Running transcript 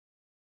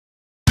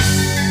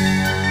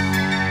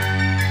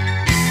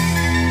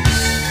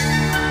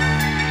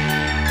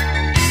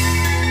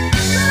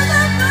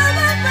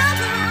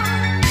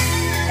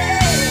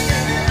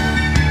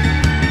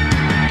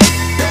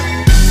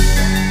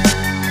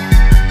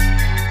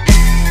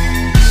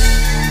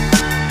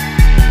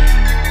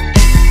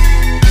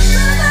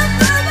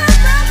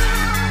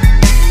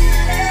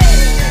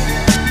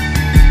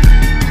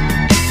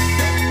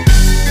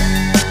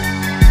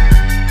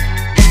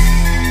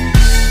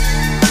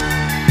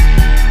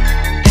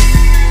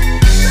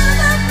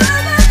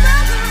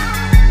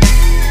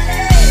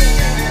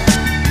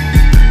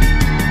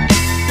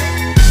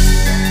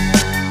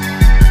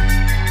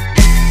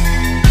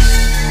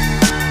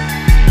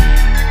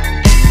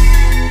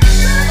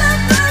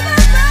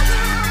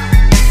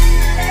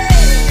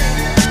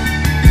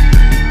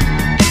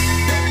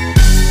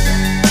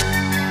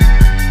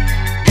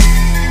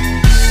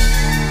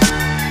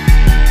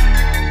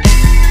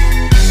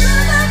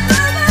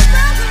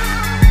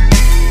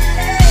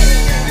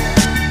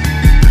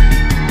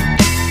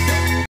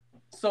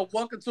So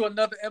welcome to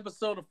another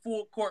episode of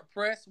Full Court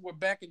Press. We're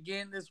back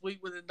again this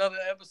week with another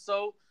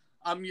episode.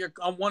 I'm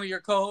one of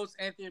your co-hosts,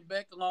 Anthony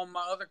Beck, along with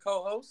my other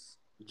co-hosts.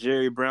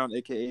 Jerry Brown,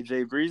 aka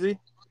Jay Breezy.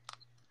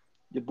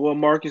 Your boy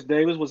Marcus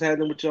Davis. What's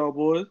happening with y'all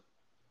boys?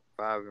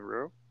 Five in a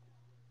row.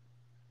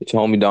 It's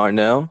homie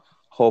Darnell.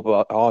 Hope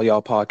all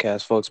y'all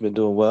podcast folks been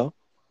doing well.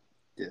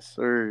 Yes,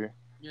 sir.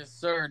 Yes,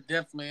 sir,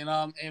 definitely.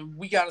 And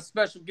we got a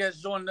special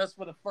guest joining us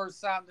for the first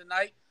time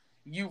tonight.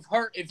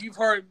 If you've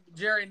heard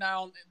Jerry and I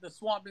on the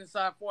Swamp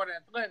Inside Florida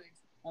Athletics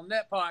on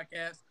that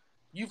podcast,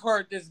 you've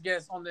heard this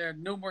guest on there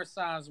numerous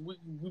times.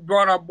 We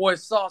brought our boy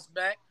Sauce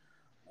back.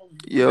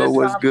 Yo,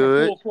 what's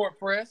good? Full Court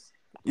Press.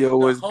 Yo,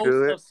 what's host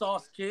good? Of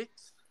Sauce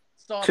Kicks.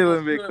 Sauce,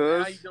 Chilling good,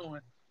 because. How you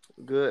doing?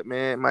 Good,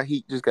 man. My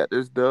Heat just got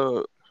this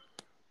dub.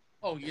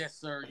 Oh yes,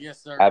 sir. Yes,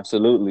 sir.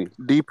 Absolutely.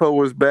 Depot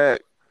was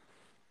back.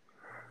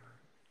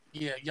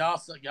 Yeah, y'all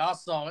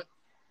saw it.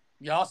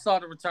 Y'all saw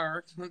the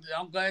return.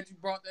 I'm glad you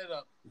brought that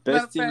up.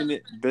 Best team in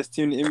the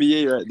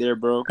NBA right there,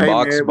 bro. Hey,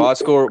 man, box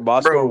score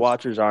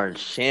watchers are in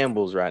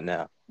shambles right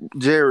now.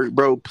 Jerry,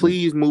 bro,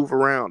 please move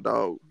around,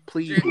 dog.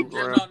 Please move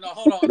around. No,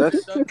 hold on.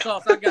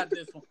 Sauce, I got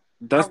this one.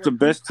 That's the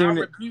best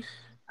team.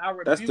 I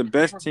rebuke that's the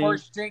best this team.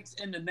 Reverse jinx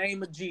in the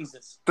name of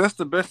Jesus. That's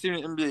the best team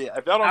in the NBA.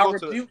 If y'all don't I go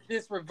rebuke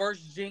this reverse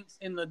jinx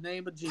in the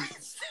name of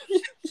Jesus.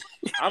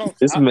 I don't.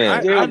 This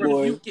man. I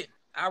rebuke it.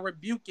 I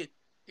rebuke it.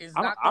 It's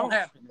not gonna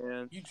happen.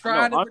 Man. You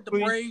tried honestly, it with the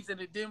Braves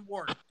and it didn't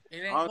work. It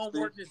ain't gonna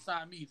work this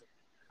time either.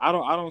 I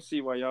don't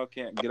see why y'all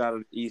can't get out of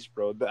the East,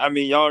 bro. I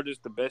mean, y'all are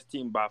just the best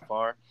team by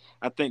far.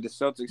 I think the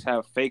Celtics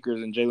have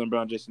fakers in Jaylen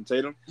Brown, Jason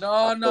Tatum.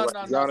 No.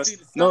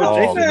 Jason.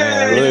 Oh,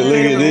 man.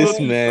 Look at this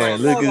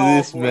man. Look at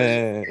this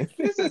man.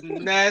 This is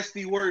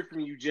nasty word from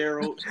you,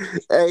 Gerald.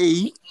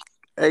 Hey,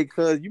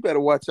 cuz you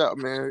better watch out,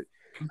 man.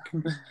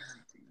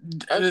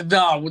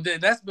 No,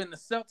 that's been the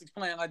Celtics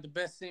playing like the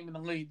best team in the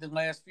league the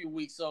last few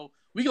weeks. So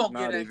we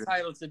gonna get that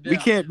title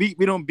today.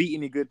 We don't beat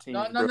any good teams.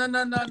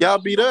 No. Y'all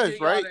beat us,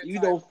 right? You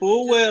know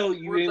full well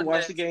you didn't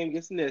watch the game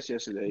against the Nets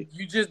yesterday.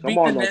 You just beat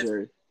the Nets,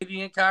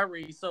 and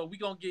Kyrie. So we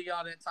gonna get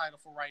y'all that title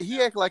for right now.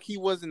 He act like he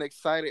wasn't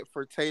excited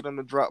for Tatum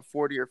to drop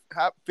 40 or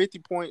 50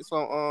 points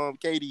on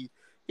KD.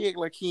 He act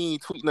like he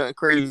ain't tweet nothing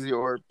crazy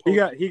or he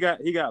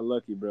got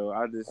lucky, bro.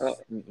 I just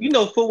you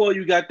know full well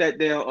you got that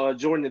down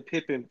Jordan and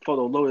Pippen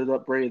photo loaded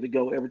up, ready to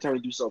go every time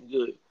he do something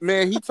good.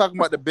 Man, he talking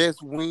about the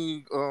best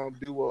wing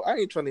duo. I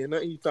ain't trying to hear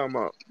nothing he talking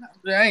about.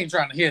 I ain't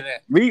trying to hear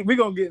that. We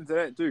gonna get into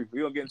that too.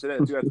 We gonna get into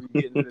that too after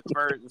we get into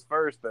this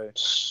first thing.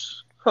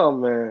 Oh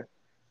man.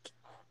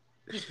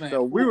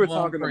 So we were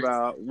talking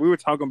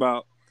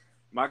about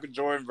Michael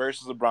Jordan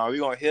versus LeBron. We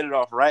gonna hit it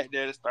off right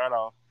there to start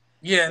off.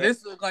 Yeah,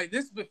 this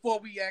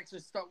before we actually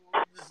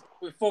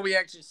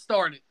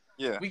started.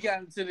 Yeah, we got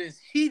into this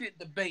heated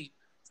debate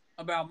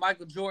about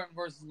Michael Jordan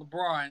versus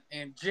LeBron,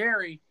 and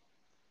Jerry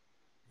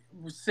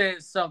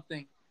said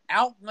something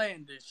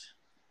outlandish.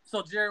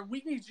 So, Jerry,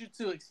 we need you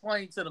to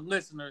explain to the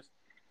listeners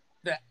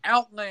the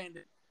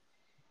outlandish,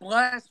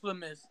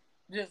 blasphemous,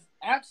 just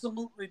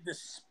absolutely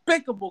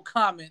despicable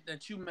comment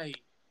that you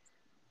made.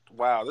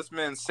 Wow, this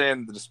man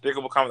saying the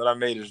despicable comment that I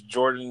made is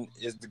Jordan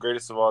is the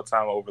greatest of all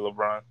time over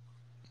LeBron.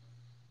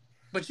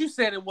 But you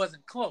said it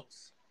wasn't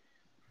close.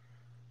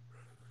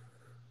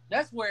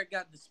 That's where it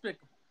got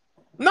despicable.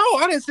 No,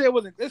 I didn't say it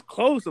wasn't. It's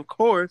close, of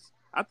course.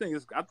 I think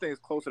it's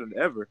closer than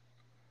ever.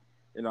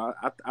 You know,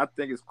 I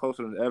think it's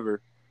closer than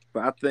ever.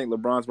 But I think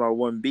LeBron's my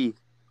 1B,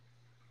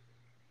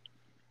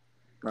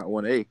 not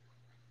 1A.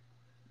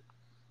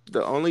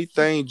 The only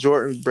thing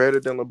Jordan better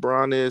than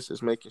LeBron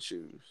is making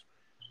shoes.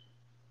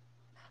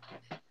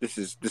 This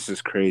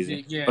is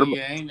crazy. Yeah.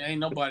 Ain't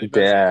nobody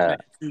better.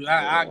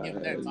 Yeah. I give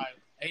him that title.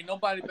 Ain't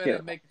nobody better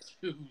than making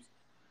shoes.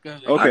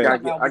 Okay, I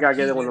gotta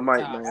get it on the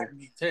mic,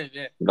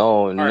 man.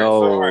 No.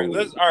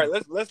 All right,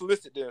 let's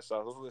list it then,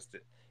 so let's list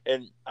it.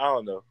 And I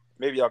don't know,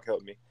 maybe y'all can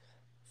help me.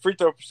 Free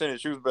throw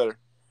percentage, who's better?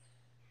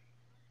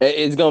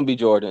 It's gonna be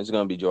Jordan.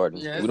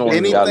 Yeah, we don't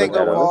anything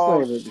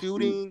involved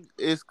shooting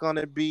is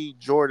gonna be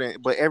Jordan,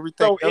 but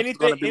everything else is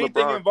gonna be LeBron.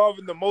 Anything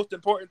involving the most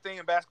important thing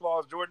in basketball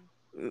is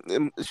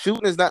Jordan.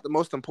 Shooting is not the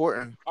most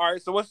important. All right,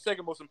 so what's the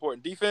second most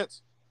important?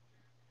 Defense.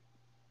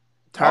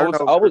 I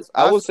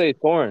would say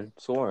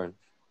scoring.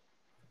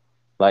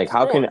 Like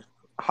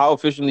how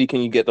efficiently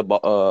can you get the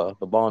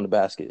ball in the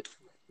basket?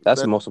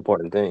 That's the most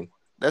important thing.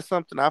 That's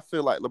something I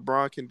feel like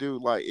LeBron can do.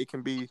 Like it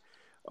can be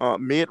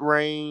mid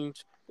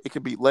range, it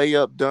could be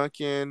layup,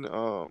 dunking.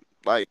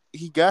 Like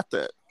he got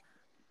that.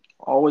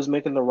 Always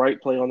making the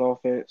right play on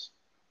offense.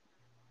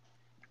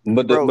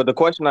 But the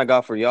question I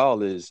got for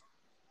y'all is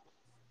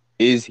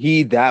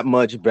he that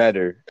much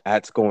better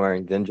at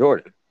scoring than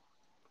Jordan?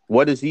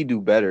 What does he do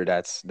better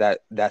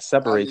that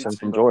separates him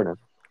from Jordan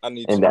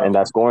in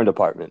that scoring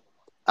department?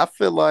 I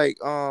feel like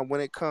when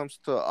it comes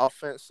to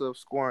offensive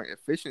scoring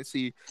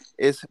efficiency,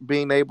 it's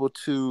being able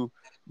to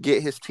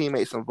get his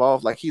teammates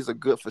involved. Like he's a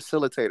good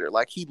facilitator.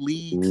 Like he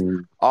leads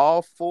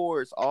all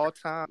fours all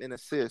time in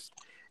assists.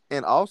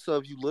 And also,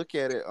 if you look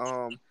at it,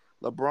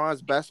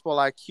 LeBron's basketball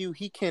IQ,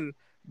 he can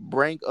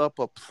bring up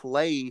a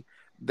play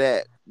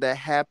that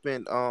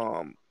happened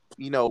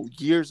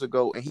years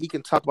ago, and he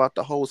can talk about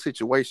the whole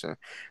situation.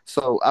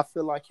 So I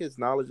feel like his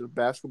knowledge of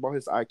basketball,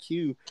 his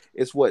IQ,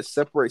 is what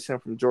separates him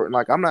from Jordan.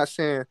 Like, I'm not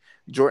saying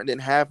Jordan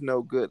didn't have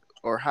no good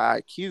or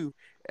high IQ.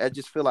 I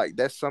just feel like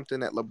that's something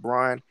that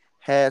LeBron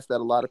has that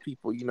a lot of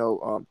people,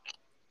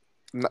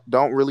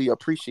 don't really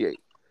appreciate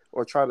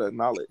or try to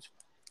acknowledge.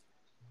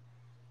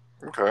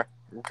 Okay.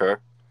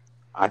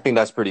 I think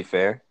that's pretty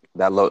fair.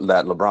 That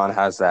LeBron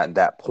has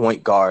that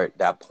point guard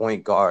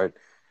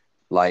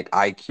like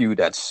IQ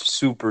that's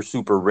super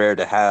super rare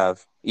to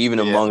have, even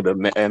among the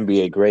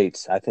NBA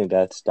greats. I think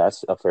that's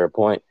a fair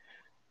point.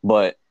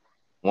 But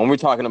when we're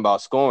talking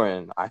about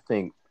scoring, I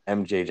think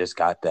MJ just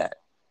got that.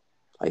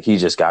 Like, he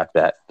just got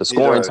that. The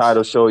scoring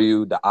title show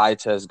you. The eye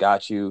test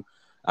got you.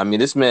 I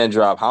mean, this man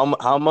dropped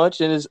how much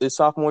in his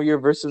sophomore year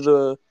versus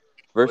the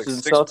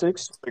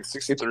Celtics? Like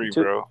 63,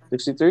 bro.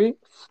 63?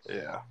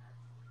 Yeah.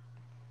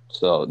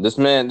 So this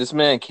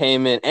man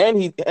came in,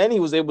 and he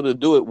was able to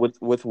do it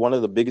with one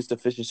of the biggest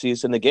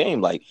deficiencies in the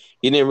game. Like,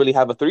 he didn't really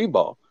have a three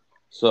ball.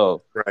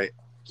 So right.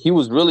 He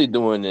was really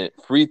doing it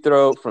free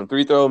throw,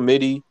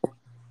 midi,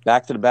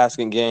 back to the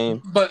basket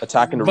game,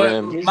 attacking the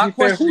rim. My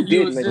question to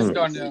you is this,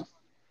 Darnell.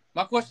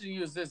 My question to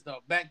you is this, though.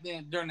 Back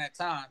then, during that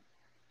time,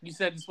 you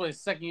said this was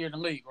his second year in the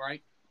league,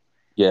 right?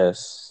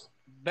 Yes.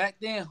 Back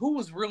then, who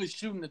was really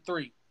shooting the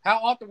three? How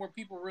often were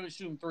people really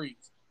shooting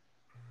threes?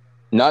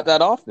 Not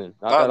that often.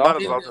 Not that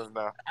often. As often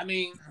now. I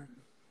mean,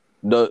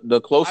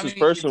 the closest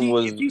person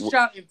was. If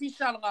he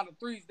shot a lot of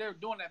threes, they were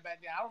doing that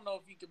back then. I don't know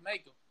if he could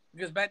make them,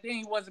 because back then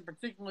he wasn't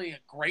particularly a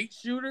great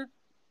shooter,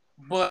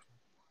 but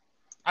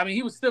I mean,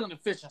 he was still an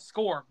efficient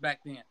scorer back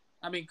then.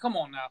 I mean, come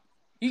on now.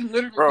 He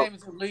literally came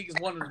into the league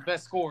as one of the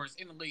best scorers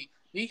in the league.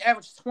 He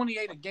averaged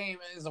 28 a game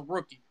as a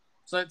rookie.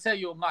 So I tell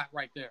you a lot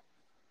right there.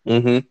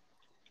 Mm-hmm.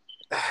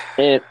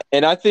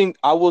 And I think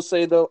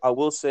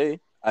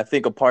I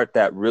think a part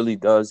that really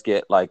does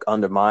get like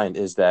undermined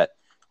is that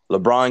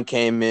LeBron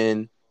came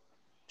in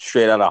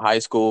straight out of high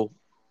school.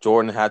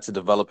 Jordan had to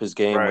develop his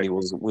game when he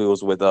was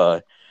with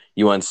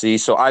UNC.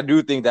 So I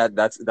do think that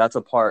that's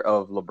a part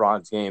of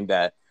LeBron's game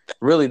that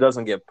really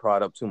doesn't get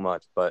brought up too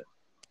much. But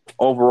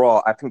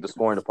overall, I think the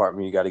scoring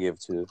department you got to give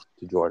to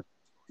Jordan.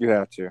 You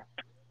have to.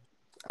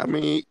 I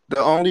mean, the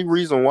only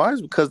reason why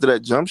is because of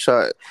that jump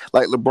shot.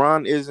 Like,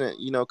 LeBron isn't,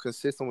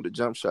 consistent with the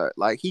jump shot.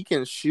 Like, he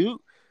can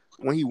shoot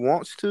when he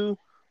wants to,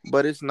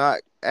 but it's not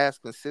as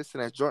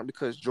consistent as Jordan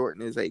because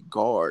Jordan is a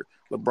guard.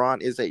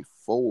 LeBron is a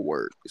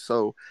forward.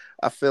 So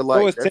I feel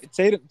like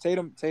Tatum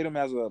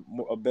has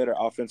a better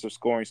offensive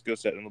scoring skill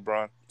set than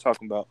LeBron.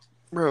 Talking about,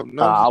 bro,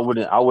 no, I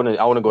wouldn't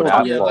go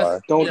that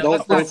far. Don't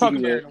talk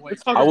about it.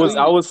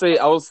 I would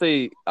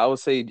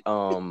say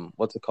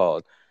what's it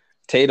called?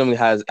 Tatum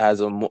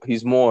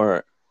he's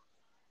more,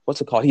 what's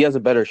it called? He has a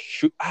better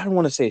shoot. I don't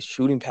want to say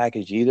shooting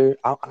package either.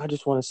 I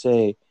just want to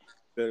say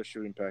better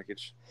shooting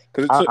package.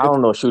 I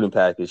don't know shooting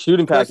package.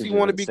 Shooting package. Because he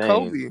want to be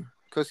Kobe.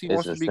 Because he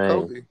wants to be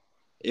Kobe.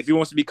 If he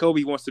wants to be Kobe,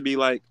 he wants to be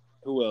like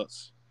who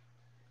else?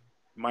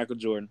 Michael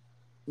Jordan.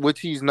 Which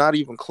he's not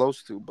even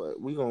close to,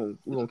 but we're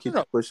gonna keep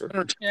pushing.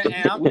 Yeah,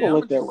 and I'm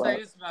going to say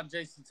this about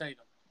Jason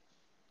Tatum.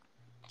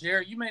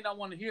 Jared, you may not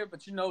want to hear it,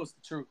 but you know it's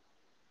the truth.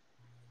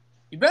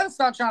 You better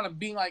stop trying to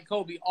be like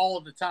Kobe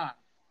all the time.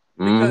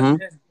 Because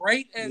as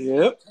great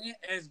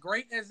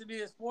as it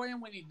is for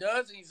him when he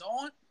does and he's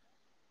on,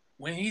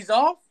 when he's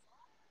off,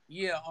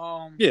 yeah,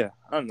 I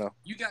don't know.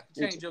 You got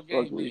to change your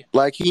game. Man.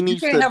 Like, he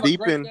needs to deepen. You can't have a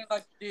great game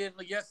like you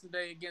did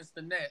yesterday against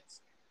the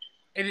Nets,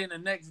 and then the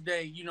next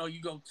day, you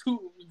go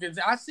two. Because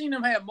I've seen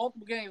him have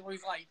multiple games where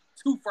he's like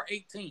 2 for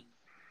 18.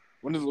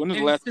 When is the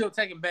last? Still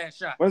taking bad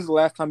shots. When's the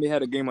last time he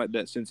had a game like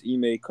that since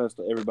Ime cussed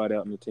everybody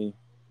out in the team?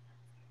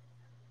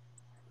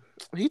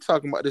 He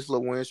talking about this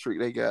little win streak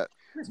they got.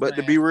 But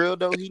to be real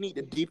though, he need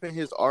to deepen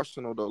his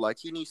arsenal though. Like,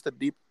 he needs to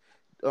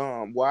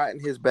widen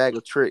his bag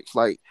of tricks.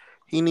 Like,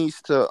 he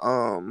needs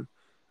to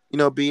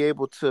be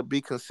able to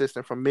be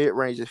consistent from mid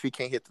range if he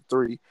can't hit the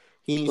three.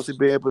 He needs to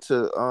be able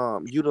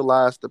to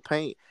utilize the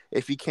paint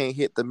if he can't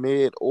hit the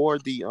mid or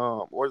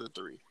the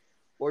three.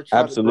 Or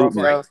try to draw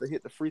fouls to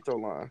hit the free throw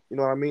line. You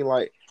know what I mean?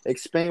 Like,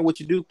 expand what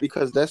you do,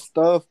 because that's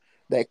stuff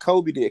that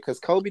Kobe did. Because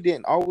Kobe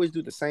didn't always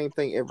do the same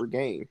thing every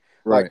game.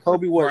 Right. Like,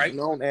 Kobe was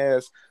known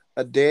as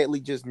a deadly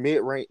just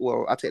mid-range.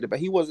 Well, I take it back.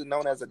 He wasn't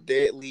known as a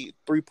deadly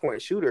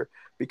three-point shooter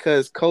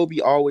because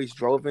Kobe always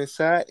drove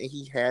inside and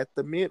he had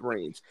the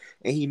mid-range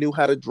and he knew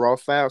how to draw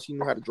fouls. He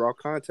knew how to draw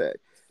contact.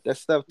 That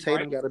stuff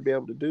Tatum got to be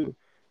able to do.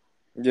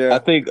 Yeah,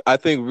 I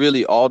think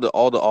really all the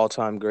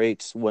all-time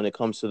greats when it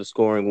comes to the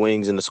scoring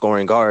wings and the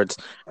scoring guards,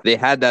 they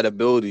had that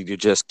ability to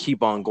just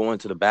keep on going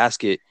to the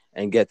basket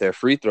and get their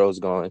free throws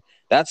going.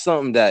 That's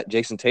something that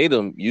Jason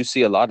Tatum, you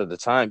see a lot of the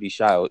time, he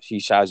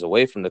shies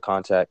away from the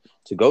contact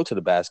to go to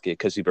the basket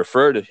because he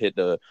preferred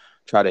to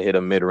try to hit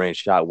a mid-range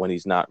shot when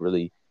he's not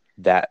really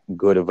that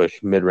good of a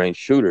mid-range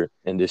shooter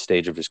in this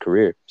stage of his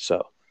career.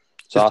 So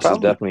Sauce is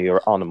definitely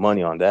on the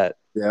money on that.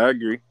 Yeah, I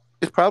agree.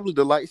 It's probably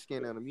the light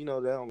skin in him. They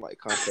don't like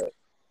contact.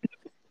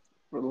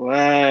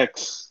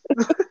 Relax.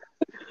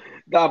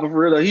 Nah, but for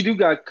real though, he do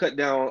got cut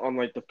down on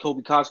like the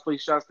Kobe cosplay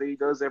shots that he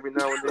does every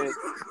now and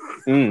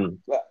then.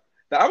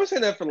 I've been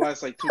saying that for the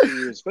last like 2-3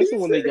 years, especially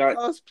when they got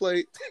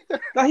cosplay.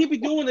 Now he be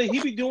doing it. He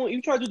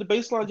try to do the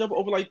baseline jump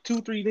over like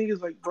 2-3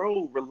 niggas. Like,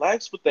 bro,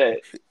 relax with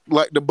that.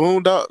 Like the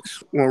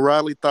Boondocks when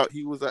Riley thought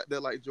he was out there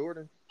like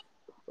Jordan.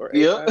 Or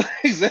Yeah,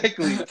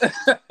 exactly.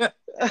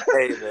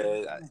 Hey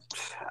man,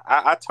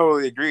 I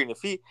totally agree. And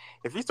if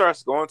he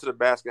starts going to the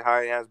basket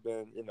how he has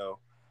been,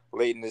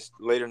 later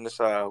in this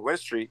win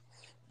streak,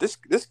 this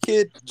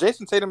kid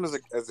Jason Tatum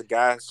is a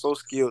guy so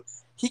skilled.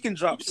 He can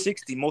drop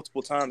 60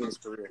 multiple times in his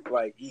career,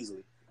 like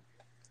easily.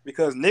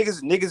 Because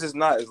niggas is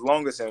not as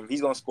long as him.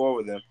 He's gonna score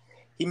with them.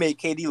 He made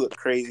KD look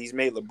crazy. He's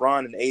made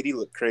LeBron and AD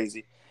look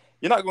crazy.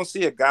 You're not gonna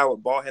see a guy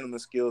with ball handling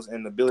skills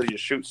and the ability to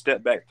shoot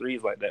step back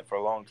threes like that for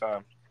a long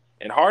time.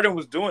 And Harden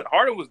was doing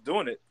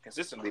it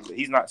consistently, but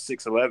he's not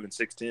 6'11",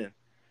 6'10".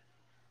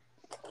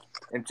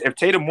 And if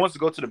Tatum wants to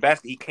go to the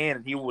basket, he can,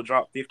 and he will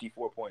drop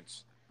 54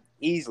 points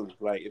easily.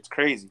 Like, it's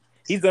crazy.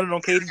 He's done it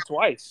on KD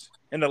twice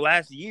in the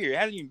last year. It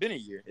hasn't even been a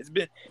year.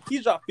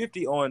 He's dropped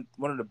 50 on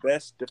one of the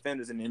best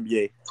defenders in the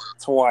NBA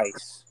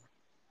twice.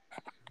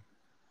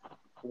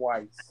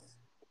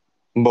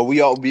 But we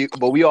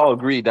all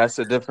agree that's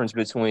the difference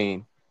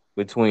between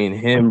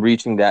him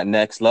reaching that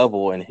next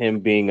level and him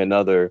being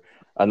another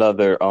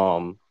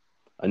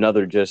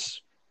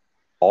just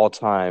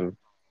all-time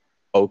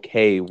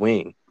okay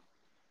wing,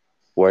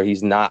 where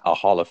he's not a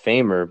Hall of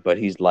Famer, but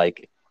he's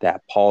like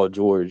that Paul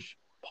George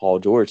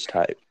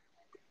type.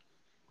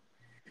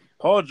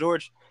 Paul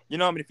George, you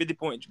know how many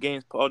 50-point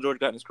games Paul George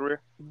got in his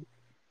career?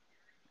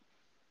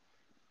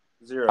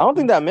 0. I don't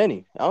think that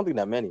many,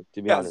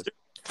 to be honest.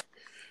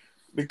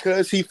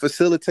 Because he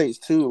facilitates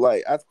too.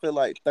 Like, I feel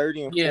like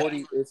 30 and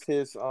 40 is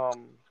his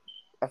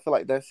I feel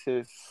like that's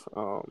his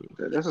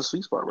that's a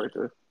sweet spot right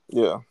there.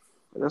 Yeah.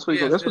 That's what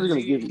he's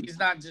gonna give you. He's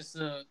not just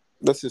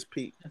that's his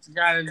peak. It's a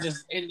guy that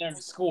just in there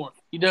to score.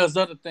 He does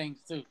other things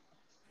too.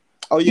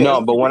 Oh yeah.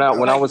 No, but when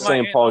I was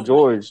saying Paul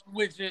George,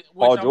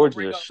 Paul George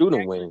is a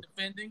shooting wing.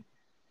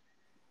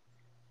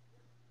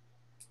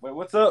 Wait,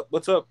 what's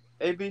up,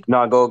 AB?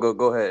 No,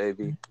 go ahead,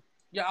 AB.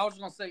 Yeah, I was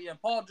gonna say,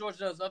 Paul George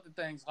does other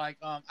things like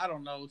I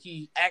don't know,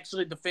 he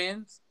actually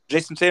defends.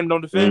 Jason Tatum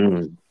don't defend.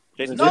 Mm.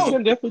 Jason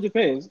Tatum definitely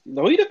defends.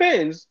 No, he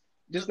defends.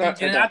 Just not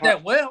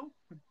that well.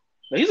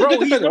 No, he's a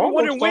good defender. He's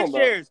one in win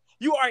shares.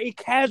 You are a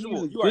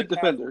casual. You are a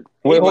defender.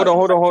 Wait,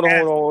 hold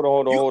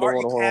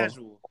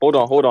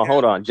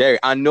on, Jerry.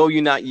 I know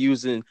you're not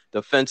using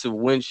defensive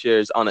win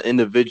shares on an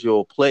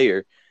individual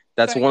player.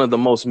 That's one of the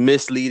most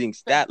misleading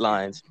stat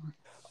lines.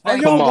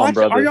 Come on,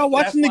 brother. Are y'all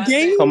watching the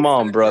game? Come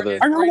on, brother.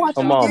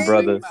 Come on,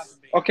 brother.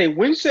 Okay,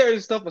 win share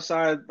and stuff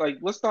aside, like,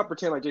 let's not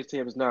pretend like Jason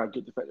Tatum is not a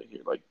good defender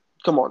here. Like,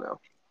 come on now.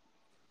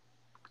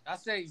 I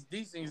say he's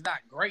decent. He's not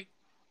great.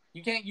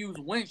 You can't use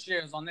win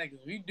shares on that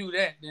because if you do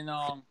that, then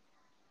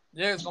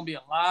there's gonna be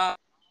a lot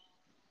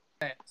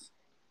of stats.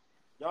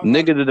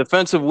 Nigga, the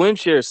defensive win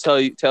shares tell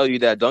you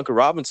that Duncan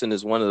Robinson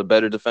is one of the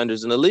better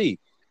defenders in the league.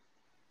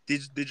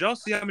 Did y'all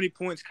see how many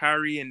points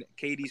Kyrie and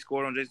KD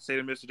scored on Jason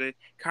Tatum yesterday?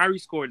 Kyrie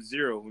scored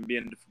 0 when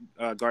being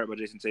guarded by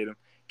Jason Tatum.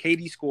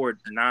 KD scored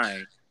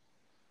 9.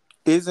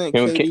 Isn't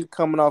KD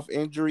coming off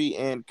injury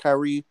and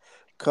Kyrie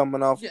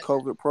coming off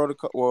COVID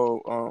protocol?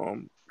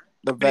 Well,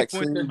 the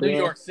vaccine. The New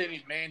York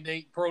City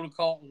mandate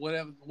protocol,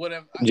 whatever.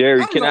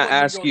 Jerry, can I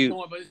ask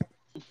you?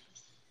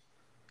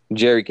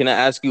 Jerry, can I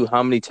ask you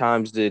how many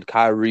times did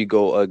Kyrie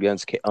go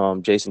against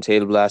Jason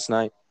Tatum last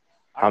night?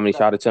 How many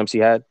shot attempts he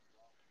had?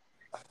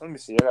 Let me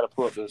see. I gotta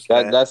pull up this.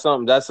 That's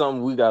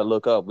something we gotta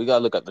look up. We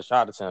gotta look at the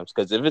shot attempts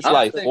because if it's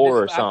like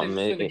 4 or something,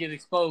 it's gonna get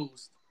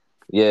exposed.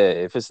 Yeah,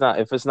 if it's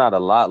not a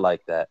lot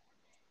like that,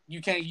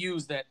 you can't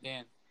use that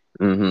then.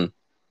 Mm-hmm.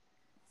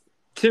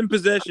 10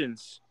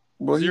 possessions.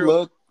 Well,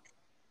 0.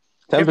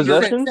 10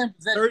 possessions?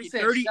 30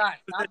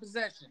 shots, not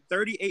possessions.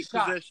 38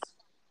 shots. Possessions.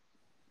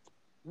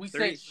 We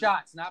said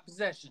shots, not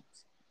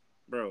possessions.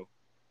 Bro.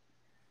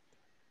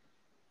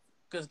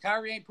 Because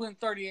Kyrie ain't putting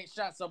 38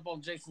 shots up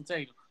on Jason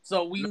Tatum.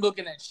 So we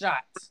looking at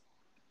shots.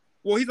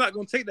 Well, he's not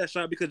going to take that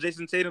shot because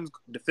Jason Tatum's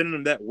defending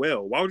him that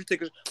well. Why would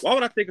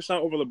I take a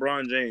shot over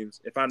LeBron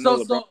James if I know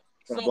LeBron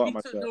he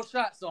took no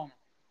shots on him?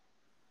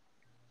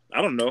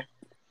 I don't know.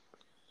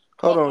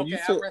 Hold on, okay, you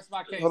said.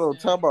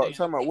 Hold on,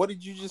 time out. What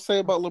did you just say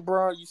about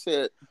LeBron? You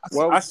said.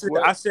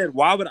 I said,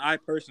 why would I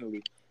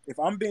personally, if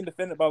I'm being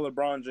defended by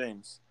LeBron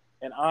James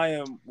and I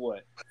am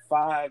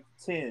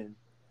 5'10",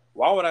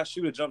 why would I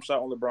shoot a jump shot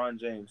on LeBron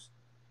James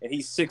and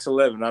he's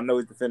 6'11"? And I know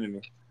he's defending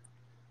me.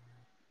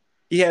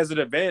 He has an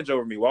advantage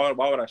over me. Why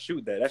would I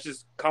shoot that? That's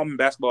just common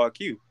basketball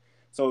IQ.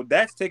 So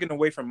that's taken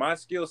away from my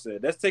skill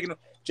set.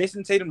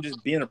 Jason Tatum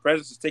just being a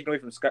presence is taken away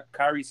from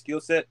Kyrie's skill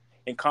set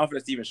and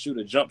confidence to even shoot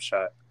a jump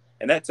shot.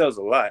 And that tells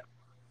a lot.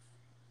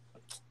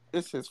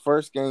 It's his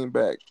first game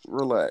back.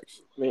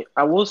 Relax. I mean,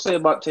 I will say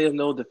about Tatum,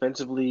 though,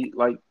 defensively,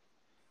 like,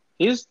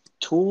 his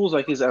tools,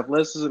 like his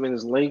athleticism and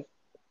his length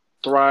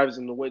thrives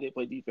in the way they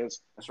play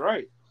defense. That's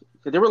right.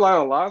 Because they rely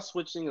on a lot of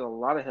switching and a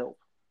lot of help.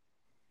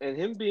 And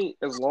him being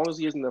as long as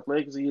he is and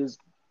athletic as he is,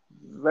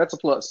 that's a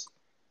plus.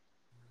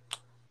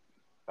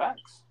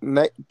 Facts.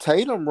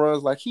 Tatum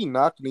runs like he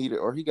knock needed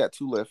or he got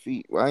 2 left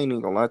feet. Well, I ain't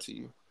even gonna lie to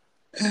you.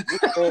 This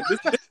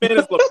man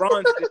is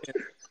LeBron.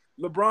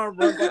 LeBron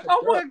runs like a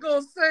I wasn't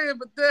gonna say it,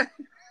 but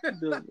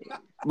then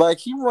like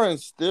he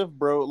runs stiff,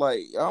 bro.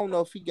 Like I don't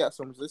know if he got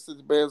some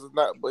resistance bands or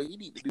not, but he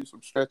need to do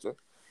some stretching.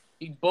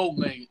 he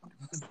bow-legged.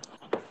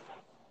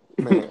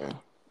 Man.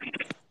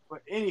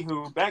 But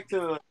anywho, back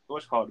to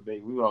what's called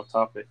debate. We were off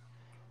topic.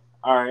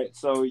 All right,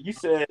 so you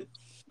said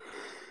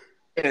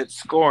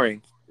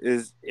scoring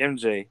is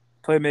MJ,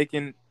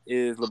 playmaking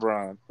is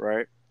LeBron,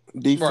 right?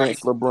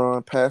 Defense,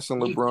 LeBron. Passing,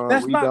 LeBron.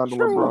 That's not Rebounding,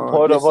 true. LeBron.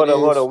 Hold Yes, on.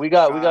 it is. We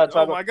gotta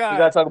talk. Oh my God. We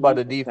gotta talk about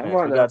the defense. Come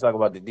on We now. gotta talk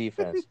about the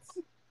defense.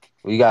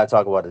 We gotta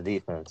talk about the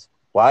defense.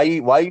 Why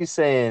you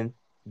saying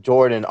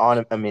Jordan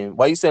on? I mean,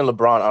 why you saying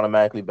LeBron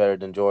automatically better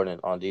than Jordan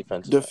on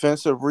defense?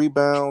 Defensive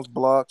rebounds,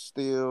 blocks,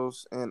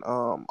 steals, and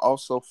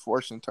also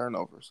forcing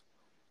turnovers.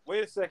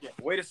 Wait a second.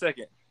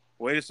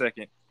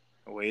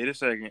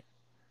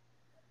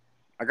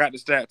 I got the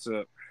stats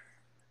up.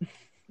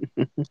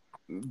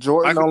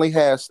 Jordan Michael- only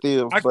has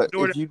steals, Michael but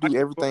Jordan- if you do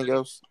Michael everything Jordan-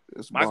 else,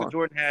 it's Michael Bron.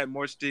 Jordan had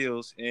more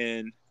steals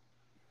in.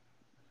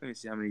 Let me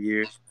see how many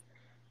years.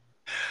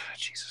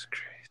 Jesus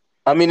Christ.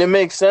 I mean, it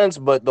makes sense,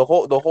 but the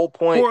whole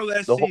point. 4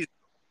 less the whole- seasons.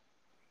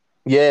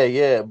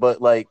 Yeah, but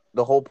like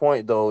the whole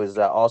point though is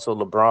that also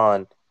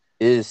LeBron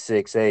is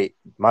 6'8",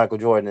 Michael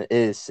Jordan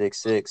is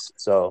 6'6",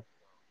 so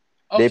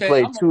they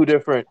play two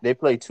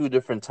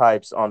different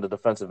types on the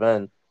defensive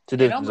end, two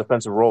different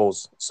defensive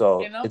roles.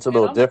 So it's a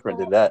little different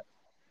than that.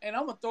 And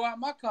I'm gonna throw out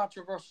my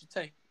controversial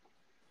take.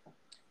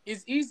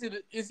 It's easy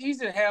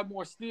to have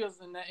more steals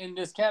in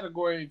this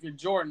category if you're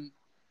Jordan,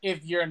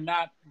 if you're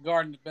not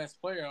guarding the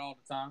best player all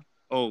the time.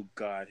 Oh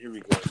God, here we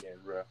go again,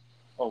 bro.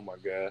 Oh my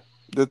God.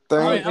 The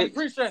thing, I'm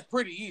pretty sure it's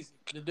pretty easy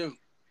to do.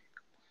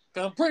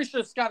 Because I'm pretty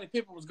sure Scottie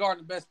Pippen was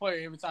guarding the best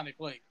player every time they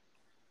played.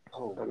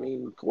 Oh, I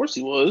mean, of course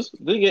he was.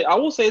 Then again, I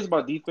will say it's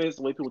about defense,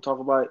 the way people talk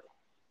about it.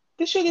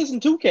 This shit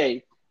isn't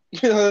 2K.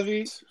 You know what I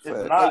mean? it's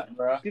not,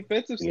 bro.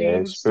 Defensive Yeah,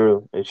 it's schemes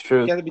true. It's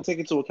true. got to be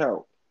taken into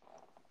account.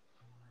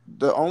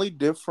 the only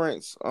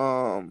difference,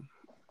 the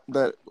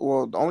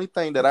only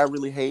thing that I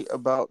really hate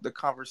about the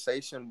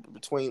conversation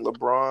between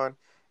LeBron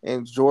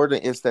and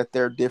Jordan is that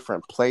they're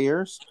different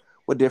players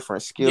with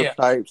different skill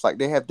types. Like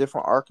they have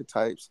different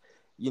archetypes.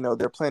 You know,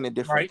 they're playing in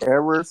different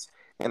eras,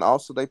 and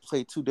also they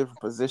play 2 different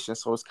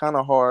positions. So it's kind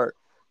of hard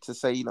to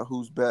say, you know,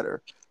 who's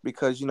better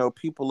because, you know,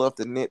 people love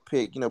to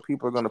nitpick. You know,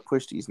 people are going to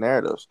push these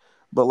narratives.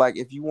 But like,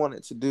 if you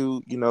wanted to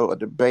do, you know, a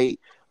debate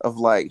of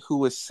like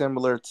who is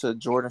similar to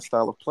Jordan's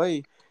style of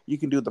play, you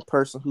can do the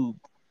person who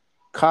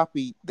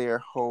copied their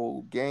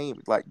whole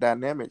game, like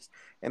dynamics,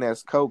 and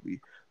that's Kobe.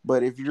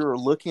 But if you're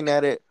looking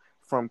at it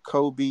from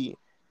Kobe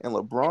and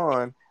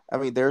LeBron, I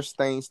mean, there's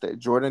things that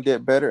Jordan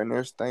did better, and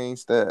there's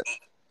things that,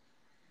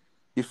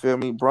 you feel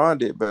me, Bron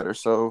did better.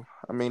 So,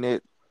 I mean,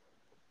 it.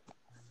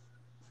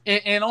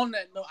 And on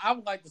that note, I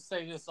would like to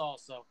say this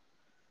also.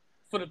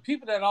 For the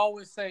people that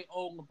always say,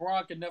 "Oh,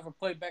 LeBron could never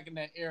play back in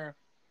that era,"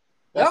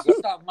 y'all can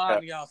stop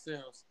lying to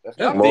yourselves.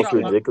 That's most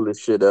ridiculous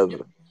shit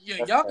ever.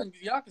 Yeah,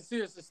 y'all can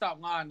seriously stop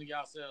lying to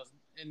yourselves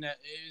in that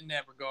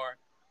regard.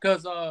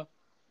 Because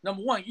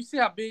number one, you see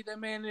how big that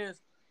man is.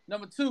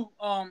 Number two,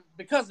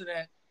 because of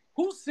that,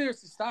 who's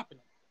seriously stopping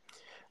him?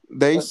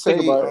 They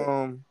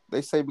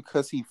say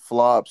because he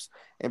flops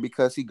and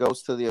because he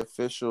goes to the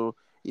official,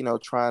 you know,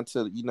 trying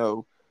to, you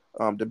know,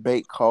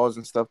 debate calls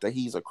and stuff, that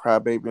he's a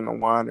crybaby and a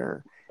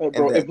whiner. Hey,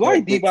 bro, if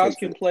Lloyd D-Box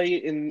can play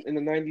in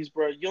the 90s,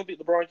 bro, you don't think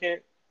LeBron can?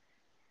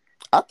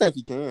 I think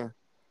he can.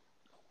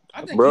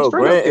 Bro,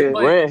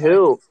 Grant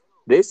Hill.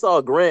 They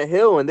saw Grant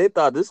Hill and they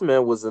thought this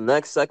man was the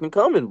next second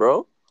coming,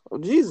 bro. Oh,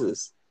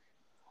 Jesus.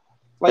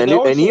 Like,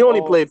 and he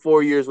only played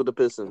 4 years with the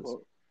Pistons.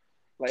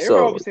 Like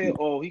everybody always saying,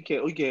 "Oh, you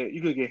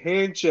gonna get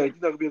hand checked.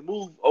 You're not gonna be able to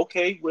move."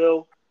 Okay,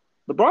 well,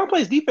 LeBron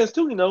plays defense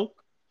too. You know,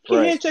 he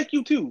can hand check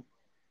you too.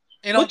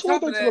 And on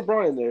top of that,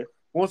 LeBron in there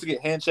wants to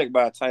get hand checked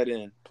by a tight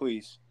end,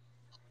 please.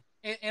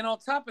 And on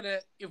top of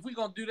that, if we're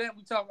gonna do that,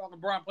 we talk about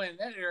LeBron playing in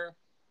that era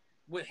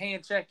with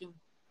hand checking.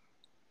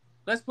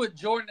 Let's put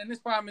Jordan in this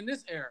prime in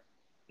this era.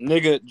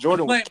 Nigga,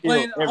 Jordan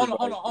playing.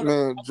 Hold on.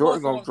 Man,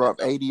 Jordan gonna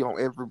drop 80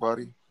 on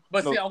everybody.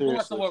 But see, I'm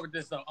going somewhere with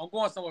this though.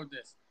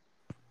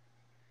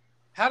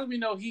 How do we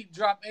know he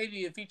dropped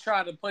 80 if he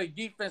tried to play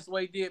defense the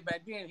way he did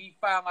back then? He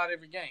fouled out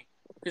every game.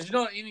 Because you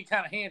know any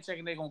kind of hand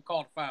checking, they're going to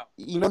call the foul.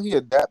 You know he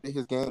adapted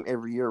his game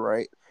every year,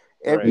 right?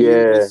 Every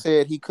year they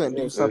said he couldn't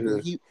do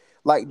something. He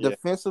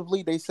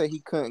defensively, they said he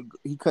couldn't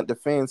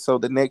defend. So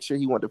the next year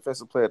he won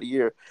Defensive Player of the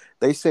Year.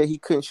 They said he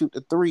couldn't shoot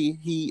the 3.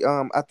 He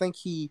I think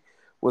he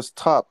was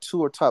top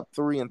 2 or top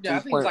 3 in 3-point. I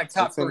think he was like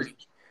top 3.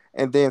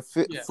 And then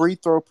free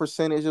throw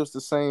percentage was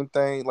the same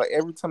thing. Like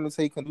every time they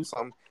say he can do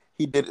something,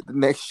 he did it the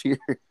next year.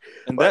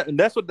 And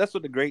that's what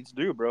the greats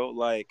do, bro.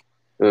 Like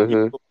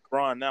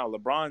LeBron now.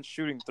 LeBron's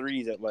shooting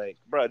threes at like,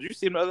 bro, did you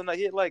see him the other night?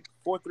 He hit like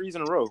 4 threes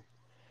in a row.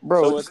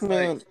 Bro, so this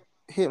man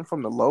hitting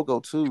from the logo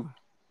too.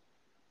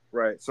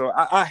 Right. So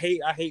I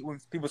hate when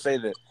people say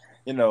that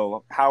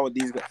how would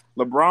these guys?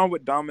 LeBron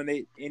would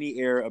dominate any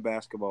era of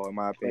basketball, in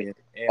my opinion.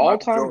 And All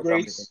Michael time Jordan would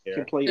dominate greats any can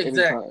era. play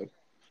Exactly. anytime.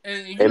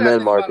 And you gotta Amen,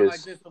 think about it like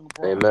Marcus. this with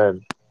LeBron.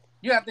 Amen.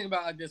 You gotta think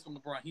about it like this with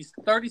LeBron. He's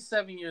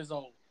 37 years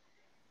old.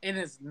 In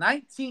his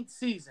 19th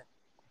season,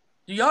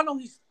 do y'all know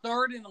he's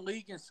third in the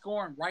league in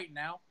scoring right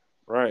now?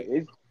 Right.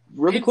 It's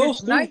really in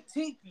close his too.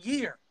 19th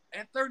year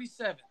at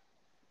 37.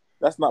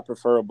 That's not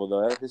preferable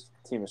though. His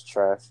team is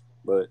trash,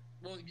 but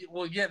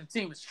Well, yeah, the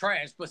team is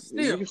trash, but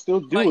You still, can still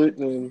do like, it.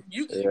 And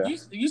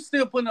you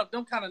still putting up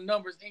them kind of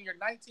numbers in your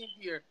 19th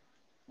year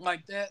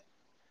like that.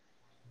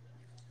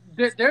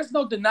 There's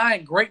no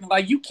denying greatness.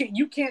 Like you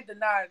can't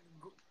deny.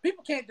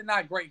 People can't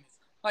deny greatness.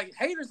 Like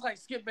haters like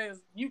Skip Bayless,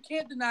 you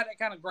can't deny that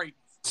kind of greatness.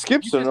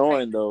 Skip's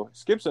annoying though.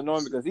 Skip's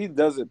annoying because he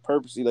does it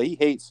purposely. Like he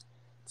hates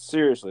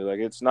seriously. Like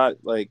it's not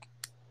like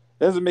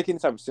it doesn't make any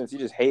type of sense. He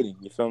just hating.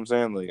 You feel what I'm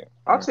saying? Like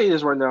I'll tell you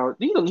this right now,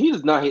 he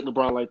does not hate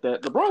LeBron like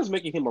that. LeBron's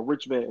making him a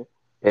rich man.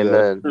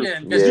 Amen. Yeah,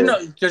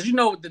 because you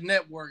know with the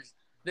networks,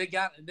 they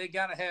gotta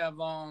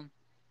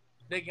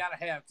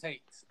have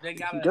takes. They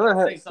gotta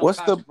say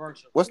something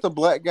controversial. What's the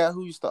black guy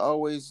who used to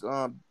always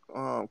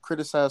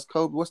criticize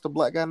Kobe? What's the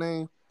black guy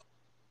name?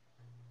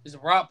 Is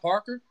it Rob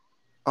Parker?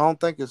 I don't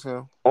think it's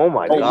him. Oh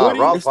my God, Woody?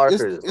 Rob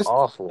Parker is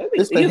awful.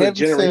 It's the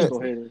heavy set.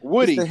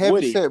 Woody. It's the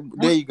heavy set.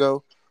 There you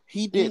go.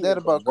 He did that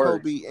was about the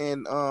worst. Kobe,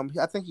 and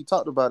I think he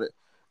talked about it,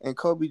 and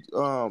Kobe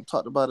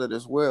talked about it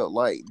as well.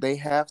 Like they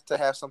have to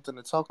have something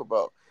to talk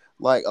about.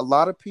 Like a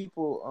lot of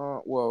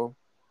people,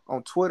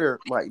 on Twitter,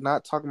 like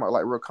not talking about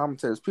like real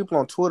commentators. People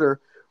on Twitter,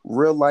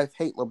 real life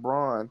hate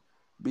LeBron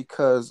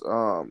because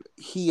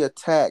he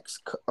attacks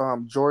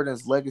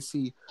Jordan's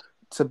legacy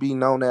to be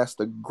known as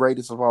the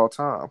greatest of all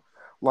time.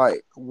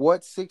 Like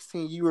what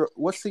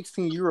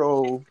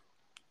 16-year-old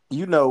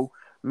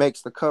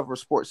makes the cover of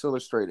Sports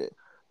Illustrated?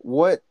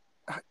 What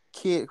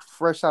kid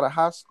fresh out of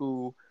high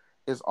school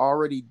is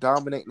already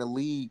dominating the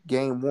league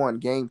game 1,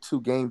 game 2,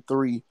 game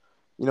 3?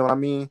 You know what I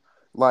mean?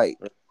 Like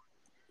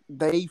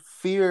they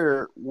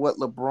fear what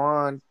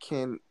LeBron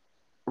can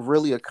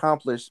really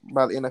accomplish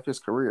by the end of his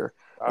career.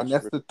 And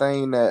that's the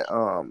thing that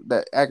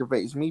that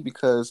aggravates me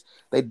because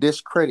they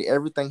discredit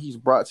everything he's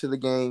brought to the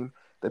game,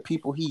 the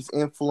people he's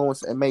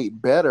influenced and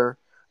made better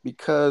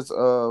because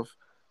of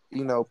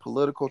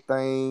political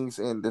things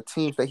and the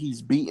teams that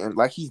he's beaten.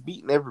 Like he's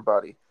beaten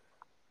everybody.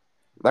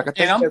 Like I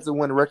think he has to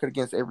win a record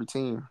against every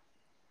team.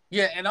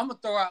 Yeah, and I'm gonna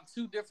throw out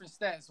two different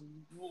stats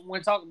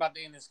when talking about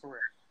the end of his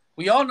career.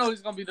 We all know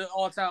he's gonna be the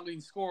all-time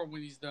leading scorer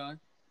when he's done.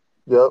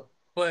 Yep.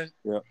 But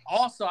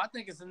also, I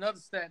think it's another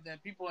stat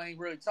that people ain't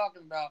really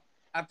talking about.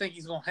 I think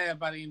he's going to have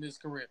by the end of his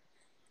career.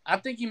 I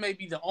think he may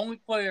be the only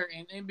player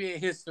in NBA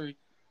history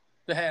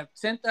to have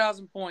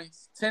 10,000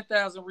 points,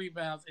 10,000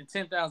 rebounds, and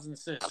 10,000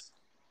 assists.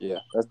 Yeah,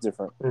 that's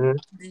different. Mm-hmm.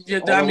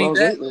 Yeah,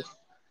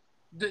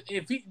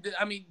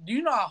 I mean, do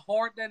you know how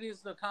hard that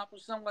is to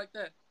accomplish something like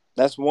that?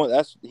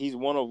 He's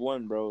one of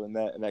one, bro, in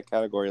that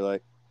category.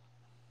 Like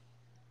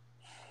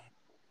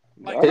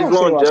his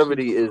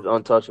longevity is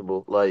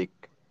untouchable. Like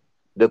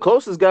the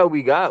closest guy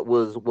we got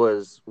was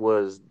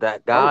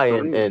that guy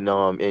in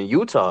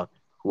Utah,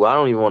 who I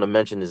don't even want to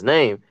mention his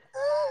name,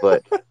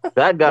 but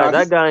that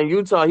guy in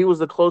Utah, he was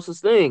the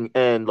closest thing,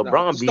 and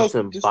LeBron beats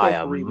him by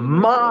a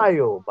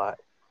mile,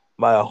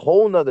 by a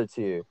whole nother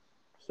tier.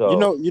 So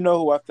you know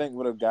who I think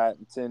would have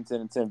gotten 10,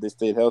 10, and 10 if they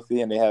stayed healthy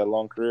and they had a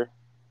long career?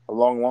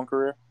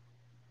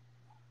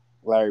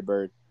 Larry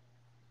Bird.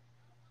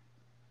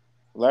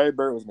 Larry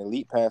Bird was an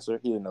elite passer.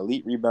 He was an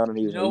elite rebounder.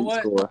 He was an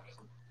elite scorer.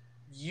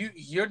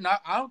 You're not.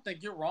 I don't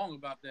think you're wrong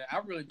about that. I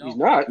really don't. He's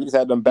not. He just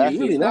had them back.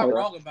 He's not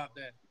wrong about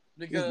that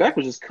because his back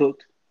was just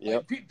cooked. Yeah,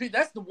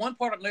 that's the one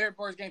part of Larry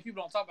Bird's game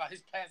people don't talk about.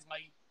 His pass,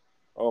 like,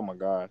 oh my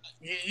God,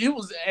 it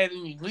was at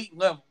an elite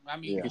level. I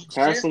mean, his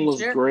passing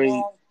was great.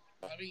 Ball,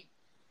 I mean,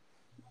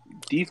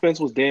 defense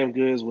was damn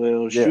good as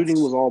well. Yes.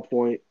 Shooting was on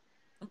point.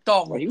 I'm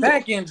talking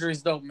back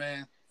injuries though,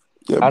 man.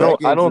 Yeah, I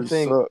don't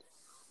think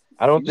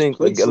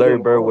Larry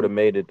Bird would have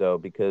made it though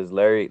because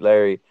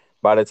Larry.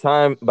 By the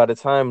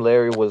time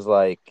Larry was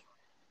like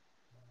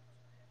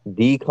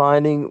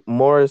declining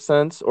more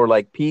sense or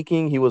like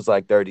peaking, he was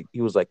like 30.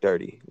 He was like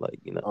 30. Like,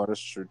 Oh, that's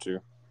true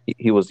too.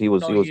 He was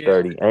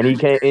 30. And he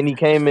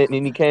came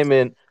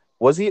in.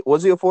 Was he a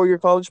 4-year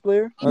college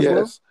player?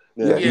 Yes.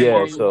 Well?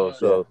 Yeah.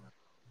 So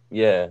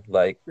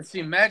like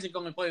see, Magic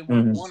only played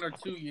 1 or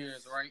 2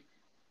 years, right?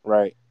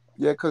 Right.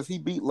 Yeah, because he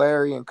beat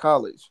Larry in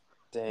college.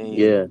 Dang.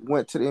 Yeah.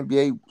 Went to the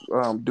NBA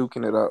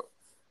duking it up.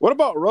 What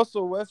about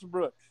Russell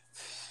Westbrook?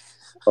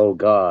 Oh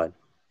God.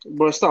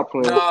 Bro, stop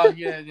playing. No,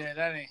 yeah,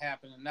 that ain't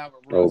happening. Not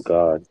with Russ. Oh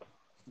God.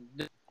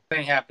 That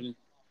ain't happening.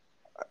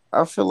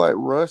 I feel like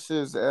Russ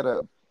is at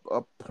a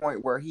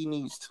point where he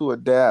needs to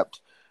adapt,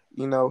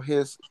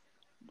 his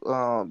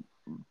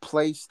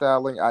play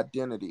styling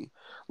identity.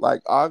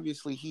 Like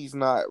obviously he's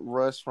not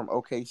Russ from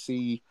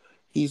OKC.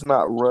 He's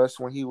not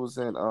Russ when he was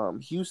in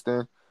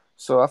Houston.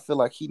 So I feel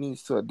like he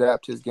needs to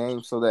adapt his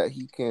game so that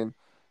he can,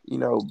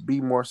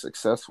 be more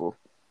successful.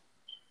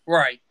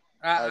 Right.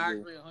 I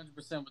agree 100%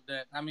 with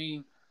that. I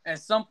mean, at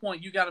some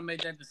point you got to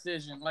make that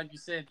decision. Like you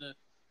said,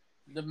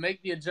 to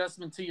make the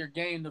adjustment to your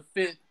game to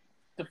fit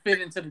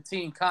into the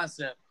team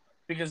concept.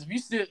 Because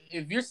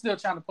if you're still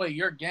trying to play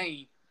your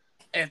game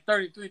at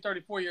 33,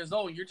 34 years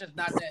old, you're just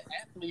not that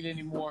athlete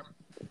anymore.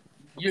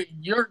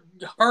 You're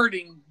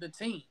hurting the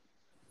team.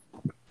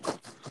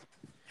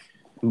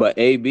 But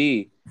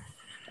AB,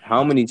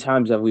 how many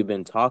times have we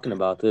been talking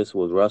about this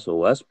with Russell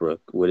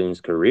Westbrook within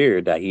his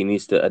career that he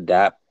needs to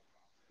adapt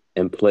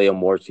and play a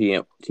more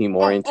team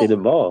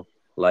oriented ball?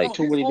 Like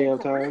too many damn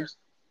times.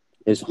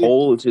 It's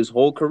his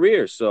whole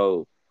career.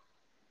 So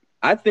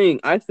I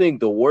think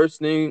the worst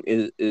thing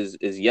is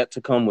yet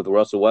to come with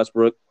Russell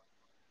Westbrook.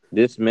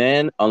 This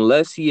man,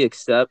 unless he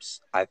accepts,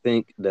 I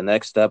think the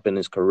next step in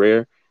his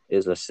career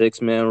is a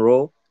 6-man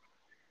role.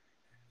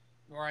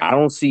 Right. I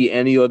don't see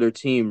any other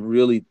team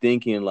really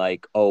thinking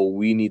like, oh,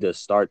 we need to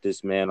start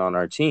this man on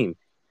our team,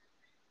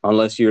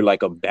 unless you're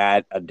like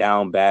a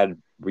down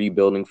bad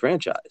rebuilding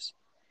franchise.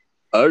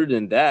 Other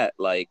than that,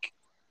 like,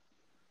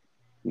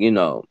 you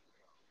know,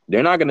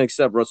 they're not going to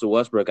accept Russell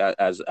Westbrook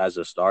as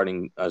a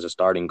starting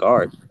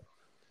guard.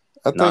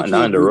 Not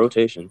in the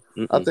rotation.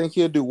 I think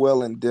he'll do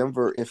well in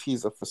Denver if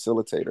he's a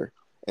facilitator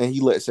and he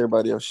lets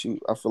everybody else shoot.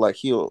 I feel like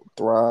he'll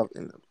thrive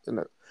in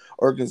an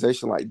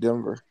organization like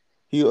Denver.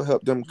 He'll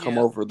help them come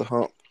over the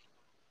hump.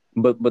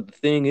 But the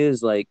thing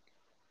is, like,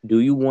 do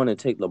you want to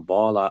take the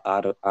ball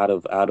out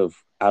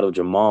of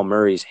Jamal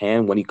Murray's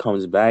hand when he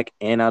comes back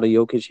and out of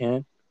Jokic's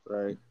hand?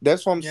 Right.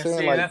 That's what I'm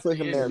saying. Like, put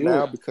him there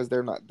now because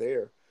they're not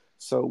there.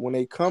 So when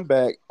they come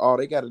back, all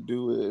they got to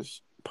do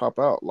is pop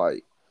out,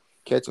 like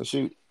catch and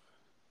shoot.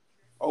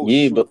 Oh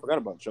yeah, shoot, I forgot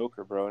about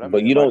Joker, bro.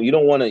 But you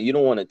don't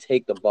want to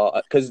take the ball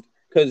because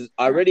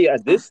already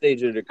at this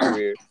stage of their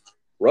career,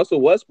 Russell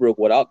Westbrook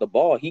without the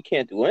ball, he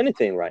can't do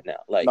anything right now.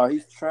 Like, no,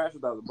 he's trash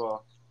without the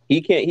ball.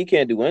 He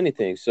can't do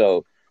anything.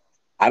 So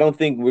I don't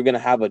think we're gonna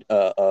have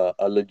a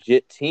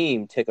legit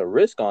team take a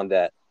risk on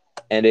that,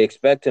 and they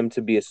expect him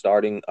to be a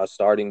starting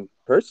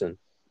person,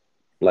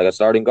 like a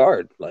starting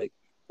guard. Like,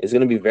 it's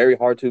gonna be very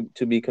hard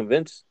to be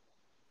convinced.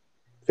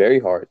 Very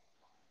hard.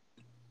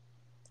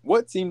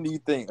 What team do you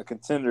think a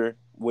contender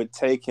would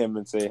take him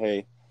and say,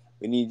 "Hey,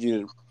 we need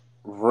you to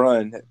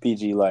run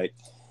PG"? Like,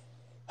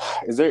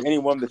 is there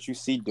anyone that you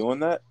see doing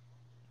that?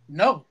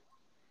 No,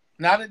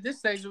 not at this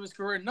stage of his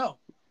career. No,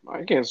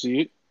 I can't see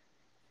it.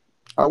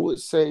 I would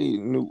say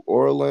New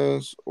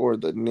Orleans or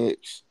the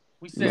Knicks.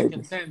 We said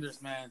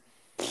contenders, man.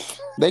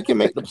 They can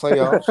make the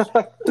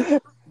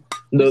playoffs.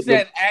 We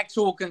said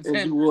actual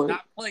contenders,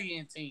 not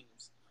play-in teams.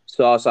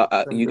 So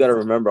you got to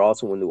remember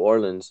also with New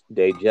Orleans,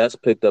 they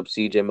just picked up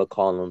C.J.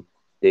 McCollum.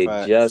 They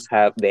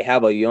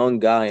have a young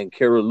guy in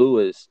Kira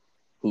Lewis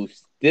who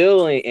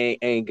still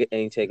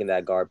ain't taking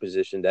that guard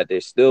position that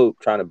they're still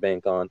trying to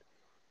bank on.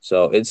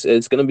 So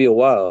it's gonna be a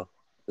while.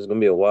 It's gonna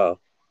be a while.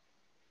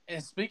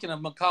 And speaking of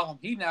McCollum,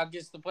 he now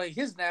gets to play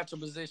his natural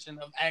position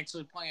of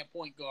actually playing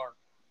point guard.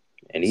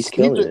 And he's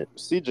killing it.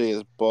 CJ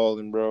is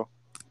balling, bro.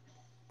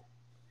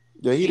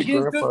 Yeah, he the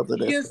grandfather.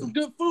 He gets some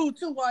good food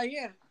too while he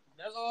at it.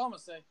 That's all I'm gonna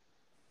say.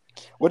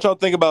 What y'all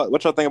think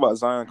about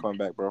Zion coming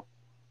back, bro?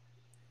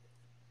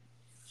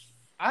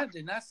 I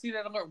did not see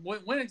that alert.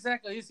 When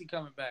exactly is he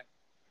coming back?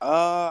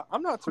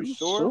 I'm not too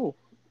sure.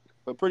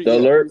 But the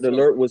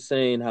alert was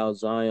saying how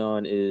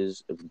Zion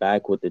is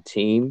back with the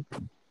team,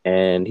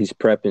 and he's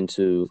prepping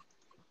to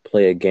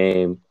play a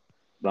game,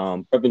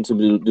 prepping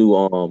to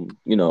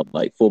do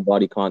like full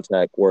body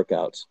contact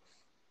workouts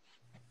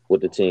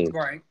with the team.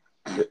 Right.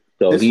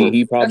 So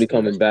he probably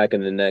coming back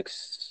in the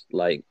next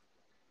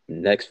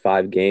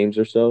 5 games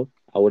or so,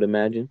 I would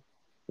imagine,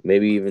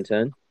 maybe even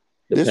 10,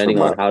 depending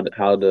on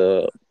how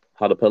the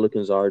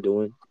Pelicans are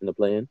doing in the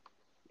play-in,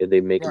 if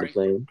they make the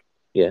play-in.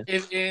 Yeah.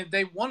 If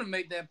they want to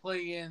make that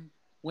play-in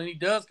when he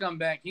does come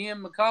back, he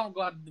and McCollum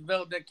got to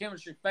develop that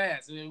chemistry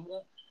fast.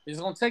 It's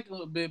going to take a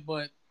little bit,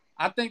 but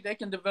I think they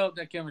can develop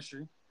that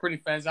chemistry pretty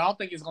fast. I don't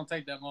think it's going to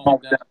take that long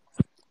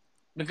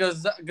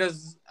because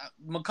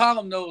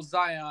McCollum knows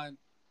Zion.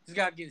 He's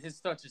got to get his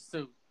touches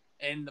too,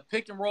 and the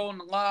pick and roll and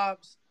the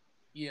lobs.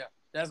 Yeah,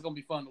 that's gonna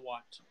be fun to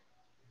watch.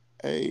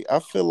 Hey, I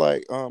feel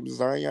like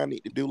Zion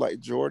need to do like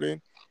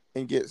Jordan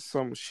and get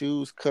some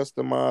shoes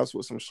customized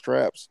with some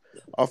straps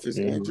off his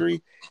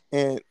injury.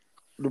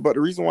 But the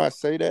reason why I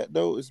say that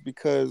though is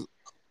because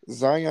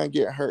Zion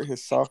get hurt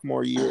his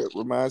sophomore year. It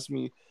reminds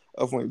me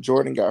of when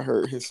Jordan got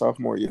hurt his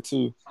sophomore year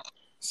too.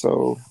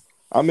 So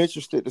I'm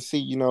interested to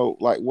see,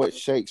 like what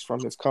shakes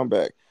from his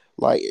comeback.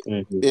 Like,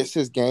 is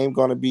his game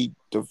gonna be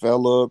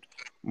developed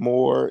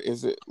more?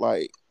 Is it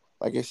like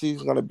is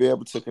he's going to be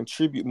able to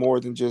contribute more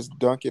than just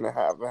dunking and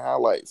having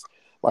highlights?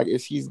 Like,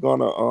 is he's going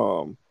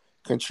to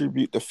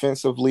contribute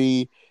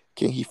defensively?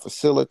 Can he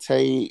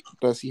facilitate?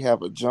 Does he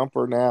have a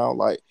jumper now?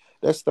 Like,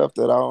 that's stuff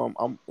that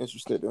I'm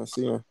interested in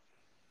seeing.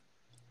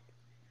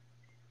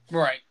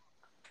 Right.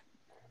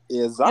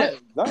 Yeah,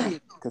 Zion's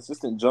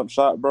consistent jump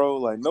shot, bro.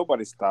 Like,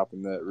 nobody's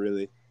stopping that,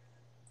 really.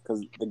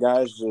 Because the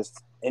guy's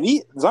just... And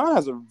Zion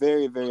has a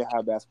very, very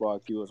high basketball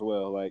IQ as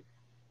well. Like,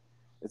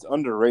 it's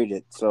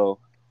underrated, so...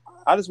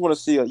 I just want to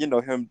see,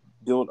 him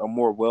build a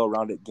more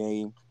well-rounded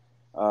game.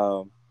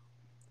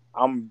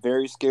 I'm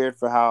very scared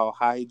for how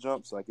high he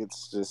jumps. Like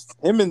it's just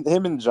him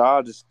and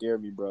Ja just scare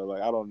me, bro.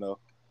 Like I don't know.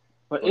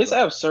 But it's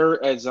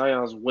absurd at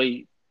Zion's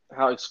weight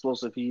how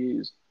explosive he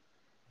is.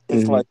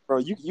 It's like, bro,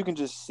 you can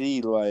just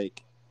see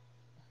like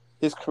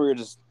his career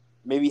just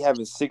maybe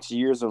having 6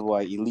 years of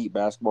like elite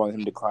basketball and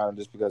him declining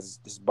just because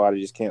his body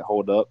just can't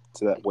hold up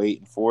to that weight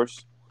and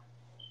force.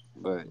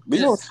 But we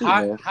don't see,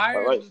 man.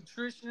 Hire a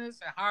nutritionist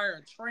and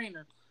hire a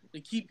trainer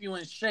to keep you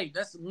in shape.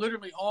 That's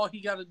literally all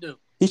he got to do.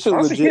 He should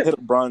legit hit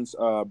a bronze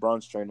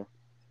trainer.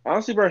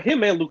 Honestly, bro,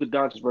 him and Luka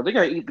Doncic, bro, they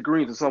gotta eat the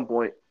greens at some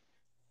point.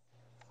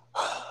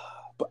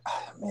 But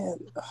man,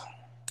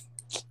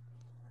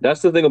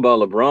 that's the thing about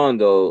LeBron,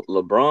 though.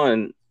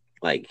 LeBron,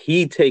 like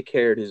he take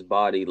care of his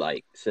body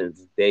like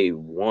since day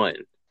one,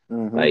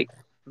 like,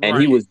 and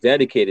he was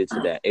dedicated to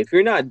that. If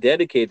you're not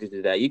dedicated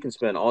to that, you can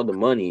spend all the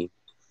money.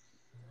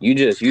 You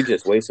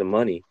just waste some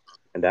money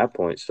at that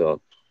point.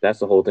 So that's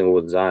the whole thing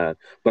with Zion.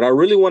 But I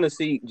really want to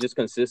see just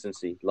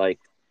consistency. Like,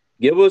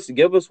 give us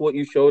what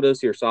you showed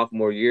us your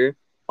sophomore year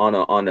on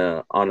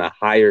a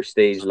higher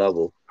stage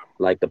level,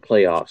 like the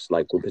playoffs,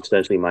 like we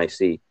potentially might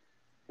see.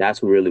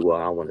 That's really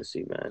what I want to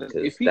see, man.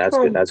 Because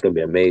that's gonna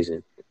be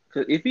amazing.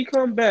 Because if he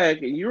come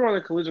back and you're on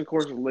a collision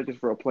course with the Lakers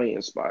for a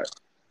playing spot,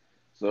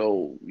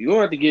 so you're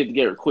gonna have to get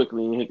together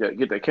quickly and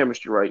get that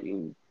chemistry right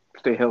and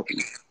stay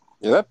healthy.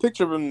 Yeah, that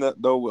picture of him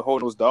though with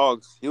holding those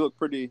dogs, he looked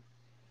pretty.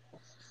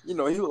 He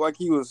looked like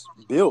he was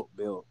built.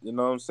 You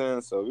know what I'm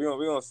saying? So we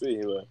gonna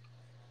see. Like,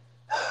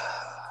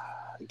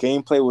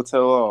 gameplay will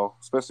tell all,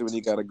 especially when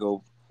you got to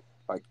go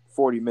like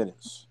 40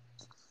 minutes.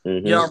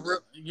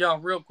 Y'all,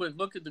 real quick,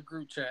 look at the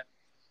group chat.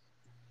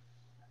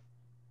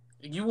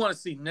 You want to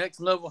see next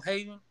level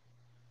hating?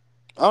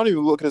 I don't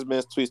even look at this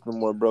man's tweets no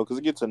more, bro, because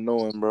it gets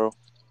annoying, bro.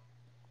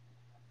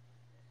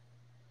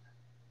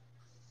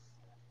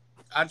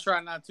 I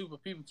try not to,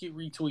 but people keep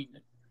retweeting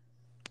it.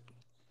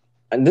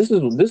 And this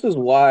is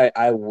why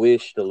I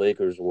wish the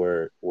Lakers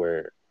were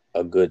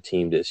a good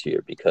team this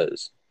year,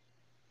 because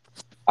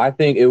I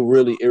think it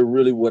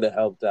really would have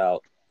helped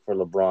out for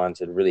LeBron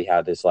to really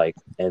have this like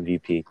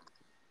MVP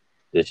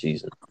this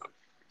season.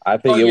 I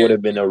think it would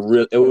have been a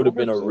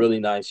really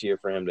nice year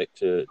for him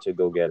to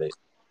go get it.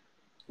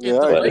 If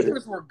the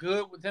Lakers were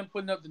good with him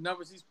putting up the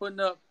numbers he's putting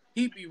up,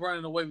 he'd be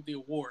running away with the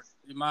award,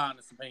 in my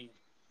honest opinion.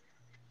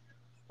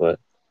 But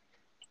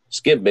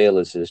Skip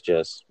Bayless is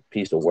just a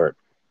piece of work.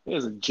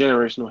 He's a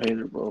generational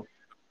hater, bro.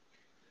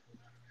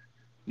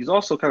 He's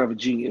also kind of a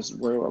genius,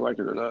 whether I like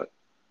it or not.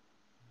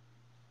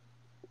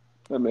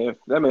 That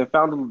man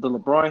found the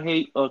LeBron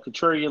hate,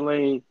 contrarian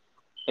lane,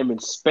 and been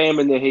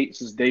spamming the hate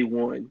since day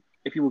one.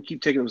 If people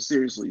keep taking him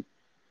seriously.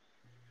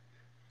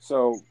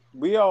 So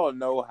we all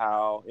know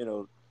how,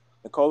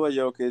 Nikola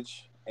Jokic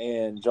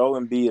and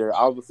Joel Embiid are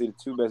obviously the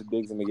two best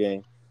bigs in the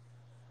game.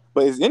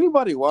 But is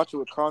anybody watching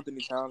what Karl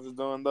Anthony Towns is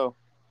doing though?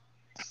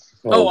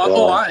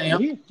 I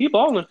am. He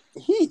balling.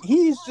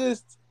 He's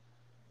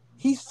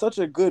such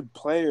a good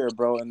player,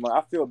 bro. And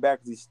I feel bad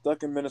because he's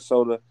stuck in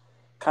Minnesota,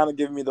 kind of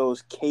giving me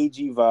those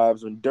KG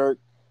vibes when Dirk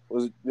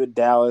was with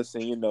Dallas,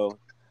 and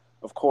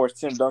of course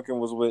Tim Duncan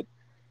was with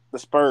the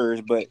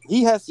Spurs. But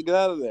he has to get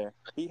out of there.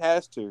 He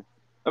has to.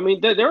 I mean,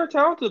 they're a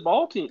talented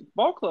ball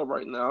club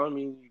right now. I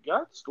mean, you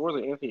got scores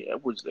like Anthony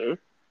Edwards there.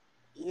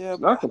 Yeah,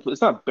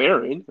 it's not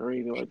barren or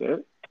anything like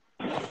that.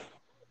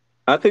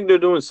 I think they're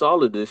doing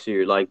solid this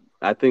year. Like,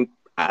 I think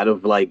out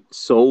of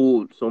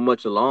so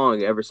much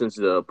along ever since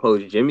the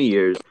post Jimmy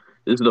years,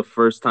 this is the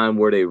first time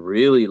where they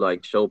really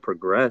show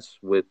progress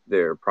with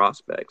their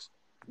prospects.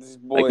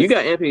 You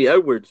got Anthony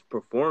Edwards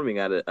performing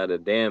at a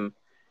damn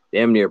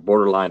near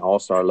borderline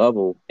all-star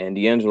level, and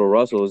D'Angelo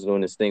Russell is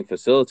doing his thing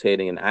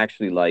facilitating and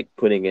actually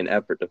putting in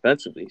effort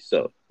defensively.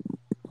 So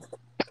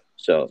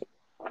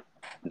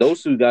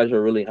those two guys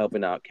are really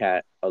helping out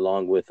Cat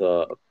along with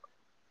all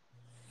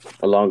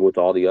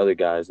the other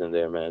guys in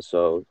there, man.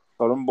 So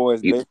them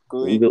boys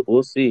basically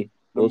we'll see.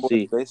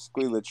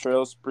 Basically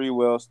Latrell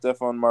Sprewell,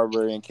 Stephon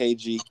Marbury, and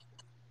KG.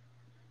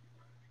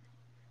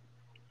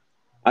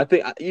 I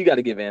think you got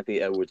to give Anthony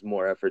Edwards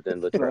more effort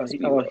than Latrell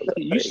Sprewell.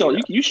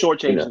 You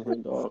shortchanging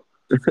him, dog.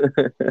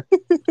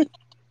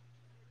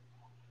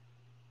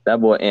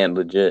 That boy Ant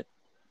legit.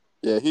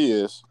 Yeah, he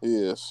is. He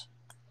is.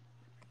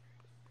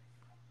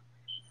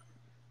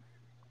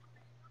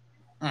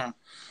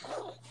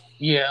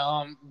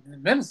 Yeah,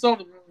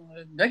 Minnesota,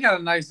 they got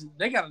a nice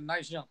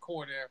young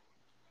core there,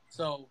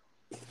 so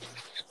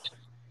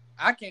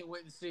I can't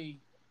wait to see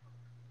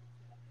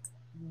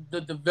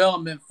the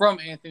development from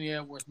Anthony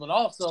Edwards. But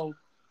also,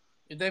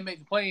 if they make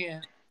the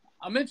play-in,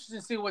 I'm interested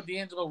to see what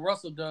D'Angelo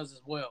Russell does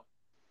as well,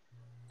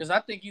 because I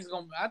think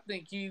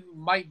he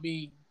might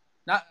be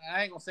not.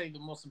 I ain't gonna say the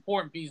most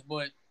important piece,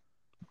 but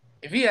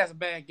if he has a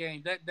bad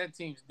game, that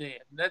team's dead.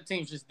 That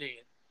team's just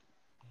dead.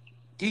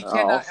 He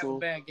cannot have a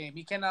bad game.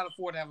 He cannot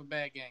afford to have a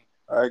bad game.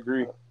 I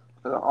agree.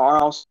 I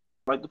also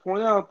like to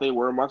point out they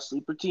were my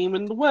sleeper team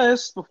in the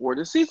West before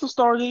the season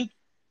started.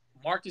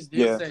 Marcus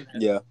did say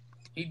that. Yeah.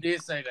 He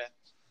did say that.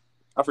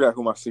 I forgot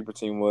who my sleeper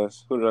team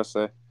was. Who did I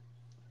say?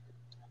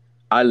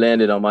 I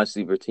landed on my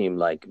sleeper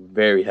team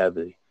very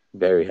heavily.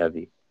 Very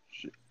heavy.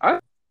 I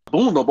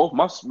boomed on both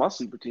my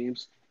sleeper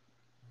teams.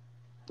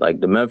 Like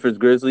the Memphis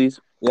Grizzlies.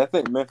 Yeah, I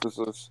think Memphis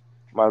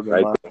might have been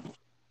Right. mine.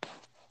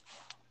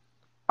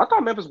 I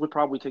thought Memphis would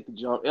probably take the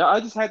jump. I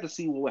just had to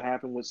see what would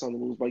happen with some of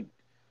the moves. Like,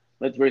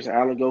 let Grayson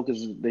Allen go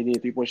because they need a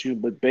 3-point shooter.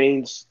 But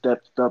Baines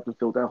stepped up and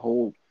filled that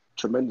hole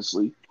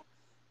tremendously.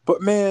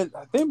 But man,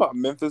 the thing about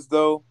Memphis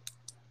though,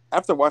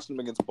 after watching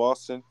them against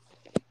Boston,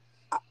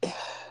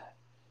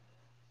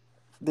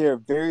 they're a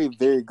very,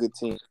 very good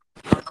team.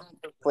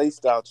 Play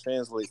style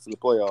translates to the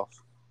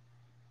playoffs.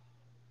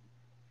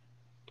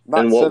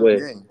 Not In what 7 way?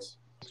 games.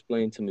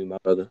 Explain to me, my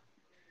brother.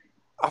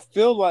 I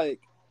feel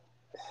like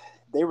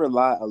they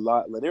rely a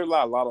lot. Like, they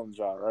rely a lot on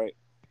Ja, right?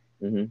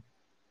 Mm-hmm.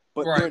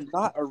 But Right. they're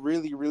not a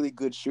really, really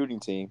good shooting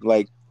team.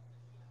 Like,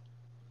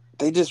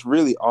 they just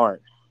really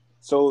aren't.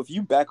 So if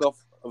you back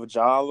off of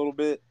Ja a little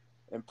bit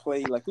and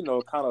play like,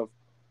 kind of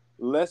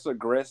less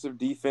aggressive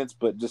defense,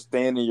 but just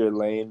stand in your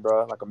lane,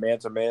 bro, like a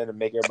man-to-man and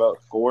make everybody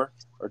score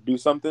or do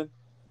something,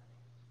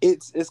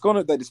 it's going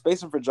to – the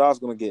spacing for Ja is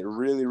going to get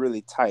really,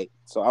 really tight.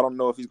 So I don't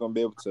know if he's going to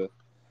be able to,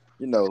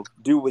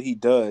 do what he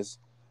does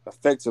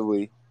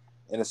effectively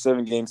in a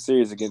 7-game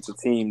series against a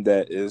team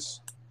that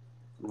is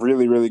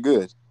really, really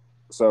good.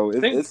 So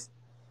it's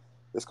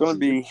going to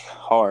be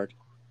hard.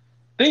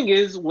 Thing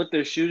is, with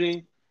their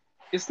shooting,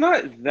 it's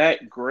not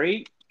that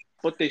great,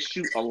 but they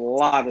shoot a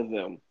lot of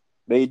them.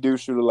 They do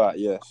shoot a lot,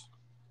 yes.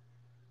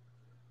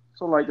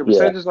 So like the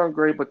percentages aren't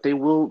great, but they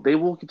will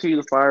continue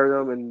to fire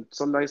them, and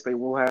some nights they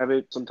will have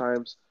it.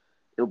 Sometimes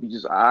it'll be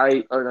just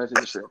other nights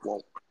they just straight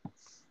won't.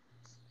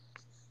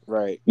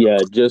 Right. Yeah,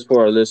 just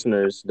for our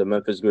listeners, the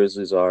Memphis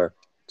Grizzlies are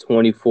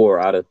 24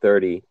 out of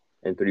 30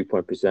 in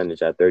 3-point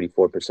percentage at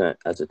 34%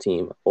 as a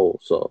team.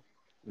 So,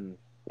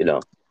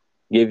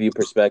 give you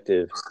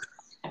perspective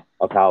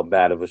of how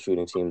bad of a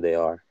shooting team they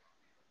are.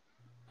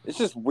 It's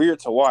just weird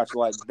to watch.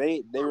 Like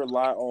they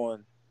rely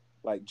on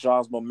like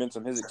Ja's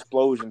momentum, his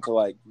explosion to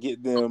like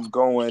get them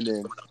going.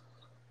 And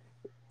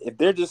if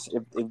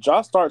if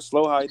Ja starts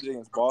slow how he did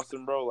against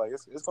Boston, bro, like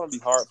it's gonna be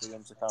hard for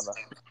them to kind of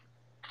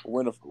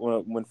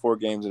win 4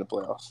 games in the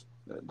playoffs.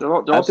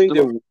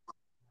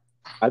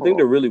 I think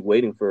they're really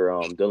waiting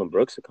for Dillon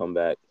Brooks to come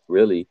back.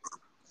 Really,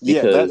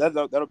 because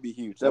that'll be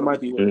huge. That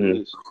might be what it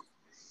is.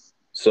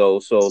 So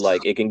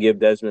like it can give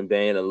Desmond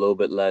Bane a little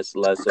bit less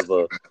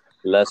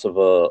of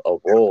a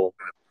role,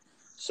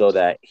 so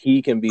that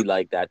he can be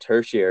like that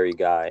tertiary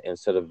guy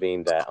instead of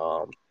being that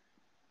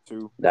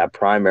that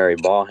primary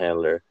ball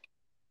handler.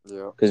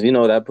 Yeah, because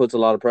that puts a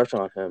lot of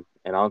pressure on him,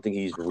 and I don't think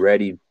he's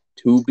ready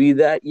to be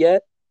that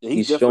yet. Yeah,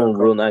 he's shown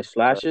real nice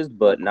flashes,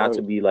 but not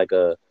to be like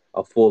a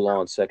full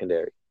on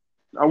secondary.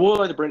 I would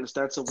like to bring the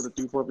stats up with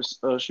the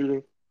 3-point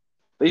shooting.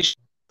 They shoot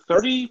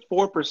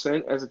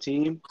 34% as a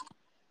team,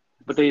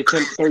 but they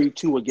attempt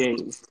 32 a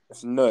game.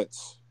 It's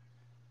nuts.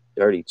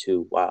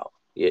 32, wow,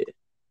 yeah.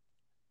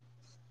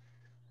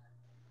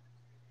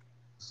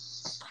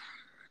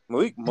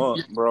 Malik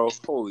Monk, bro,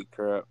 holy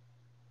crap!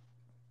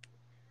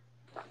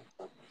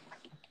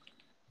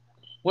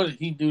 What did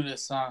he do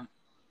this time?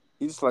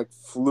 He just like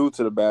flew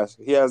to the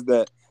basket. He has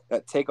that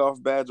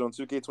takeoff badge on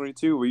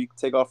 2K22 where you can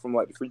take off from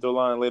like the free throw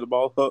line and lay the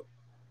ball up.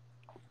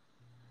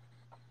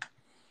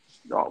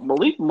 No,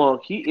 Malik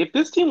Monk, if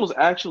this team was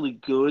actually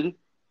good,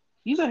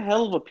 he's a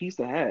hell of a piece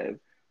to have.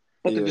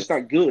 But they're just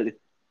not good.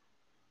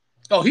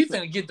 Oh, he's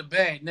gonna get the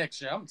bag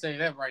next year. I'm gonna tell you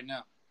that right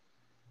now.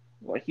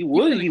 Like he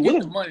would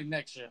get the money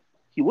next year.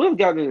 He would have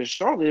gotten into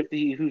Charlotte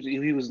if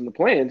he was in the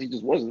plans. He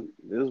just wasn't.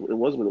 It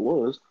was what it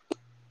was.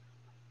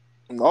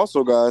 And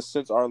also, guys,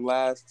 since our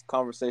last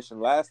conversation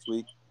last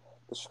week,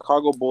 the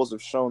Chicago Bulls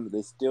have shown that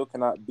they still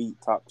cannot beat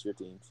top-tier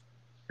teams.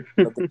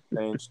 Nothing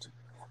changed.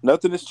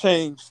 Nothing has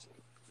changed.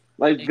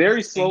 Like,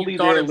 very slowly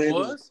they're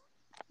landing.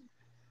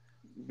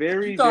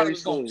 Very, very slowly. You thought it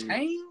was going to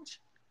change?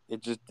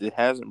 It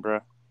hasn't, bro.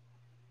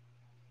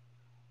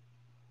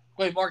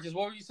 Wait, Marcus,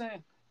 what were you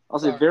saying? I'll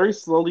say very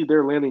slowly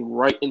they're landing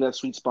right in that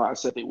sweet spot I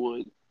said they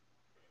would.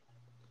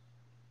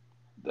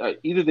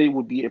 Either they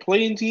would be a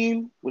playing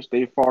team, which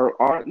they far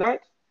are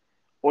not,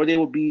 or they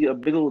would be a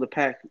middle of the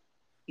pack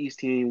East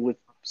team with.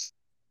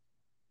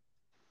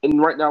 And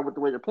right now, with the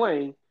way they're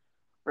playing,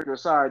 regular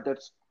side,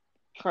 that's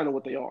kind of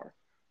what they are.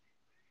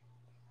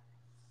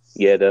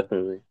 Yeah,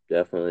 definitely.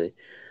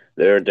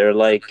 They're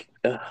like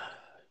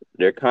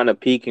they're kind of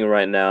peaking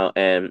right now,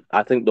 and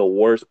I think the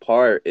worst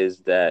part is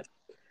that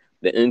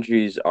the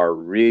injuries are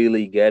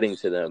really getting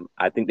to them.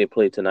 I think they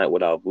played tonight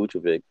without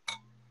Vucevic.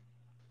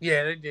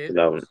 Yeah, they did.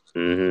 So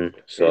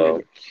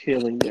they're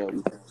killing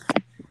them.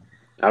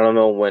 I don't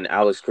know when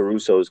Alex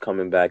Caruso is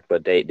coming back,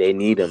 but they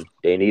need him.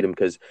 They need him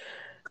because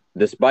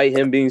despite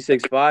him being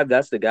 6'5",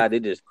 that's the guy they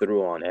just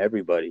threw on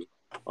everybody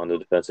on the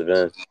defensive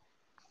end.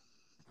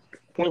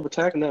 Point of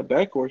attacking that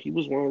backcourt, he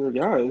was one of their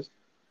guys.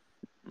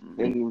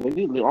 And they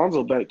need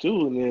Lonzo back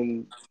too. And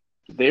then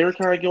they're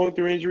kind of going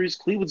through injuries.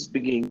 Cleveland's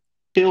been getting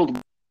killed.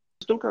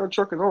 Still kind of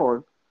trucking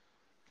on.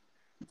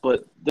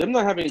 But them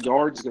not having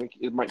yards,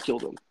 it might kill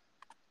them.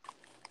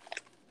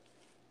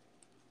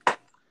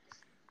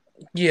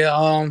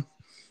 Yeah,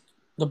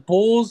 the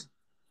Bulls,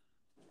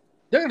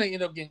 They're gonna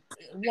end up getting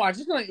watch.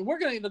 We're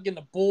gonna end up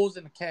getting the Bulls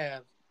and the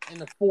Cavs in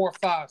the 4 or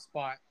 5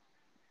 spot,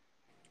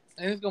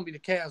 and it's gonna be the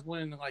Cavs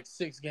winning in like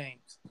 6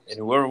 games. And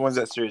whoever wins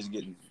that series is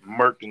getting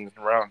murked in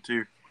round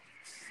 2.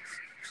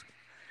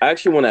 I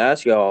actually want to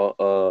ask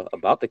y'all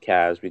about the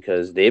Cavs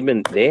because they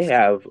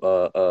have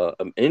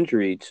an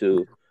injury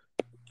to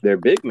their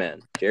big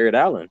man, Jared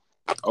Allen.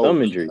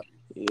 Thumb injury.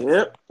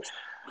 Yep.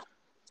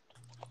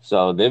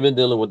 So they've been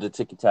dealing with the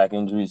ticky-tack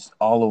injuries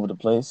all over the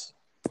place.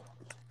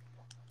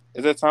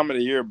 It's that time of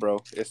the year, bro.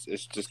 It's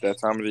just that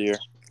time of the year.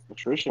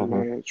 Attrition,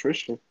 man.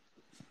 Attrition.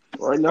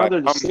 Right now,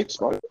 they're the 6th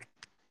spot.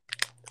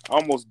 I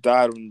almost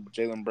died when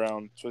Jaylen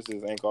Brown twisted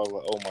his ankle. I was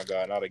like, oh, my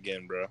God, not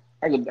again, bro.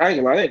 I ain't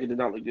gonna lie, that did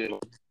not look good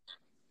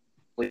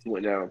when he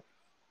went down.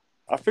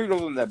 I figured it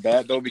wasn't that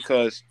bad, though,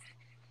 because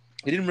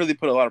he didn't really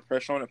put a lot of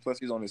pressure on it. Plus,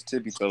 he's on his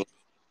tippy toe.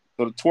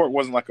 So the torque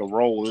wasn't like a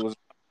roll. It was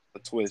a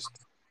twist.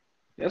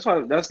 That's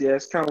kind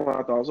of what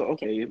I thought. I was like,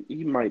 okay,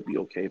 he might be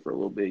okay for a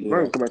little bit. He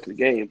might come back to the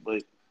game,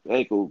 but the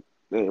ankle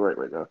ain't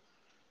right now.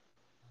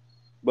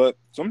 But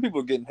some people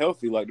are getting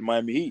healthy, like the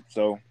Miami Heat,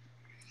 so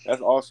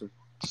that's awesome.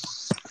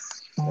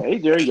 Hey,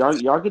 Jerry,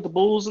 y'all get the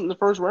Bulls in the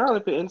first round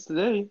if it ends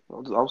today.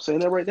 I'm saying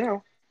that right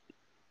now.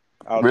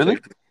 Really?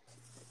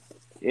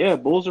 Yeah,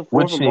 Bulls are 4th.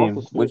 Which team?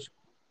 Which?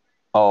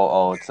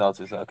 Oh, it's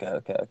Celtics.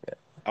 Okay.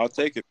 I'll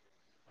take it.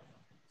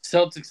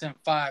 Celtics in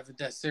 5 if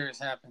that series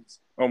happens.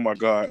 Oh my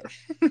God.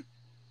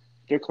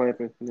 They're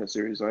clamping in that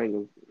series.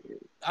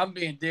 I'm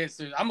being dead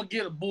serious. I'm gonna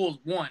get the Bulls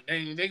 1.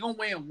 They gonna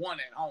win 1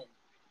 at home.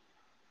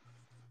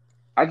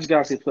 I just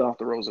gotta say playoff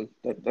DeRozan.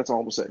 That's all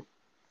I'm gonna say.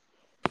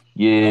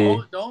 Yeah.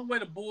 The only way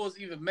the Bulls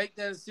even make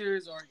that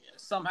series or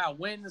somehow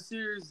win the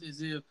series is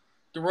if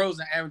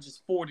DeRozan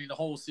averages 40 the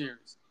whole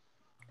series.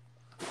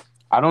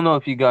 I don't know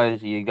if you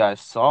guys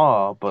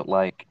saw, but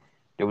like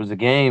there was a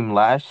game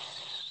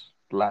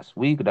last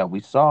week that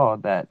we saw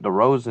that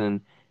DeRozan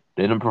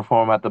didn't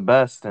perform at the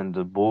best, and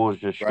the Bulls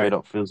just straight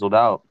up fizzled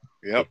out.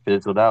 Yep, they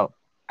fizzled out.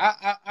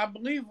 I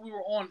believe we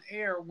were on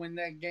air when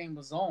that game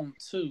was on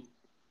too.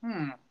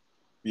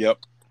 Yep.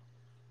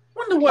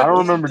 I don't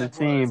remember the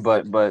team,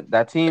 but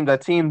that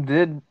team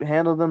did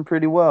handle them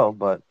pretty well,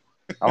 but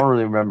I don't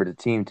really remember the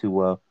team too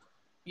well.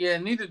 Yeah,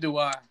 neither do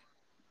I.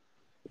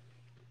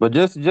 But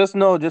just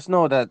know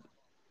that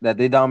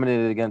they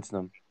dominated against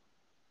them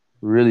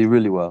really,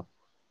 really well.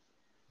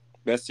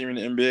 Best team in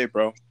the NBA,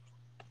 bro.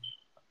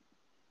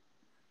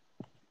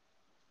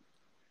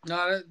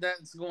 No,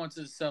 that's going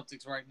to the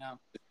Celtics right now.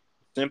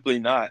 Simply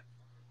not.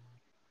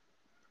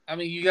 I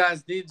mean, you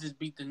guys did just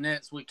beat the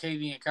Nets with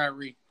KD and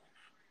Kyrie.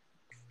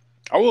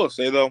 I will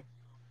say, though,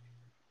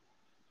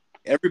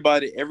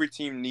 every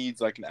team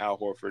needs, like, an Al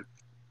Horford.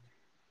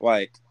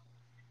 Like,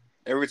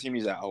 every team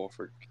needs Al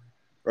Horford.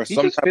 Or he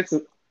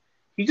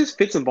just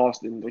fits in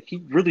Boston. Like,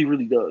 he really,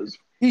 really does.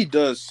 He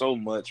does so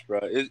much, bro.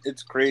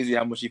 It's crazy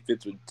how much he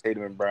fits with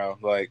Tatum and Brown.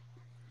 Like,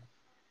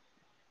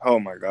 oh,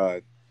 my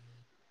God.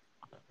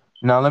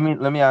 Now, let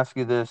me ask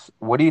you this.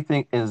 What do you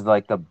think is,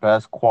 like, the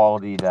best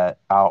quality that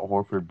Al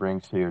Horford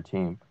brings to your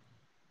team?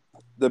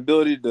 The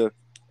ability to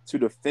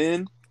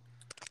defend.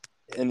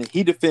 And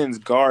he defends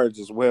guards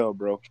as well,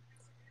 bro.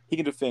 He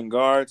can defend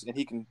guards, and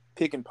he can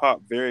pick and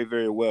pop very,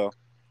 very well.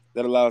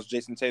 That allows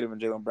Jason Tatum and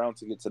Jaylen Brown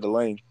to get to the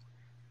lane.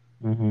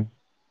 Mm-hmm.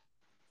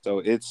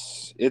 So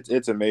it's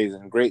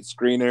amazing. Great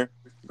screener,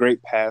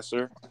 great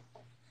passer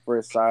for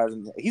his size.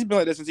 And he's been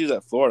like that since he was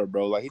at Florida,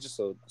 bro. Like, he's just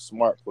a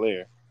smart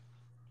player.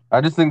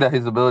 I just think that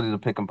his ability to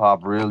pick and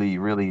pop really,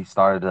 really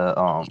started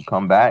to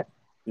come back.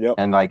 Yep.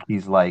 And, like,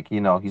 he's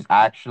he's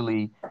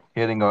actually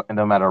hitting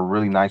them at a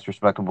really nice,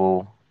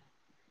 respectable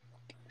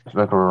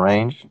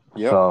range.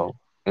 Yep. So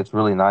it's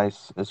really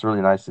nice. It's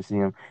really nice to see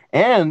him.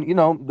 And,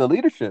 the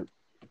leadership,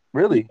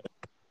 really.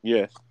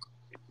 Yes.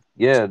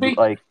 Yeah,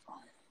 like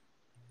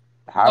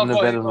having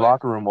a better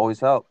locker room always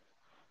helps.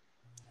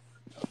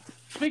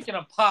 Speaking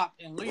of pop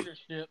and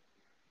leadership,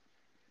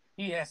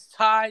 he has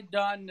tied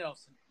Don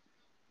Nelson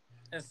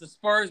as the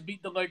Spurs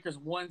beat the Lakers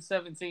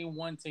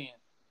 117-110.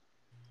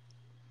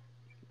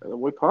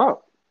 With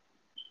Pop.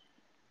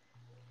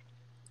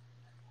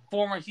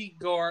 Former Heat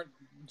guard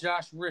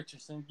Josh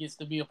Richardson gets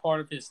to be a part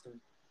of history.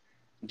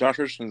 Josh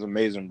Richardson's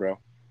amazing, bro.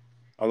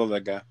 I love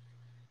that guy.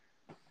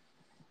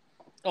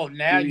 Oh,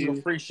 now you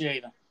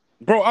appreciate him.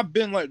 Bro, I've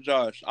been like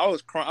Josh. I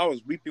was crying. I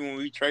was weeping when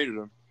we traded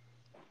him.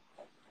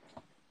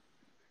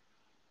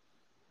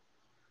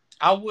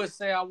 I would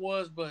say I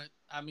was, but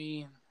I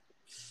mean,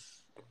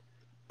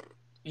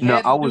 do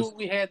what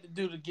we had to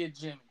do to get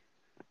Jimmy.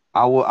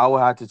 I will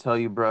have to tell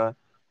you, bro,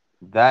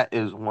 that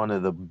is one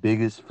of the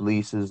biggest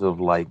fleeces of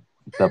like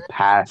the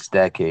past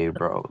decade,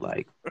 bro.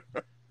 Like,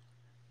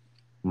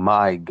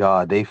 my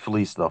God, they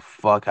fleeced the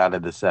fuck out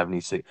of the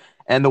 76.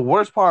 And the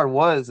worst part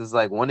is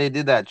like when they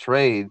did that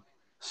trade,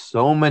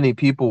 so many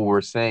people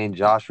were saying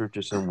Josh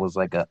Richardson was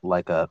like a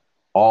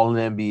all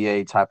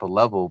NBA type of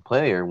level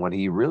player when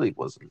he really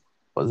wasn't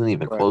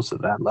even close to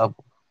that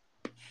level.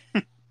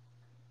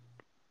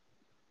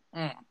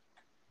 And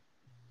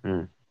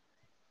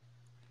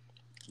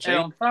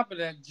on top of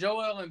that,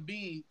 Joel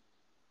Embiid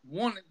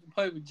wanted to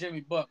play with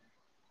Jimmy Butler.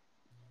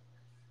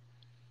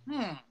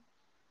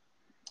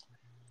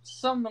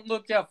 Something to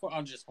look out for.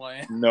 I'm just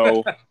playing.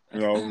 No.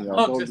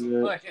 I'm just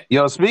playing.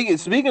 Yo,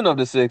 speaking of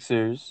the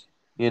Sixers,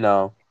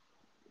 how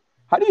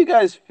do you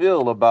guys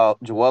feel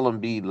about Joel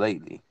Embiid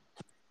lately?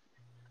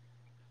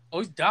 Oh,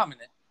 he's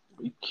dominant.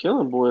 He's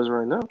killing boys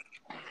right now.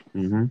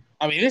 Mm-hmm.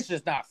 I mean, it's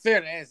just not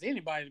fair to ask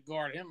anybody to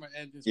guard him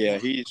at this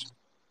point.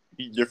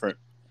 he's different.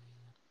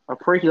 I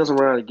pray he doesn't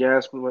run out of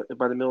gas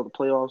by the middle of the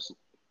playoffs.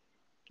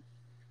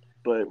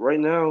 But right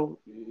now,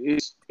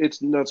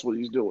 it's nuts what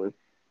he's doing.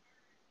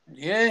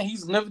 Yeah,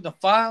 he's living the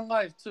fine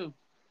life too.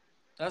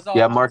 That's all.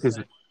 Yeah, I'm Marcus.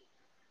 saying.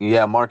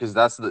 Yeah, Marcus.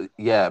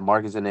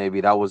 Marcus and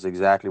AB. That was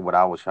exactly what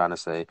I was trying to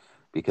say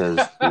because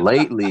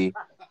lately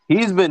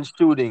he's been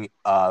shooting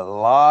a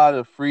lot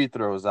of free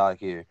throws out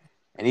here,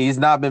 and he's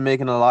not been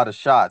making a lot of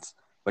shots,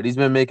 but he's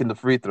been making the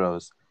free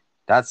throws.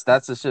 That's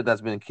the shit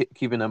that's been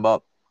keeping him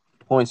up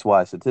points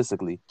wise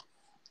statistically.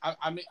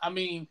 I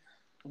mean,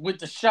 with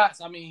the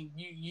shots, I mean,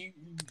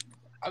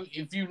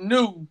 if you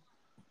knew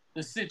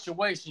the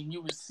situation,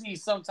 you would see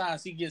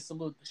sometimes he gets a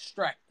little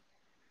distracted.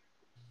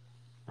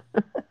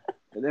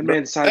 And that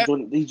man decided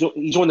he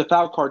joined the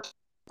foul card.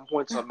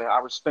 Points up, man. I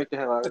respect the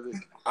hell out of it.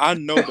 I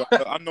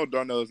know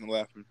Darnell isn't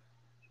laughing.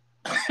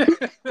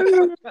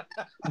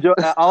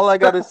 All I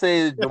gotta say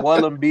is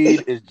Joel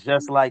Embiid is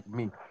just like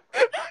me.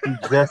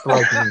 He's just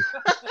like me.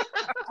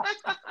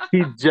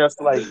 He's just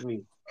like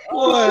me.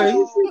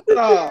 Boy,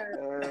 stop.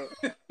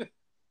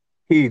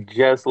 He's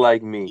just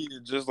like me. He's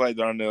just like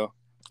Darnell.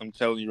 I'm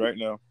telling you right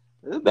now.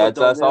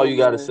 That's all you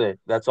gotta say.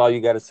 That's all you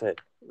gotta say.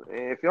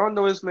 Man, if y'all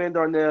know this man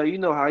Darnell, you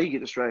know how he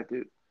get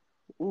distracted.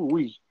 Ooh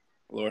wee.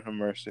 Lord have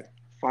mercy.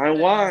 Fine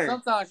wine.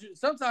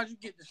 Sometimes you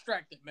get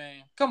distracted,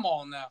 man. Come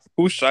on now.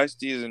 Who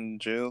Shiesty is in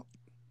jail?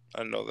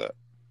 I know that.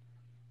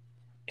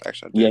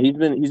 Actually, I did. Yeah,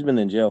 he's been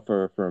in jail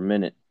for a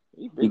minute.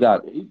 You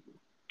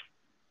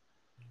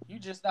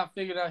just not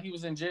figured out he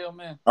was in jail,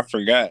 man. I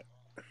forgot.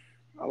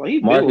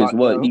 Marcus,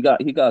 what he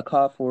got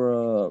caught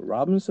for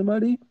robbing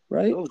somebody,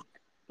 right?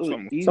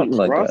 Something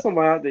like that.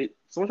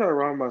 Someone tried to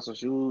rob him out some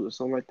shoes or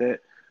something like that.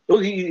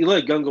 He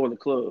let a gun go in the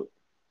club.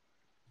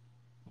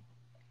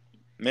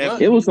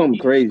 Man, it was something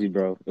crazy,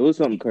 bro. It was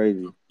something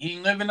crazy. He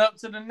ain't living up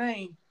to the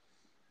name.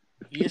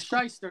 He is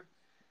shyster.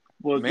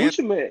 Well, man.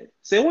 Gucci Man.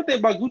 Say one thing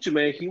about Gucci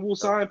Man. He will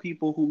sign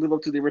people who live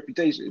up to their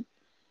reputation.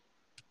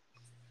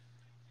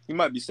 He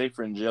might be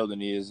safer in jail than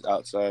he is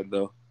outside,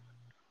 though.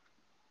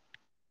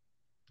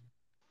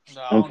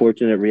 No,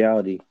 unfortunate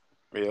reality.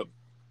 Yep.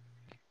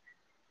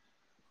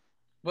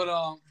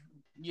 But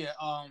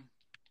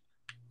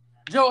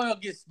Joel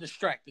gets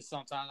distracted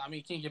sometimes. I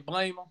mean, can you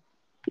blame him?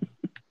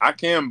 I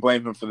can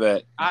blame him for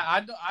that.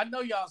 I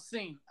know y'all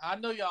seen. I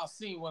know y'all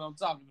seen what I'm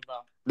talking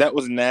about. That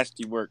was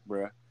nasty work,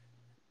 bro.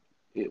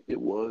 It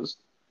was.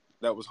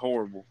 That was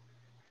horrible.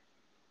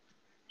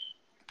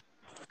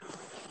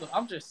 Look,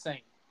 I'm just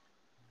saying.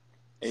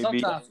 AB,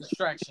 sometimes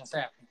distractions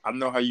happen. I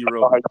know how you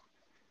roll.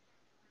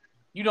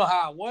 You know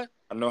how what?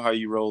 I know how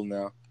you roll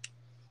now.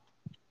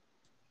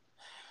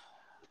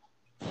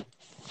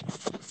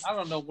 I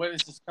don't know where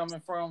this is coming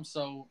from.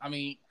 So, I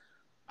mean,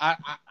 I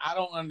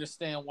don't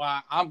understand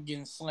why I'm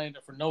getting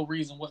slandered for no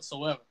reason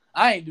whatsoever.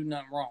 I ain't do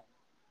nothing wrong.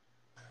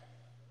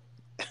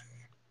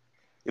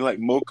 You like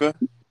mocha?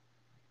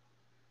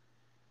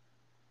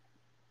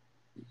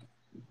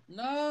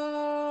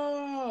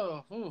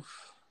 No.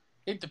 Oof.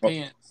 It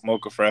depends.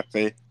 Mocha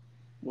frappe.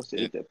 What's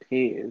it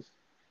depends?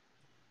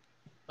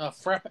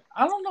 Frappe.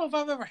 I don't know if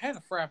I've ever had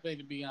a frappe,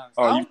 to be honest.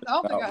 Oh, I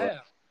don't think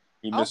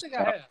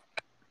I have.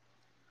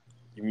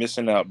 You're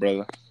missing out,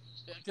 brother.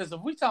 Because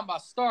if we talking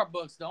about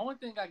Starbucks, the only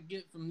thing I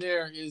get from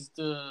there is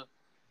the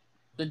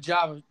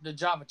Java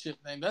chip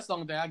thing. That's the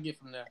only thing I get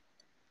from there.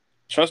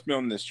 Trust me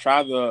on this.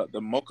 Try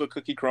the mocha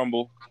cookie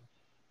crumble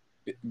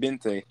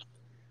bente.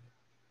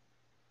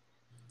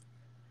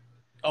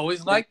 Oh,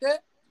 it's like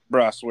that?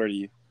 Bro, I swear to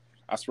you.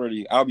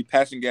 I'll be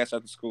passing gas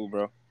after school,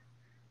 bro. Okay,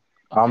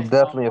 I'm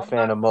definitely a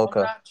fan of mocha.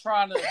 I'm not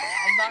trying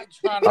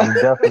to. I'm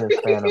definitely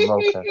a fan of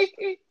mocha.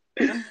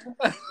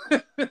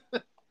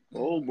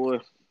 Oh, boy.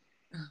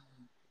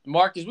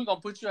 Marcus, we're going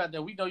to put you out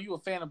there. We know you a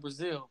fan of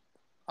Brazil.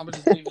 I'm going to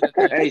just leave it at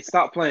that. Hey,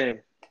 stop playing.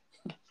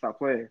 Stop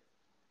playing.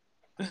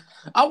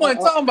 I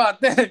wasn't talking about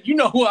that. You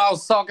know who I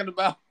was talking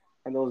about.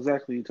 I know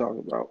exactly what you're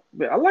talking about.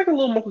 But I like a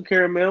little mocha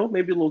caramel,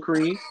 maybe a little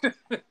cream.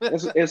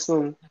 and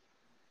some...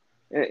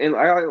 And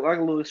I like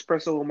a little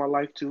espresso in my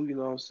life, too. You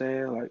know what I'm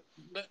saying? Like,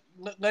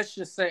 let's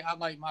just say I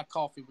like my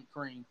coffee with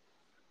cream.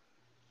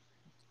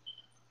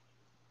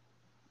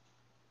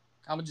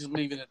 I'm going to just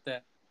leave it at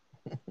that.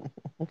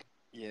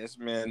 Yes,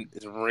 man,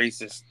 it's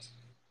racist.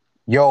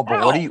 Yo,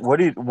 but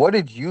what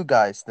did you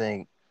guys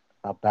think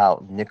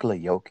about Nikola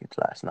Jokic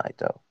last night,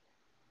 though?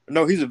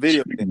 No, he's a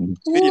video game.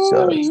 I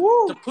mean,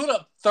 to put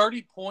up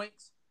 30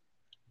 points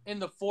in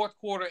the fourth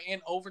quarter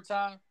in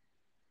overtime,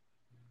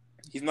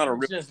 he's not a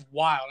rip. Just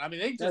wild. I mean,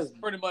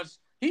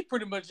 he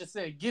pretty much just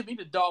said, "Give me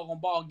the doggone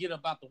ball, get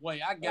up out the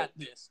way. I got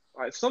this."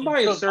 All right,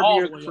 somebody in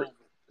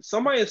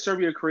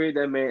Serbia created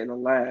that man in a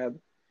lab.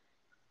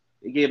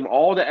 It gave him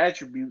all the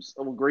attributes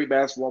of a great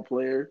basketball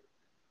player.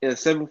 and a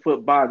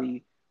 7-foot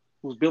body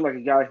who's built like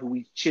a guy who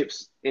eats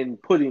chips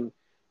and pudding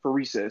for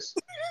recess.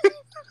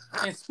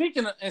 And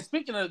speaking of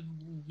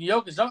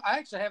Jokic, I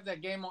actually have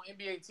that game on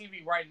NBA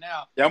TV right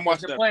now. Yeah, I'm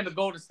watching. They're playing the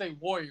Golden State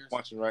Warriors.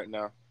 Watching right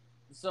now.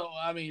 So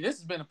I mean, this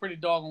has been a pretty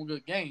doggone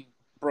good game.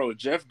 Bro,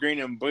 Jeff Green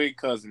and Boyd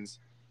Cousins.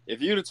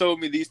 If you'd have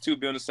told me these two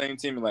be on the same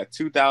team in like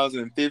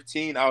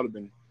 2015, I would have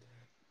been,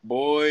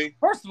 boy.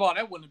 First of all,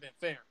 that wouldn't have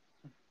been fair.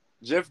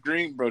 Jeff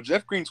Green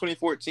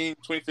 2014,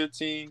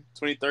 2015,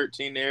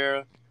 2013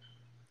 era.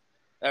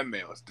 That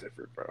man was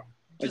different, bro.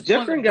 Just Jeff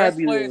one of the Green gotta best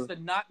be players the-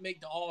 to not make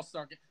the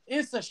All-Star game.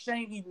 It's a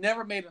shame he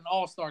never made an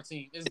All-Star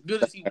team as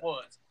good as he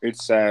was.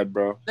 It's sad,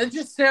 bro. That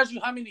just tells you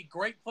how many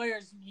great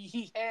players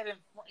we had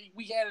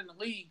in the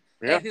league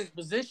at his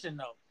position,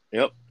 though.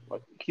 Yep.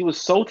 He was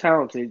so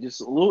talented,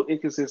 just a little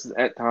inconsistent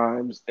at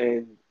times,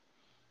 and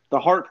the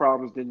heart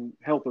problems didn't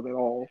help him at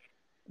all.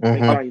 Mhm.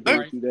 Thank God he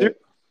didn't do that.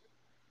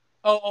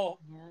 Oh,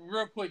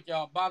 real quick,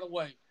 y'all. By the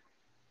way,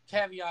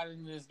 caveat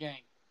in this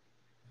game: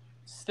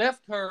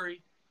 Steph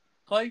Curry,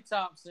 Klay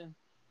Thompson,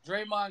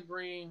 Draymond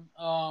Green,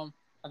 I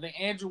think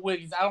Andrew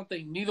Wiggins. I don't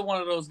think neither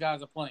one of those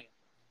guys are playing.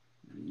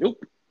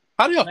 Nope.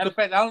 How do y'all Matter of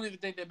fact, I don't even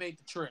think they made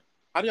the trip.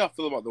 How do y'all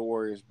feel about the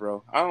Warriors,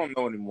 bro? I don't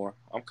know anymore.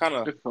 I'm kind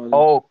of.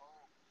 Oh,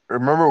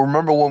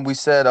 remember when we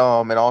said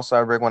in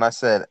All-Star break when I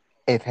said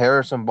if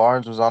Harrison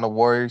Barnes was on the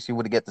Warriors, he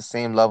would get the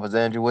same love as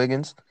Andrew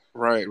Wiggins?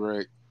 Right.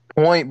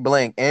 Point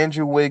blank,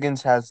 Andrew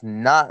Wiggins has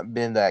not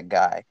been that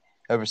guy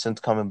ever since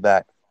coming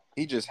back.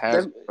 He just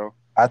has, bro.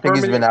 I think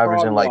he's been Permanent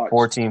averaging fraud like watch.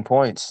 14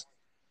 points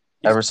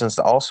ever since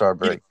the All-Star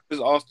break. His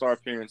All-Star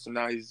appearance, and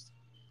now he's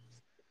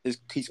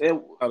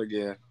And out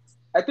again.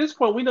 at this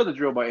point, we know the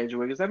drill by Andrew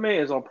Wiggins. That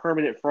man is on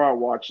permanent fraud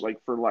watch, like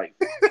for life.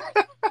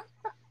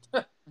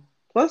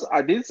 Plus,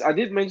 I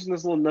did mention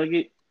this little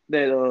nugget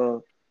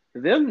that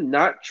them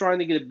not trying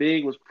to get a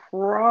big was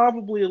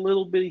probably a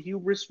little bit of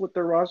hubris with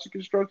their roster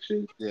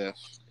construction. Yeah.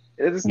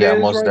 As it Yeah,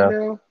 stands most right def.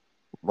 now.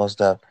 Most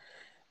def.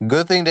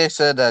 Good thing they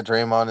said that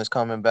Draymond is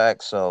coming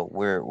back, so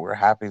we're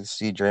happy to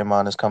see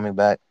Draymond is coming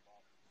back.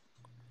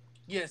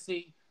 Yeah,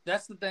 see,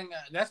 that's the thing.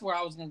 That's where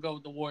I was going to go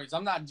with the Warriors.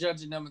 I'm not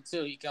judging them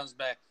until he comes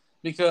back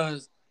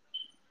because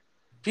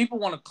people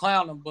want to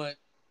clown him, but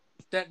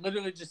that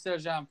literally just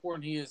tells you how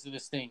important he is to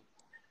this team.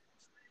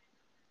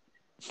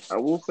 I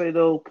will say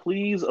though,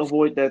 please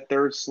avoid that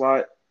third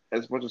slot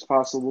as much as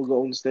possible.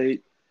 Golden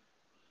State,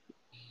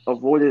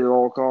 avoid it at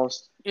all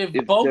costs. If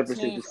It's both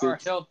devastating teams to are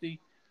see. healthy,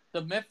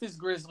 the Memphis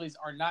Grizzlies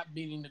are not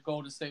beating the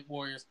Golden State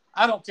Warriors.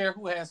 I don't care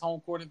who has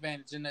home court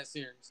advantage in that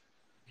series.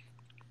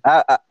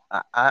 I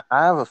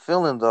have a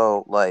feeling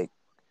though, like,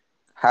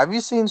 have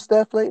you seen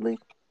Steph lately?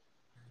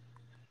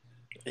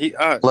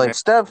 Man.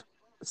 Steph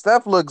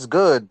looks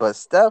good, but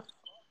Steph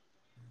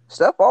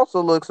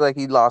also looks like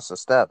he lost a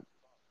step.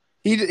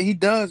 He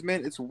does,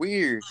 man. It's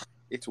weird.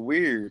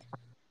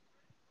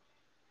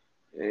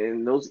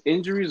 And those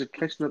injuries are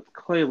catching up to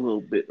Clay a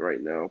little bit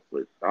right now.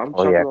 But I'm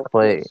Oh yeah, chalking off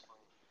Clay. this.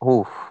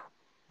 Oof.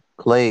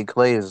 Clay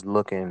is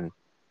looking.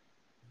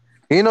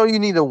 You know, you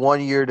need a 1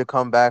 year to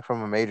come back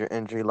from a major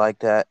injury like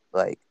that.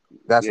 Like,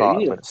 that's Yeah, all you I'm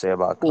need going to say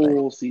about Clay.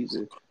 Full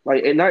season.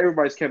 Like, and not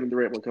everybody's Kevin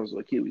Durant when it comes to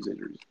Achilles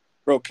injuries.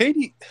 Bro,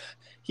 KD,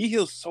 he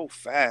heals so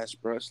fast,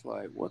 bro. It's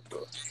like, what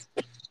the?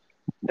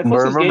 And But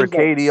plus his remember,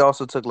 game's not- KD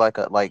also took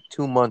like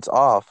 2 months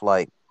off.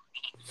 Like,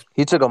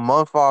 he took a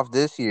month off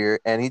this year,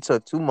 and he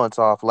took 2 months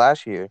off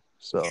last year.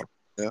 So,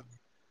 Yeah.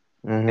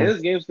 and his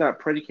game's not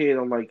predicated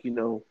on like,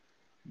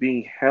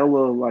 being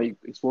hella like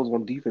exposed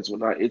on defense or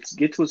not. It's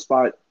get to a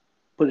spot,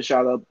 put a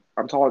shot up.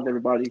 I'm taller than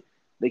everybody.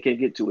 They can't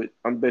get to it.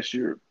 I'm the best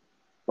shooter,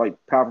 like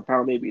pound for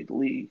pound, maybe in the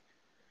league.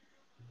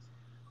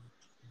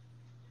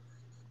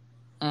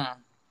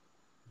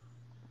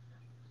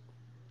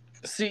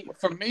 See,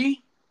 for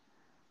me,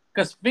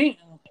 because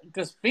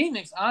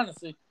Phoenix,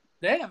 honestly,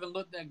 they haven't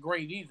looked that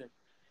great either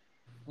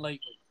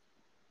lately.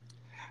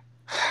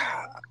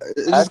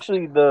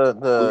 Actually,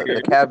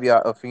 the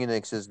caveat of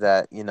Phoenix is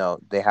that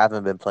they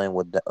haven't been playing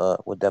with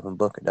Devin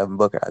Booker. Devin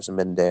Booker hasn't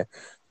been there.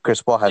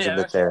 Chris Paul hasn't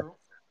been that's there. true.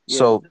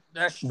 So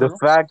That's true. the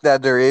fact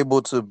that they're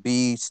able to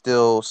be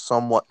still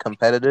somewhat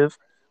competitive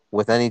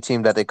with any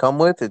team that they come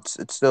with, it's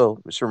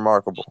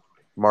remarkable.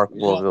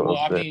 Well,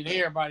 I mean,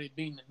 everybody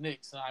beating the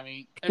Knicks. I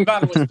mean, and by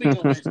the way,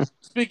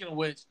 speaking of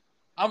which,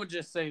 I'm gonna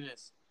just say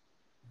this: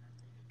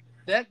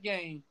 that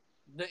game,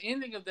 the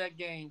ending of that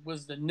game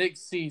was the Knicks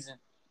season.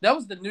 That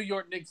was the New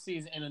York Knicks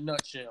season in a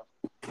nutshell.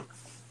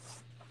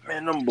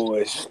 Man, them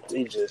boys,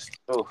 they just,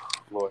 oh,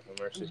 Lord have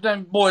mercy.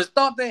 Them boys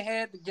thought they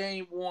had the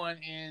game won,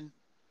 and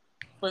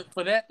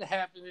for that to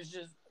happen, it's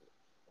just,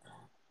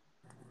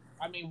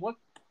 I mean, what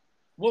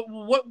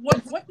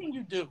can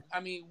you do?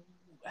 I mean,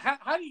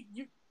 how do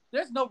you?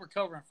 There's no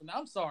recovering from that.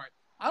 I'm sorry,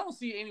 I don't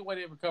see any way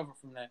they recover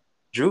from that.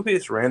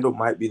 Julius Randle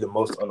might be the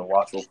most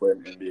unwatchable player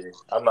in the NBA.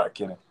 I'm not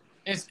kidding.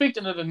 And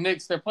speaking of the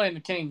Knicks, they're playing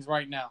the Kings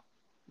right now.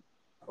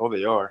 Oh,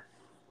 they are.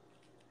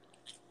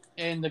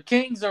 And the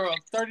Kings are up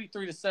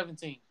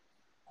 33-17.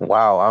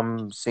 Wow,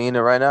 I'm seeing it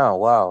right now.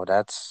 Wow,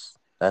 that's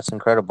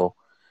incredible.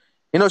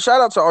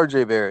 Shout out to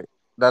RJ Barrett.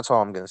 That's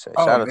all I'm gonna say.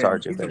 Oh, Shout out to man,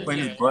 RJ he's been Barrett. playing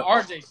his Yeah, butt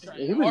off.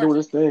 He been doing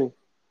his thing.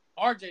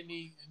 RJ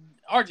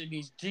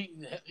needs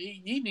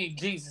he needs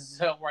Jesus'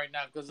 help right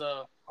now because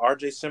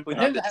RJ simply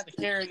for him not. to have to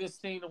carry this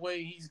team the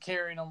way he's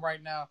carrying them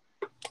right now,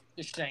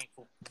 it's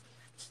shameful.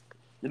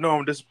 You know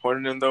I'm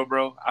disappointed in though,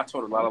 bro. I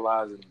told a lot of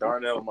lies, and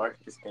Darnell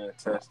Marcus can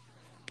attest.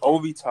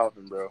 Obi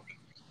Toppin, bro.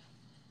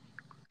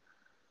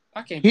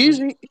 I can't He's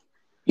believe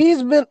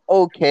he's been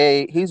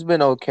okay. He's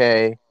been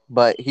okay,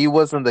 but he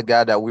wasn't the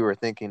guy that we were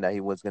thinking that he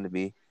was going to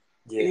be.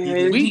 Yeah,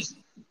 Yeah, he's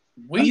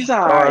he's oh, Or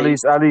alright.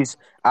 at least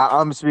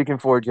I'm speaking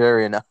for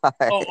Jerry and I.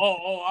 I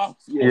was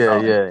Yeah. Yeah,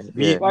 no, yeah,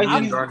 yeah. Like me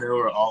and he's Darnell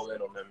are all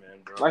in on that man,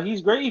 bro. like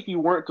he's great if you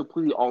weren't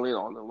completely all in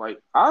on him. Like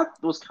I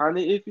was kind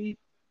of iffy,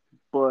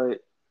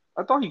 but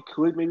I thought he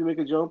could maybe make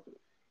a jump.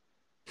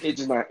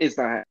 It's not. It's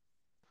not.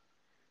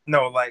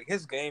 No, like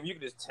his game, you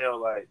can just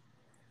tell like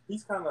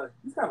he's kind of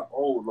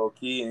old, low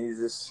key, and he's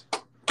just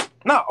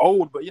not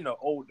old, but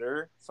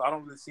older. So I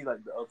don't really see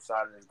like the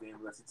upside in his game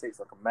unless he takes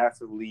like a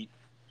massive leap.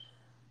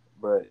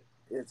 But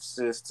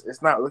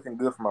it's not looking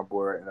good for my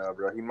boy right now,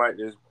 bro. He might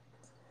just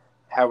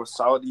have a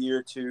solid year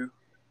or two,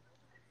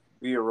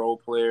 be a role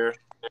player,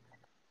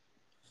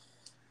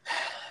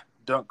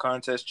 dunk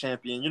contest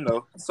champion.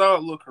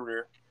 Solid little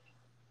career.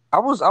 I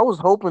was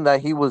hoping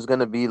that he was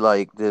gonna be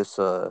like this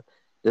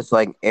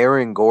like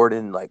Aaron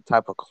Gordon like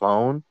type of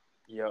clone.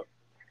 Yep.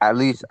 At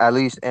least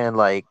and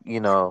like,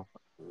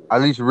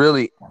 at least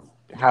really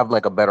have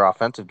like a better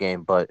offensive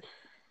game, but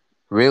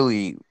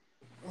really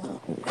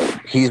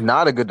he's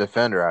not a good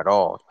defender at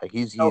all. Like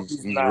he's No, he's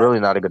he's he's not. really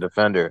not a good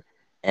defender.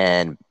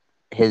 And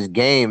his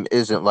game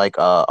isn't like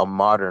a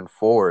modern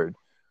forward.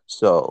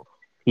 So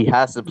he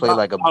has to He's play not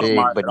like a big,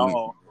 Stoudemire but at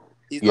all.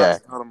 He's not yeah,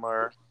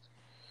 Stoudemire.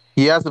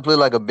 he has to play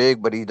like a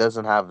big, but he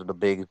doesn't have the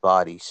big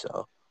body.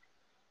 So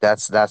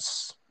that's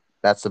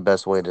the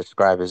best way to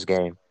describe his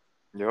game.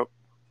 Yep.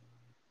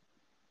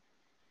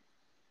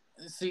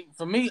 see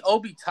for me,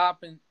 Obi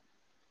Toppin,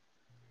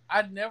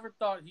 I never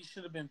thought he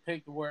should have been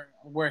picked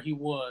where he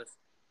was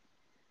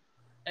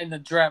in the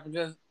draft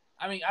because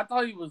I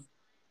thought he was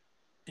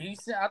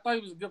decent. I thought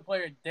he was a good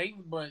player at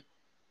Dayton, but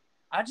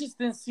I just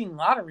didn't see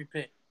lottery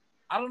pick.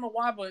 I don't know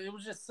why, but it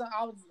was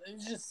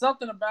just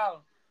something about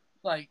him.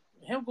 Like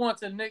him going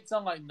to the Knicks,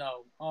 I'm like,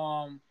 no.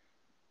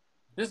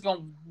 This is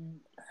gonna.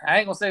 I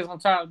ain't gonna say it's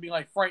gonna turn out to be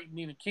like Frank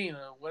Ntilikina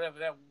or whatever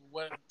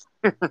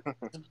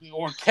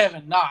or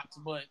Kevin Knox,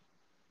 but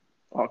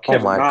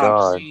Kevin my Knox.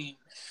 God. I mean,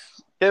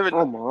 Kevin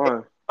Come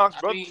on. Knox, I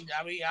bro. mean,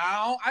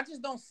 I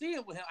just don't see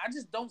it with him. I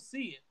just don't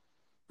see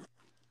it.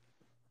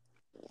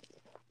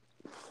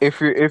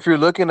 If we're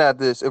looking at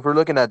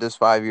this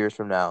 5 years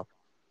from now,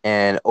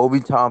 and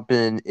Obi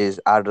Toppin is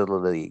out of the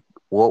league,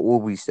 what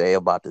will we say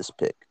about this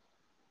pick?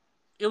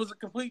 It was a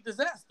complete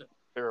disaster.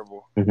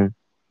 Terrible.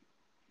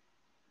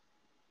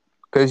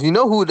 Because you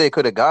know who they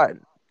could have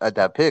gotten at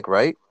that pick,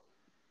 right?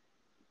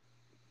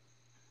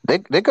 They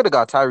could have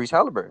got Tyrese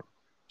Halliburton.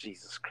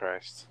 Jesus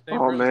Christ. They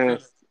Oh, really man.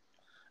 could.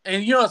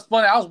 And it's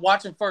funny. I was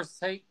watching First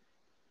Take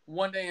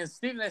one day, and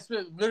Stephen A.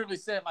 Smith literally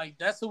said, like,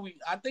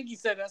 I think he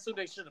said that's who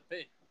they should have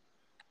picked.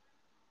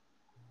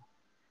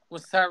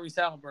 Was Tyrese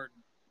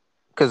Halliburton.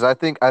 Because I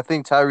think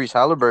Tyrese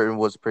Halliburton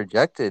was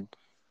projected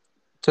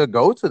to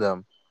go to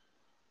them.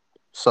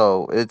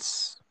 So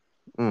it's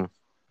A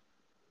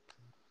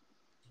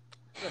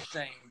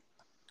shame.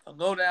 A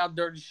low down,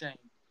 dirty shame.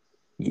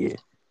 yeah.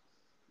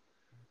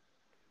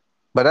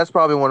 But that's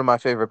probably one of my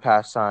favorite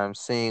pastimes,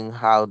 seeing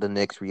how the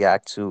Knicks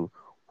react to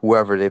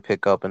whoever they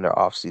pick up in their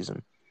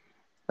offseason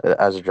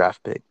as a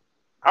draft pick.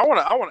 I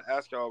wanna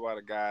ask y'all about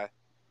a guy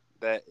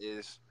that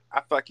is, I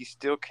feel like he's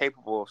still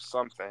capable of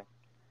something,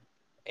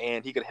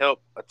 and he could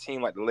help a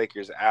team like the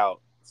Lakers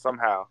out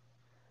somehow.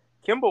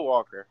 Kemba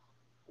Walker.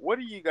 What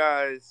do you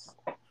guys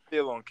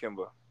feel on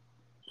Kemba?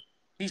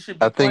 He should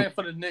be playing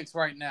for the Knicks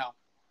right now.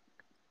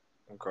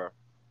 Okay.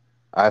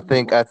 I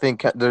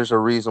think there's a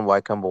reason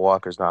why Kemba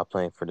Walker's not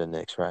playing for the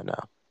Knicks right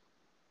now.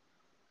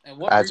 And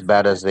what As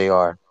bad as they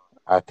are,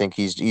 I think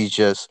he's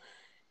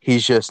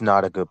just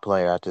not a good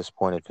player at this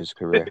point of his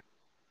career.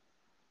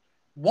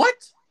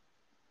 What?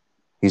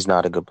 He's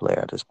not a good player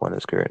at this point in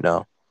his career.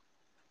 No.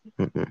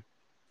 Mm-mm.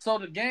 So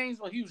the games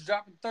where he was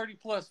dropping 30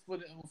 plus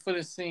for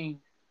this team.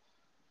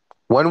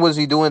 When was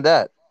he doing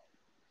that?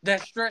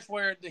 That stretch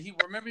where he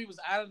was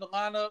out of the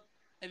lineup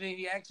and then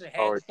he actually had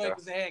to play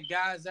because they had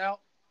guys out.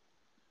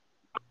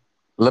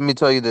 Let me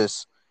tell you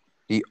this.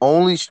 The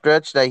only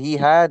stretch that he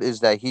had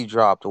is that he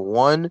dropped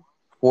one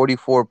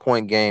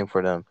 44-point game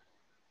for them.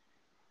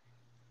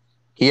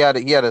 He had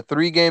a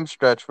 3-game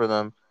stretch for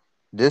them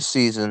this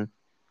season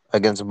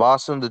against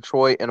Boston,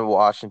 Detroit, and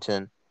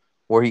Washington,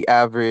 where he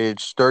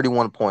averaged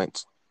 31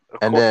 points.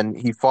 And then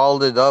he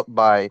followed it up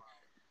by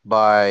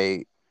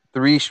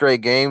 3 straight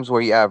games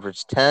where he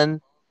averaged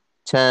 10,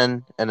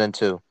 10, and then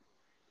 2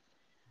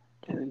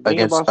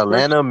 against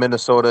Atlanta,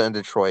 Minnesota, and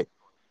Detroit.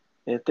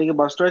 And think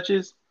about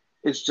stretches,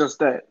 it's just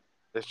that.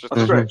 It's just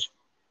a stretch.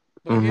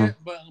 But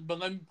but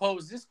let me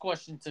pose this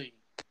question to you.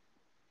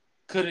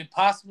 Could it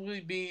possibly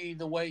be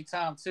the way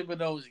Tom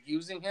Thibodeau is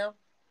using him?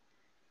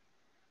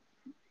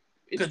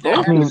 It's Could that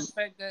both. have an Because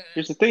effect? That,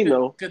 here's the thing,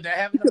 though. could that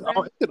have an It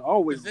effect? could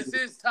always Because be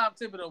this is Tom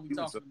Thibodeau we using talking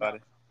about. somebody.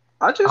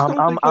 I just don't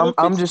think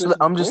Kemba fits into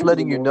I'm the just plans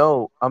letting you anymore.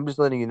 know. I'm just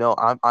letting you know.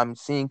 I'm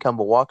seeing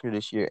Kemba Walker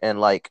this year, and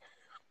like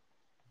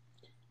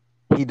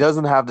he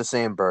doesn't have the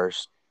same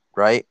burst,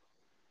 right?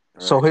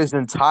 So Right. his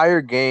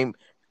entire game,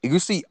 you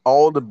see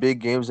all the big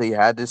games that he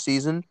had this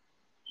season,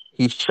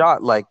 he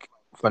shot like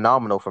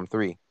phenomenal from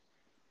three.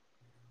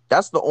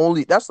 That's the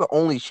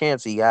only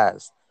chance he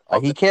has.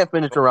 Like he Offense can't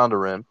finish around the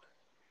rim.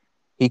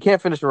 He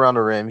can't finish around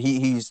the rim.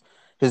 He's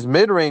his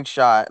mid range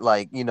shot,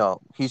 like,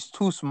 he's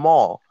too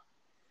small.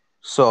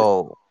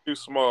 So too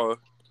small.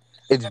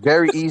 it's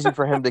very easy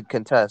for him to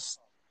contest.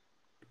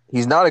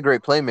 He's not a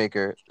great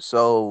playmaker,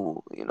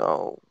 so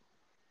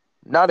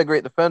not a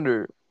great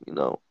defender. You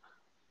know,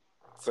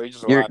 So he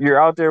just you're allowed.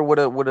 you're out there with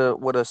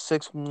a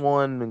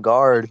 6'1"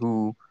 guard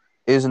who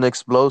isn't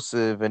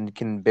explosive and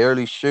can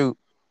barely shoot.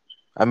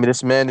 I mean,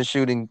 this man is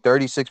shooting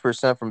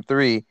 36% from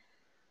three,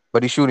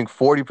 but he's shooting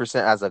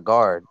 40% as a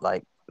guard.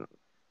 Like,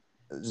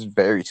 it's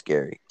very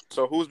scary.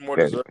 So who's more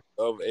Very. deserving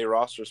of a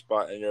roster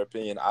spot in your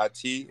opinion,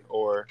 IT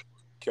or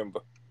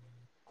Kimba?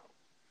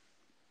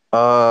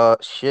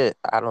 Shit.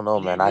 I don't know,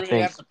 Do you man. I really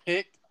think have to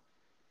pick?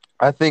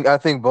 I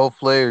think both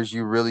players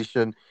you really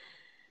should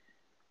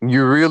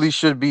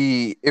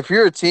be, if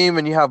you're a team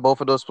and you have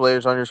both of those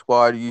players on your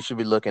squad, you should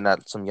be looking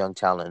at some young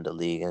talent in the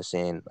league and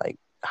seeing like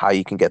how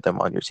you can get them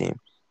on your team.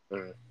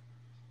 Mm.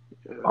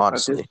 I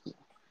just, Honestly. yeah,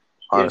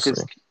 because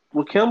Honestly.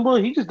 with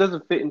Kemba, he just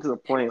doesn't fit into the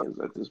plans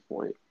at this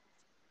point.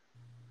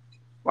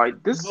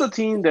 Like, this is a But,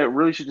 team that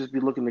really should just be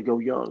looking to go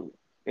young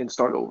and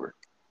start over.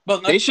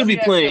 but They let, should let be me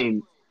ask you.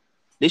 playing.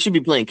 They should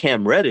be playing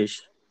Cam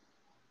Reddish.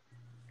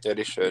 Yeah,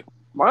 they should.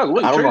 Might as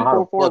well I don't trade know how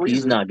the for a fuck he's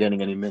reason. not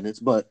getting any minutes,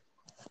 but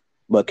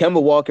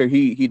Kemba Walker,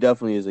 he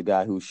definitely is a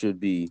guy who should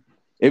be.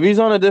 If he's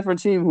on a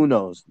different team, who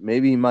knows?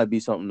 Maybe he might be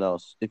something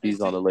else if And he's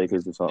on the see,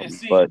 Lakers or and something.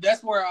 see, But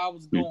that's where I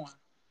was going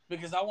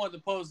because I wanted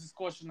to pose this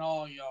question to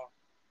all y'all.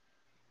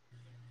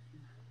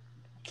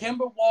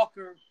 Kemba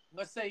Walker,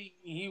 let's say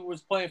he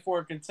was playing for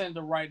a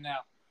contender right now.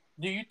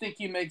 Do you think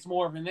he makes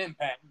more of an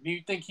impact? Do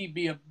you think he'd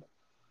be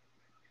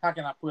how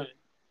can I put it,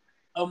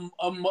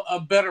 a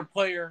better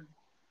player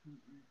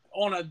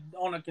on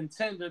a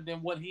contender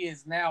than what he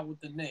is now with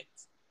the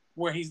Knicks,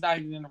 where he's not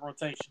even in the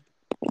rotation?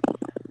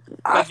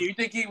 Like, do you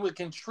think he would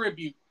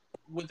contribute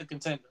with the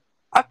contender?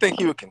 I think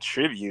he would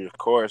contribute, of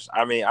course.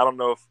 I mean, I don't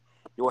know if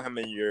you want him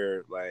in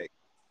your like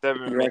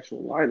 7 Your minute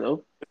actual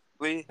lineup.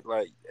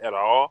 like at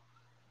all,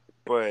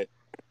 but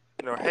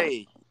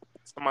hey,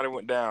 somebody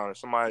went down, or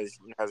somebody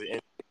has an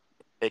injury.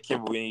 Hey,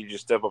 Kimber, we need you to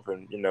step up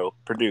and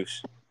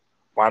produce.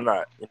 Why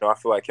not? I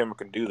feel like Kimber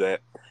can do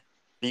that.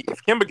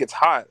 If Kimber gets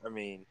hot, I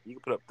mean, you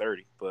can put up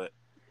 30, but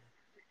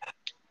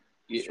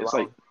Yeah, it's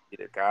like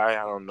the guy.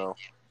 I don't know.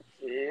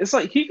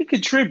 he could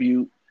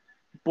contribute,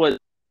 but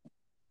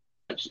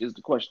is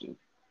the question.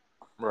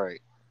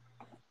 Right.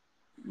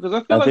 Because I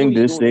feel I like think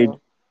what he's this doing stage,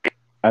 now.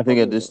 I think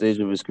Okay, at this stage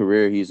of his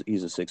career, he's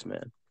a six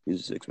man.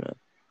 He's a six man.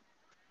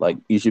 Like,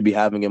 you should be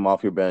having him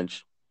off your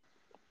bench,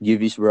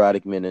 give you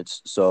sporadic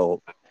minutes,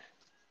 so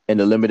in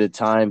the limited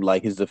time,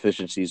 like, his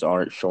deficiencies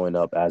aren't showing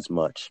up as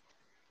much.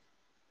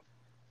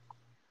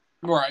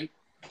 Right.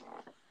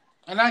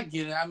 And I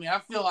get it. I mean, I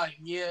feel like,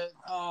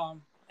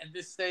 at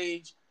this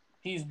stage,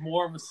 he's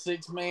more of a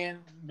six man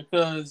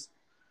because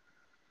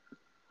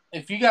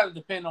if you got to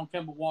depend on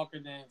Kemba Walker,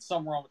 then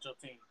something wrong with your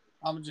team.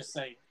 I'm gonna just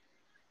say it.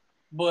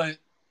 But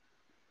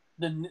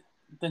the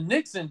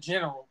Knicks in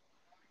general,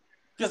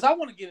 because I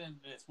want to get into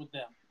this with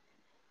them.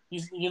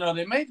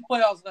 They made the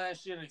playoffs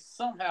last year. They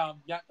somehow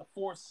got the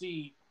 4th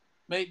seed,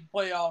 made the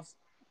playoffs,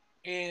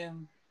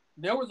 and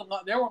there were a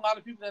lot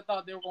of people that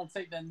thought they were going to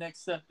take that next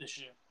step this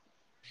year.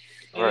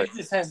 And Right. It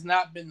just has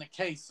not been the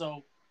case.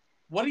 So,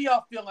 what do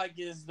y'all feel like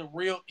is the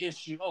real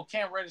issue? Oh,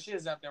 Cam Reddish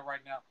is out there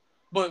right now.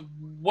 But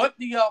what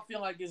do y'all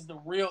feel like is the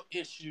real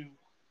issue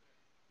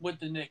with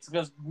the Knicks?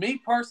 Because me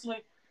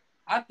personally,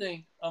 I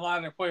think a lot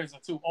of their players are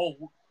too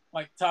old,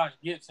 like Taj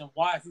Gibson.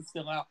 Why is he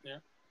still out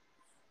there?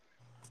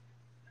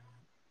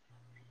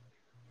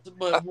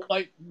 But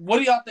what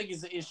do y'all think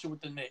is the issue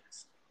with the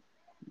Knicks?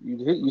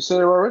 You said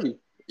it already.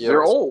 Yeah,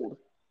 They're old.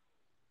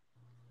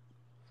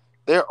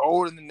 They're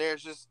old, and then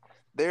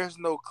there's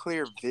no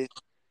clear vision.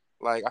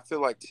 Like, I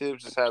feel like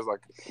Tibbs just has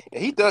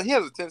and he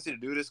has a tendency to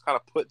do this, kind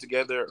of put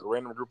together a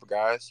random group of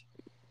guys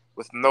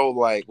with no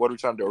what are we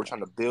trying to do? Are we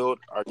trying to build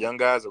our young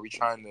guys? Are we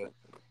trying to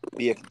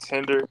be a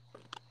contender?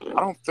 I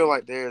don't feel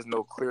like there's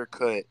no clear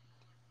cut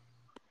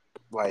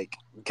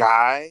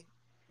guy,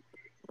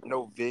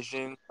 no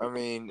vision. I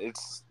mean,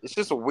 it's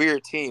just a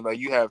weird team. Like,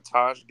 you have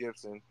Taj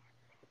Gibson,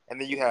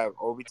 and then you have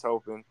Obi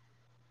Toppin,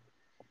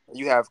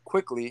 you have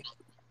Quickly,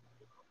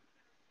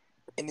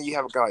 and then you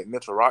have a guy like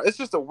Mitchell Rock. It's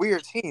just a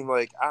weird team.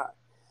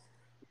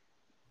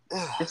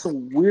 It's a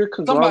weird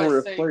Somebody conglomerate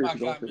of save players. my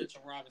guy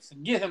Mitchell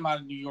Robinson. Get him out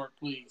of New York,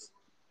 please.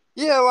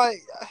 Yeah,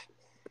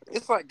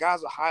 it's like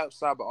guys with high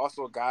upside, but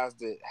also guys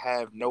that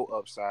have no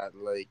upside.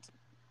 Like,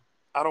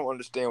 I don't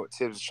understand what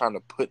Tibbs is trying to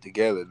put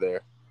together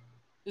there.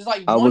 It's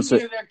like I one would say-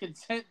 year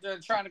they're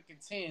trying to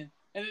contend.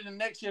 and then the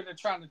next year they're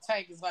trying to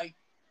tank. It's like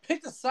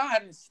pick a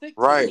side and stick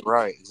to Right, it.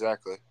 right,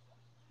 exactly.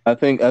 I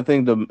think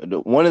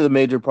the one of the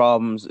major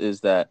problems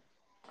is that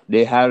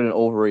they had an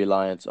over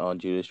reliance on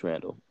Julius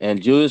Randle,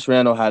 and Julius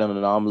Randle had an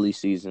anomaly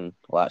season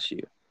last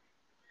year.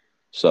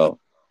 So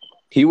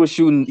he was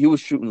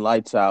shooting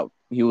lights out.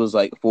 He was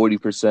like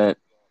 40%,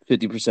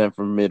 50%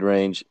 from mid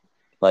range.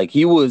 Like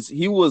he was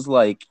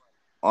like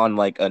on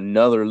like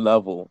another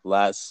level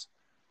last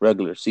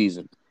regular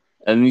season,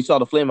 and you saw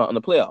the flame out in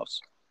the playoffs.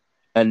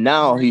 And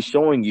now he's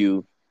showing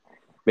you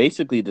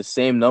basically the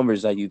same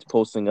numbers that he's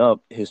posting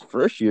up his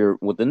first year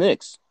with the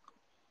Knicks.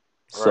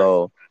 Right.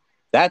 So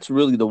that's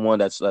really the one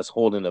that's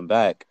holding him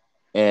back.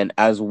 And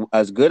as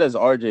good as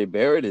RJ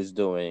Barrett is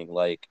doing,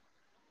 like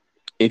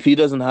if he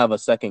doesn't have a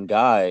second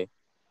guy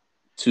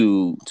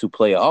to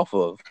play off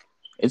of,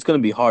 it's going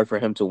to be hard for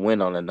him to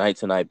win on a night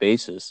to night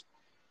basis.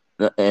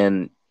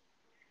 And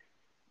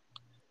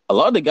a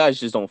lot of the guys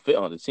just don't fit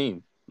on the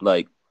team.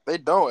 Like They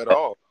don't at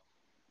all.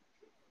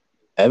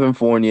 Evan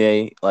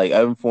Fournier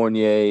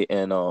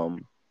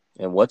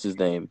and what's his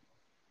name?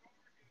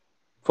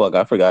 Fuck,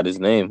 I forgot his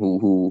name.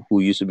 Who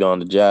used to be on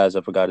the Jazz?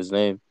 I forgot his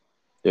name.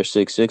 Their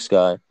 6'6"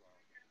 guy.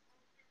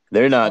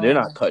 They're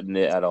not cutting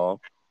it at all.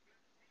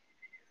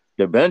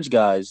 Their bench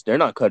guys, they're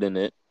not cutting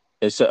it,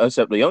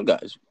 except the young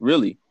guys,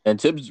 really. And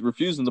Tibbs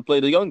refusing to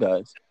play the young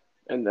guys.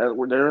 And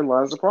therein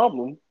lies the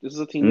problem. This is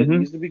a team that Mm-hmm.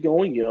 needs to be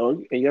going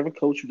young, and you have a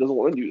coach who doesn't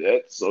want to do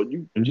that. So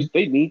Mm-hmm.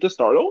 they need to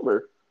start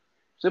over.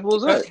 Simple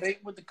as that. Debate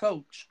with the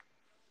coach.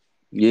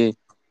 Yeah.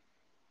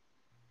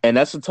 And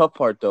that's the tough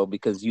part, though,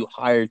 because you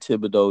hired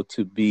Thibodeau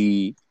to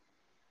be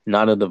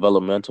not a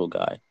developmental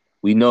guy.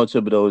 We know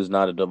Thibodeau is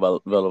not a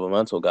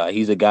developmental guy.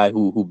 He's a guy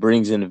who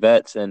brings in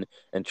vets and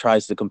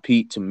tries to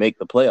compete to make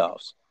the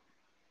playoffs.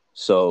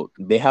 So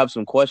they have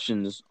some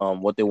questions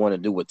on what they want to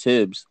do with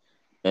Tibbs.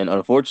 And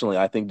unfortunately,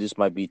 I think this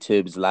might be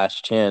Tibbs'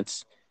 last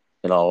chance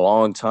in a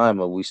long time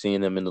of we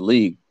seeing him in the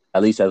league,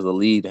 at least as the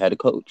lead head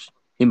coach.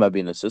 He might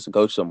be an assistant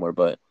coach somewhere,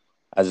 but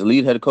as a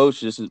lead head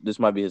coach, this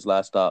might be his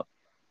last stop.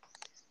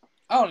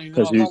 I don't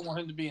even know if I want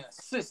him to be an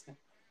assistant.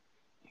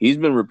 He's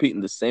been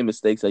repeating the same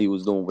mistakes that he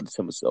was doing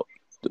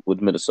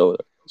with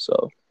Minnesota.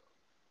 So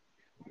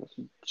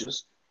He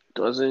just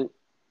doesn't.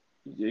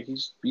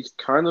 He's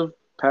kind of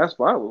passed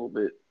by a little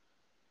bit.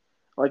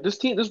 Like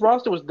this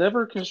roster was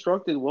never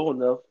constructed well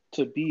enough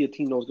to be a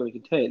team that was going to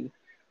contend.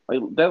 Like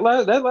that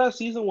last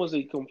season was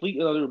a complete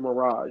and utter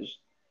mirage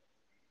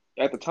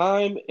at the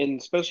time, and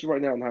especially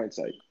right now in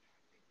hindsight.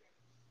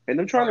 And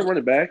them trying to run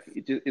it back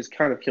is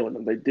kind of killing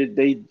them.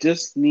 They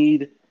just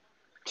need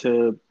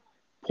to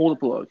pull the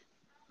plug.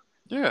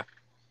 Yeah.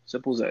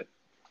 Simple as that.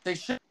 They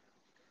should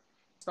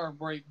start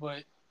break,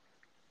 but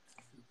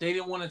they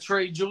didn't want to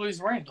trade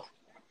Julius Randle.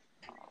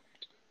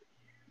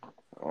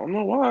 I don't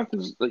know why.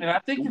 And I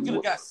think you could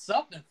have got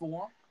something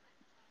for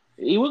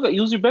him. He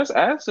was your best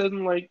asset,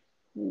 and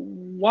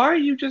why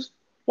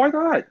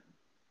not?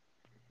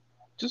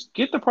 Just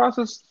get the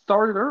process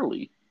started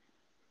early.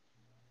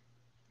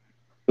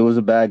 it was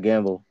a bad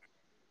gamble.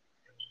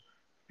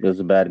 It was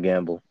a bad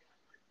gamble.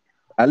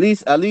 At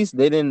least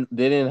they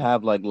didn't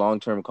have like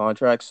long-term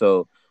contracts,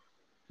 so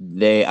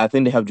I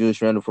think they have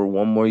Julius Randle for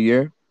one more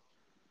year.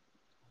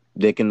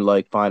 They can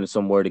like find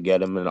somewhere to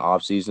get him in the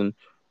offseason,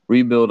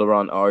 rebuild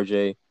around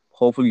RJ.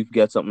 Hopefully you can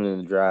get something in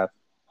the draft.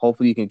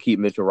 Hopefully you can keep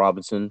Mitchell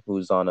Robinson, who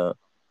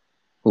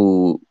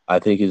I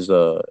think is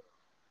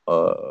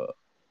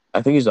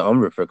he's an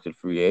unrestricted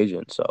free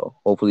agent. So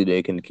hopefully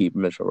they can keep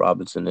Mitchell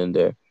Robinson in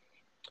there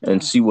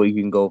and see where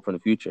you can go for the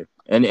future.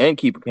 And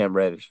keep Cam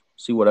Reddish.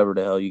 See whatever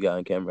the hell you got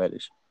in Cam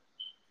Reddish.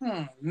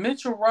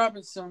 Mitchell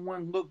Robinson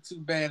wouldn't look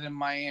too bad in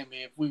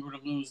Miami if we were to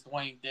lose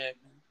Dwayne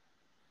Dedmon.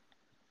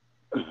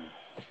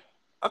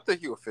 I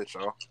think he will fit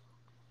y'all.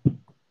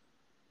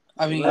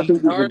 I mean,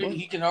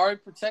 he can already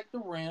protect the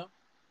rim.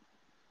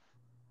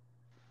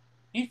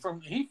 He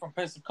from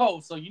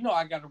Pensacola, so you know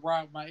I got to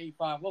ride with my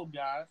 850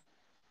 guys.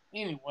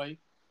 Anyway,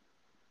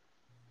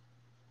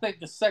 I think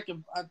the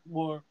second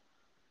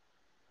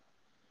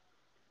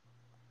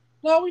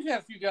we've had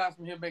a few guys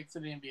from here make it to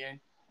the NBA,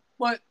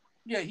 but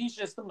yeah, he's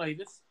just the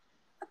latest.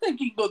 I think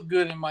he looked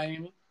good in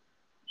Miami.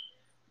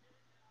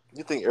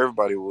 You think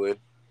everybody would?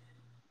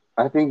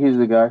 I think he's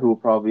the guy who will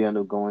probably end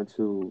up going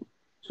to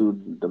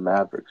the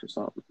Mavericks or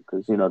something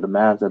because the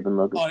Mavs have been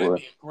looking for. That'd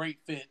be a great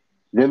fit.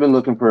 They've been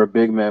looking for a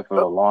big man for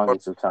the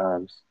longest of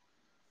times.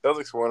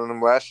 Celtics wanted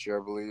him last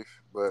year, I believe,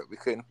 but we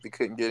couldn't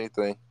get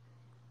anything.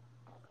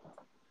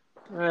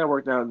 It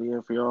worked out in the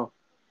end for y'all.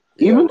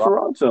 Even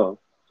Toronto's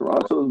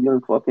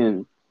been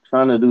fucking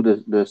trying to do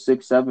the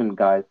 6'7"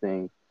 guy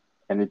thing,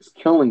 and it's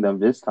killing them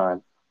this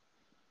time.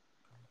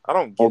 I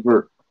don't get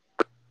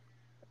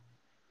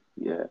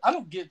Yeah. I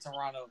don't get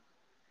Toronto.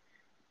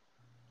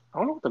 I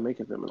don't know what to make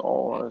of them at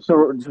all,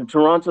 honestly.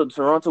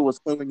 Toronto was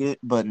killing it,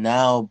 but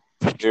now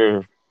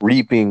they're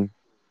reaping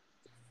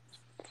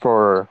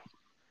for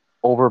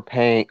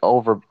overpaying,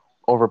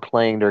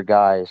 overplaying their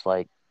guys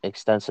like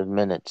extensive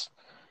minutes,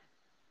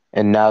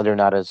 and now they're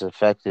not as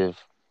effective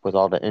with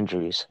all the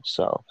injuries.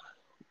 So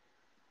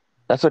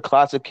That's a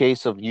classic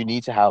case of you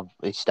need to have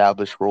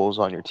established roles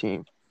on your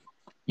team.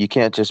 You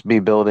can't just be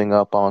building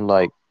up on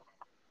like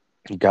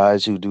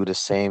guys who do the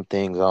same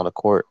things on the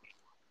court.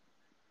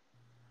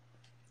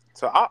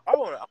 So I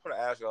want to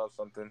ask y'all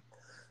something.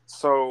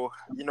 So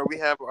we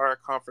have our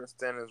conference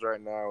standings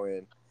right now,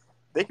 and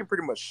they can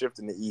pretty much shift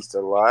in the East a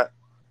lot.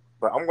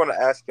 But I'm going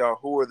to ask y'all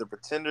who are the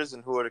pretenders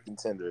and who are the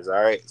contenders.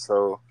 All right.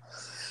 So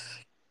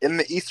in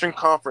the Eastern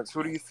Conference,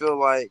 who do you feel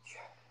like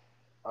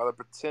are the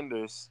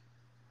pretenders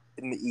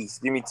in the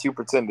East? Give me two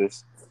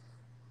pretenders.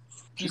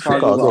 You said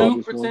Chicago.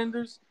 two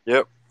pretenders?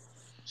 Yep.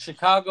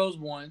 Chicago's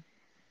one.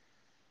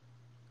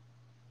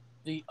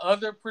 The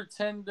other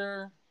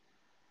pretender.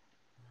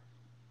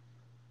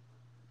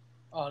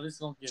 Oh, this is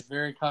going to get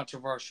very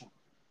controversial.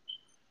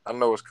 I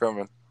know what's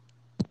coming.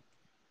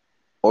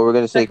 Or we're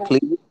gonna say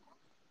Cleveland.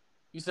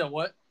 You said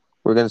what?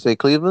 We're gonna say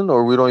Cleveland,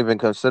 or we don't even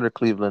consider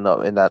Cleveland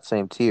up in that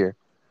same tier.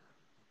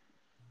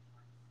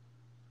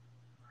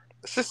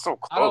 It's just so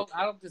close.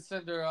 I don't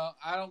consider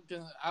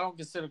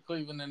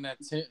Cleveland in that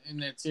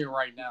tier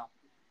right now.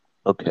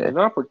 Okay. They're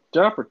not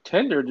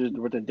pretender,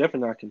 but they're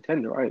definitely not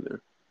contender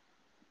either.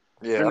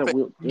 Yeah.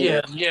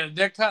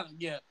 They're kind of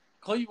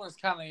Cleveland's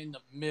kind of in the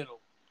middle.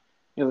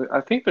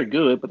 I think they're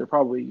good, but they're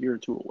probably a year or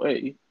two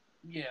away.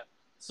 Yeah.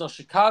 So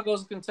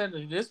Chicago's a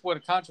contender. This is where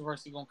the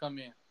controversy gonna come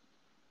in.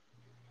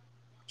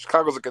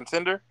 Chicago's a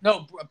contender?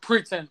 No,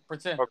 pretender.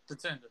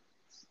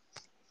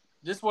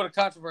 This is where the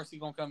controversy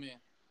gonna come in. You're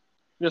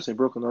gonna say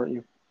Brooklyn, aren't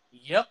you?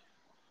 Yep.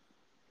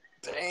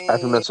 Dang. I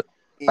think that's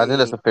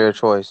a fair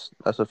choice.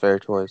 That's a fair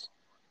choice.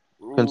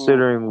 Ooh.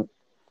 Considering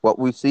what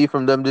we see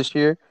from them this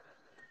year,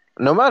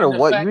 no matter And the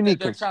what, fact you that need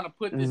they're trying to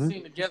put this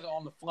team together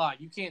on the fly.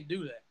 You can't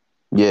do that.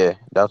 Yeah,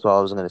 that's what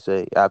I was gonna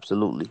say.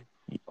 Absolutely,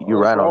 you're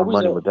right on the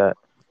money with that.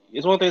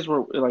 It's one of those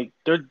where like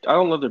I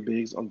don't love their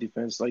bigs on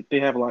defense. Like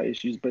they have a lot of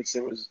issues, but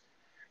Simmons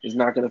is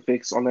not gonna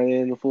fix on that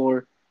end of the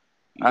floor.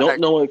 You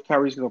don't know if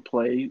Kyrie's gonna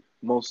play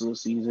most of the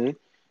season,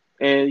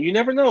 and you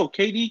never know.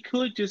 KD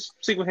could just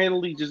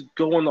single-handedly just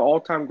go on the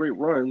all-time great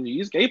run.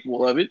 He's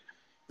capable of it.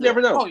 You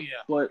never know. Oh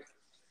yeah, but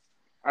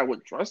I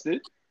wouldn't trust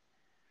it.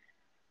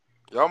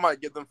 Y'all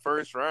might get them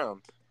first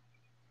round.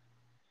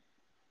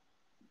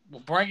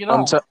 Well, bring it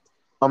on.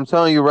 I'm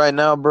telling you right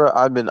now, bro.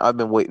 I've been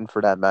waiting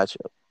for that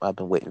matchup.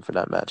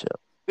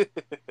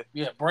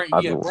 Yeah, bring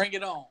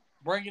it on.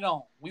 Bring it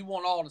on. We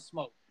want all the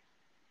smoke.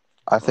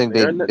 I think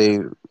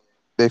they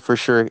for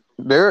sure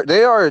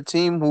they are a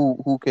team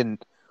who can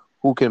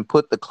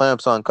put the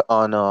clamps on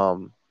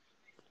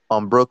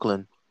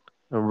Brooklyn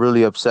and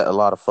really upset a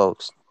lot of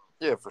folks.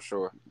 Yeah, for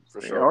sure.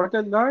 They are at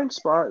that 9th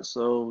spot,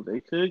 so they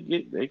could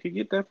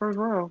get that first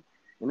round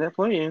in that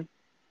play-in.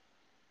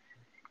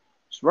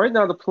 So right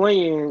now the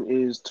play-in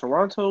is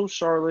Toronto,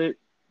 Charlotte,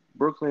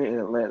 Brooklyn, and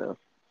Atlanta.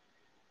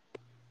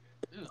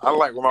 I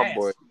like my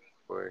boy.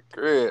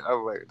 Great. I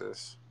like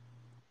this.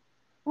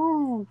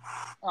 Woo.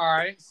 All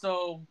right,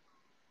 so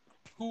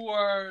who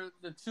are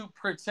the two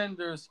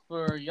pretenders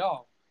for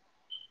y'all?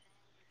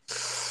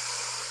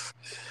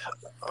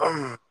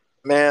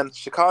 Man,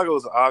 Chicago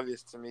is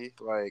obvious to me.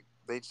 Like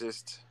they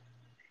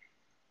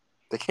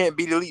can't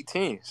beat elite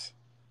teams.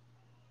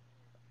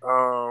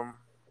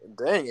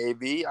 Dang,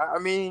 AB. I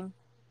mean,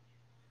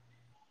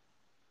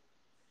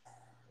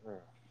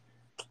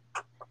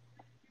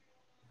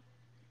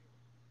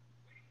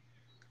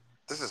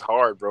 this is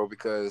hard, bro,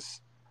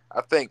 because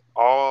I think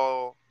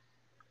I'll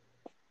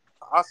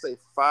say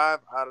 5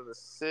 out of the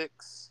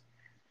 6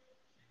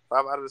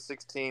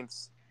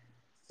 teams.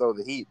 So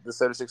the Heat, the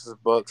 76ers,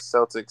 Bucks,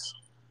 Celtics.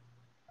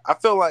 I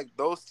feel like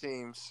those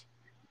teams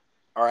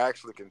are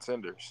actually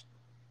contenders.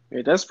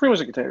 Yeah, that's pretty much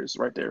the contenders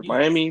right there.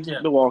 Miami,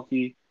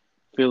 Milwaukee,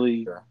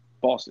 Philly,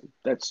 Boston.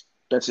 That's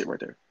it right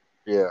there.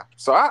 Yeah.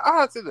 So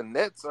I'd say the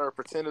Nets are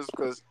pretenders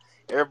because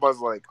everybody's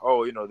like,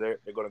 oh, they're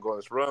going to go on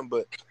this run,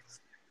 but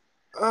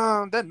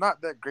they're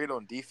not that great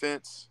on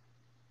defense.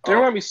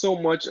 There might be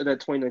so much of that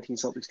 2019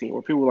 Celtics team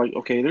where people were like,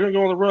 okay, they're going to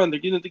go on the run. They're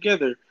getting it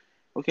together.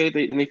 Okay,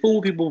 they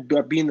fooled people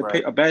by being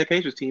a bad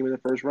Pacers team in the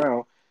first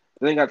round.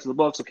 Then they got to the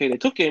Bucks. Okay, they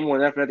took game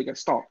one. After that, they got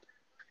stomped.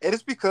 And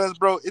it's because,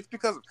 bro,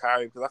 of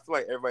Kyrie. Because I feel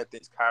like everybody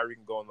thinks Kyrie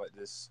can go on like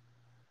this,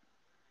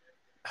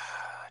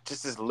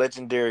 just this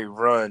legendary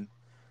run.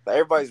 Like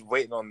everybody's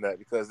waiting on that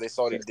because they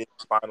saw what he did in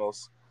the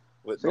finals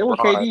with Same with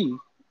KD.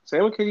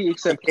 Same with KD,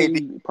 except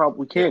KD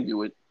probably can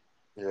do it.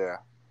 Yeah.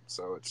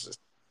 So it's just,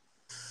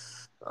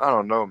 I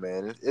don't know,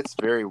 man. It's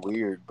very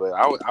weird, but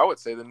I would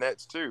say the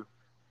Nets too.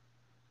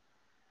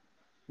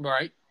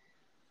 Right.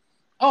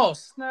 Oh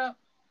snap!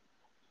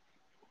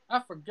 I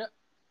forgot.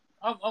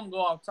 I'm going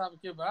off topic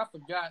here, but I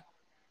forgot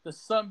the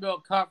Sun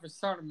Belt Conference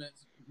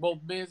tournaments, both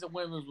men's and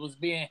women's, was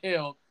being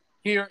held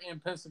here in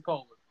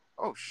Pensacola.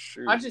 Oh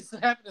shoot! I just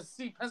happened to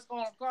see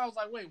Pensacola on the car. I was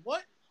like, wait,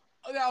 what?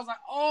 And I was like,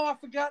 oh, I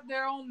forgot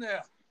they're on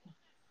there.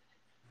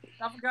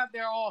 I forgot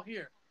they're all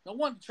here. No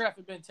wonder the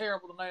traffic been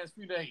terrible the last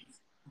few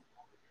days.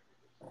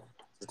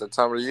 It's the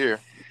time of the year.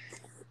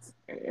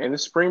 And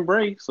it's spring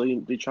break, so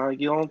they trying to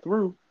get on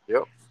through.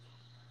 Yep.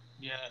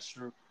 Yeah, that's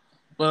true.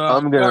 But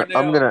I'm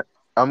gonna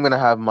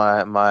have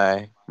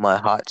my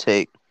hot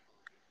take.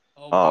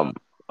 Okay.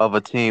 of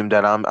a team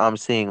that I'm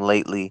seeing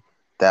lately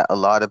that a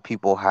lot of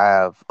people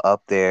have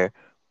up there,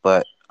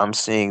 but I'm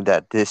seeing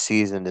that this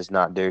season is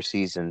not their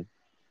season,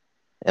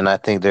 and I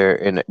think they're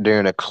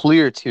in a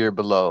clear tier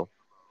below,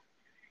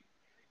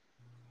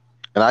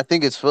 and I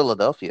think it's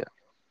Philadelphia.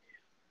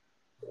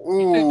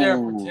 You think they're a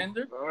Ooh.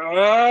 pretender?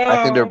 I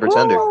think they're a I don't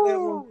know pretender. about that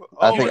one. Ooh.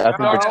 I Oh You think my I think, think all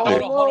they're right, God. now, hold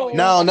clear. on, hold on.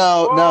 No, Whoa.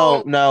 no, no,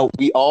 Whoa. no.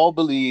 We all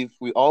believe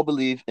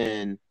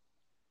in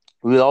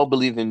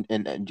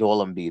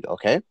Joel Embiid.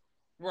 Okay,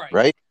 Right,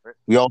 right?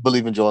 We all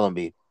believe in Joel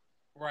Embiid.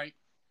 right.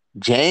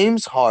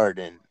 James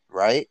Harden,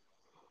 right?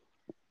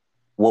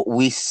 What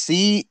we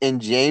see in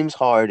James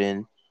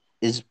Harden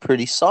is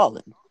pretty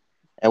solid.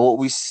 And what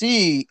we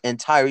see in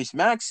Tyrese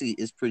Maxey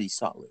is pretty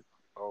solid.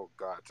 Oh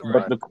God. But Right.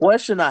 Tobias. the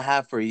question I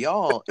have for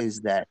y'all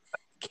is that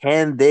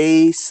can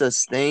they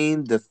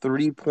sustain the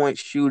 3-point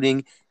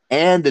shooting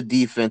and the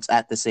defense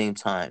at the same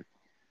time?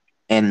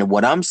 And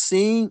what I'm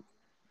seeing,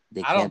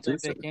 they I can't don't do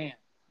think so. they can.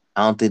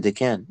 I don't think they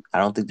can. I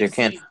don't think they And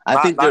can. see,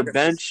 I think Not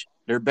consistent.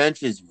 their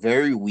bench is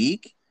very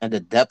weak, and the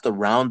depth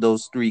around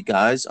those three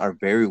guys are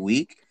very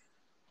weak. and,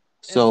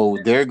 So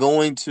they're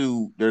going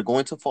to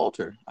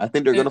falter. I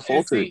think they're going to and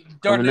falter see,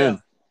 coming Darnell,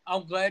 in.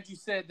 I'm glad you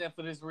said that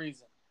for this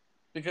reason.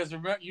 Because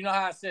remember, you know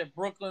how I said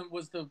Brooklyn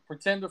was the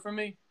pretender for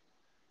me?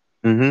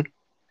 Mm-hmm.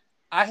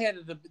 I had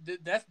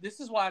this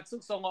is why it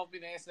took so long for me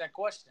to answer that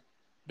question.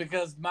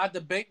 Because my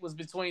debate was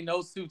between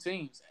those two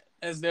teams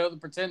as the other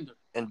pretender.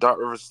 And Doc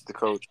Rivers is the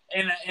coach.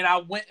 And I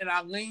went and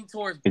I leaned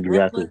towards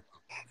Exactly. Brooklyn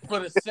for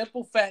the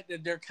simple fact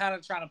that they're kind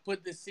of trying to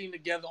put this team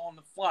together on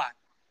the fly.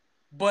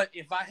 But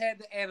if I had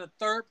to add a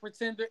third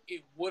pretender,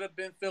 it would have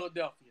been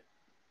Philadelphia.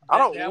 I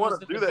don't That was want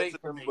the to do that debate to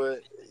for them, me.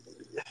 but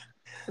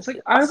It's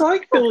like I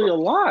like Philly a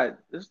lot.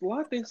 There's a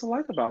lot of things to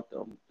like about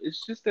them.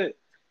 It's just that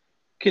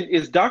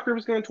is Doc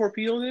Rivers going to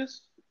torpedo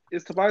this?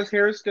 Is Tobias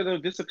Harris going to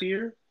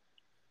disappear?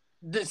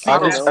 See, I I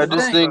don't that's just I the know. I just don't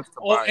thing. think trust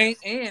Oh, Tobias.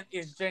 and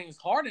is James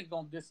Harden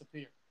gonna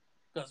disappear?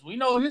 Because we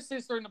know his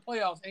history in the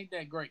playoffs ain't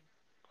that great.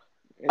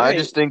 It I ain't.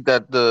 just think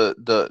that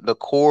the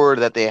core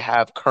that they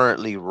have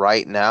currently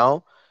right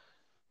now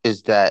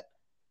is that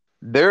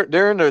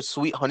they're in their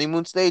sweet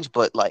honeymoon stage,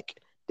 but like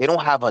they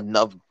don't have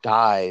enough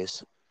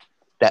guys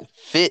that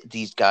fit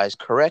these guys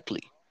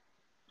correctly.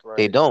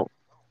 They Right. don't.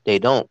 They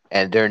don't.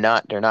 And they're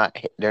not.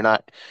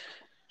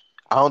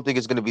 I don't think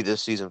it's going to be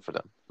this season for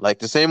them. Like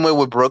the same way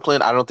with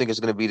Brooklyn, I don't think it's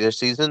going to be their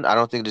season. I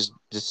don't think this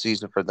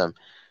season for them.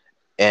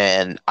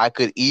 And I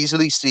could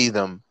easily see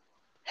them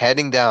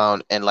heading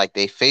down and like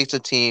they face a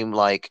team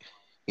like,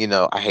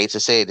 I hate to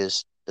say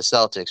this, the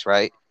Celtics,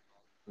 right?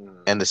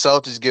 Mm. And the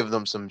Celtics give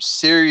them some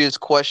serious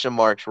question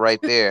marks right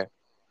there,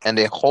 and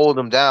they hold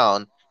them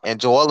down. And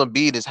Joel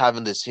Embiid is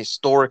having this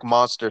historic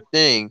monster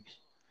thing,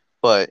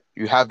 but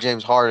you have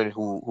James Harden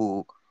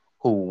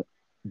who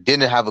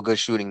didn't have a good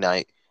shooting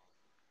night,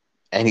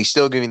 and he's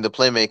still giving the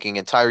playmaking.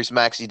 And Tyrese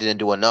Maxey didn't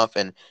do enough,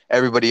 and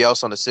everybody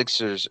else on the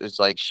Sixers is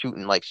like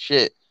shooting like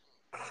shit.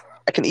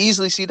 I can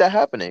easily see that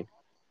happening.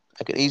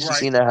 I can easily Right.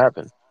 see that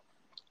happen.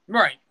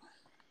 Right.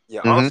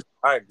 Yeah, Hmm. honestly,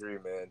 I agree,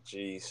 man.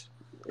 Jeez.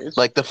 It's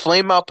Like the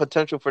flame out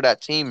potential for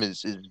that team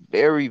is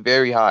very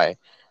very high.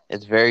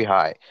 It's very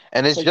high,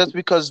 and it's it's like just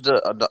because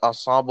the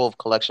ensemble of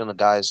collection of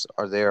guys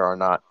are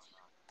not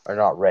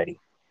ready.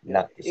 yeah,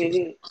 Not this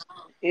season.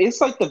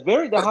 it's like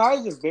the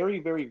highs are very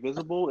very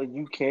visible, and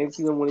you can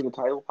see them winning a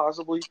title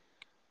possibly,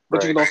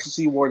 but you Right. can also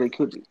see where they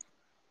could be.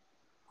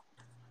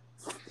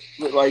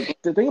 Like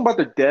the thing about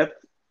the depth,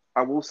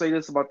 I will say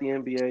this about the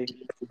NBA: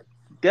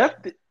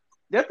 depth,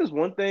 depth is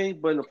one thing,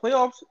 but in the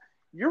playoffs,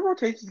 your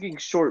rotation is getting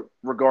short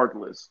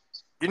regardless.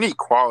 You need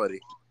quality.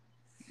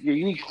 Yeah,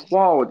 you need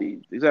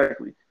quality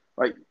exactly.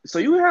 Like so,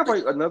 you have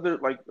like another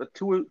like a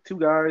two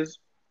guys,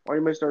 all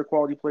your mentioned are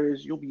quality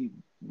players. You'll be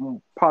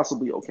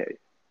possibly okay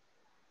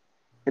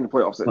in the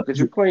playoffs But because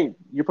you're playing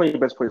your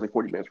best players like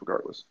 40 minutes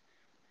regardless.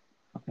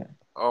 okay.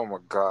 Oh my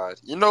God.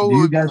 You know Do who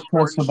you would be guys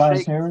trust important? Tobias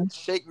Shake Harris?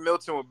 Shake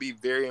Milton would be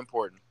very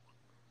important.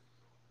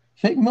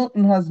 Shake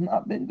Milton has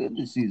not been good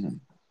this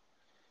season.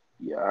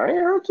 Yeah, I ain't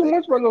heard too They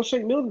much about no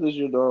Shake Milton this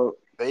year, dog.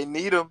 they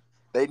need him.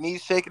 They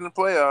need Shake in the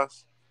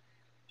playoffs.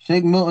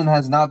 Shake Milton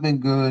has not been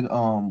good.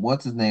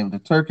 What's his name? The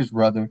Turkish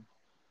brother.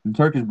 The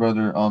Turkish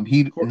brother.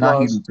 He Court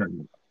not he. Moss.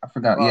 I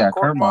forgot. Yeah,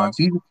 Kermans.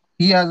 Korkmaz.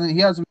 He hasn't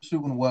been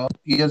shooting well.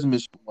 He hasn't been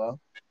shooting well.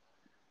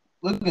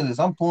 Look at this.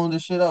 I'm pulling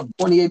this shit up.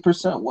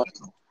 28% well.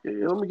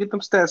 Yeah, let me get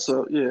them stats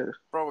up. Yeah,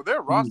 Bro,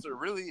 their roster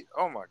really.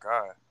 Oh my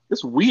God.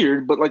 it's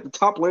weird, but like the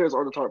top players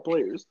are the top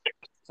players.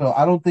 So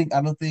I think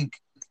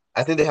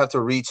they have to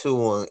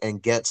retool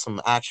and get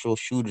some actual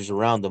shooters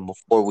around them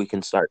before we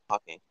can start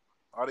talking.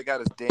 All they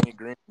got is Danny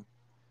Green.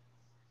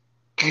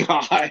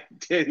 God,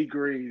 Danny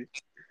Green.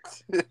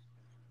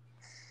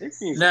 This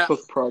seems Now,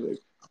 cooked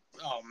product.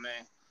 oh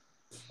man.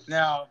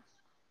 Now,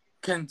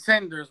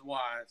 contenders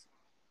wise,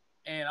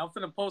 and I'm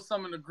gonna post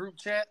some in the group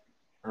chat,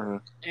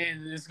 Mhm.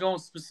 and it's gonna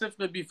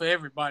specifically be for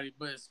everybody,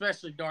 but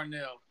especially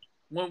Darnell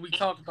when we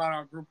talk about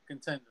our group of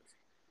contenders,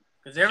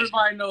 because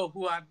everybody know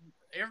who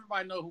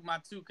my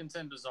two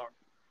contenders are.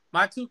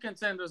 My two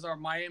contenders are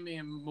Miami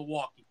and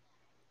Milwaukee.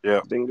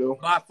 Yeah. Bingo.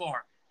 by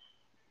far.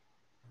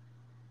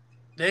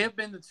 They have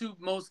been the two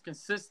most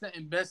consistent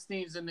and best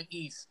teams in the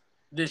East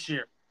this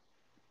year.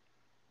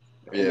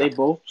 And they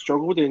both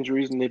struggle with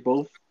injuries, and they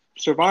both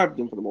survived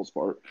them for the most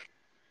part.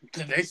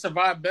 They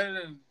survived better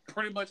than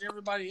pretty much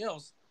everybody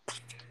else.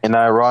 And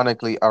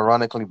ironically,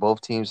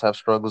 both teams have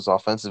struggles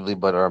offensively,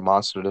 but are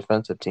monster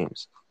defensive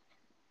teams.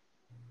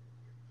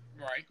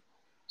 Right.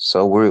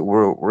 So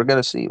we're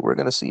gonna see. We're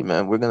gonna see,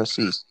 man. We're gonna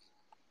see.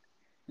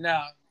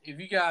 Now, if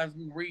you guys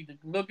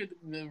look at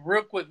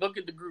real quick, look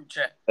at the group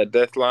chat. A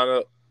death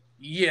lineup.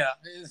 Yeah.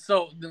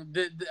 So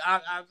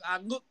I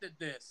looked at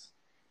this.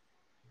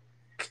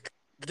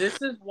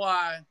 This is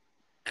why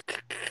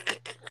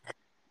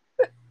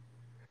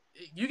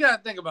you got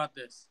to think about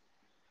this.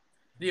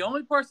 The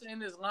only person in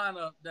this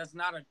lineup that's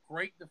not a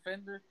great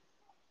defender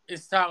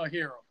is Tyler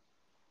Hero.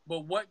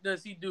 But what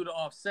does he do to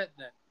offset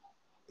that?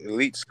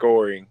 Elite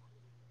scoring.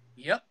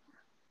 Yep.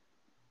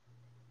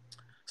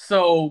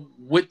 So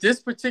with this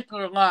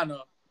particular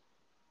lineup,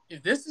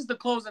 if this is the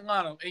closing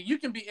lineup, and you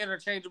can be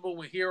interchangeable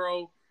with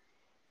Hero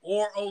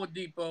or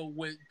Oladipo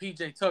with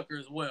PJ Tucker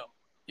as well,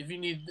 if you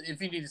need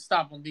to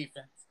stop on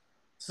defense.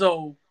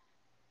 So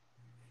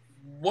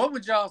what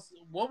would y'all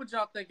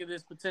think of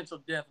this potential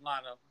death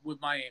lineup with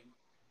Miami?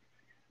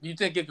 Do you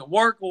think it could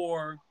work,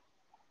 or?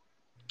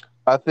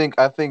 I think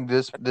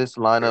this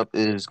lineup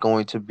is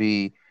going to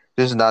be.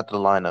 This is not the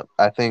lineup.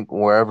 I think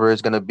wherever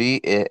it's going to be,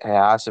 it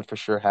has to for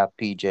sure have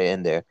PJ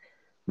in there,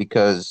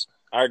 because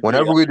I agree.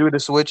 whenever we do the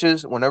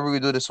switches,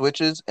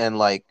 and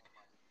like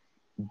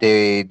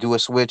they do a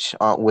switch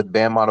with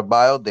Bam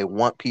Adebayo, they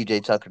want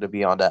PJ Tucker to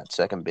be on that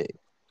second big.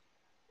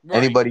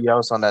 Right. Anybody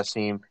else on that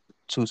team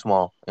too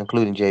small,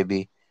 including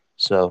JB.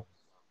 So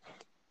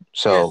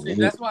yeah, see,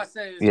 that's why I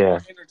say it's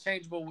more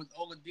interchangeable with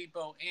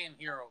Oladipo and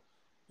Hero.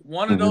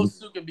 One of those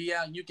two can be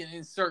out, and you can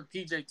insert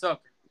PJ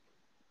Tucker.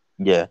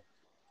 Yeah,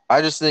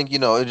 I just think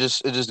it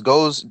just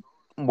goes.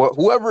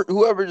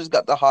 Whoever just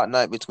got the hot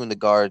night between the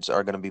guards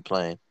are going to be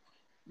playing.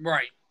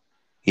 Right.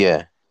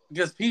 Yeah.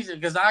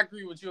 Because I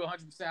agree with you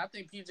 100%. I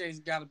think PJ's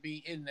got to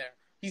be in there.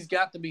 He's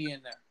got to be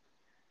in there.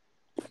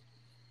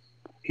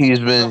 He's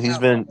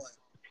been.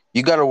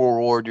 You got to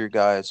reward your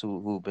guys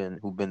who've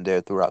been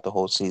there throughout the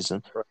whole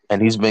season,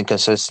 and he's been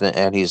consistent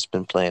and he's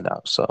been playing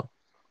out. So,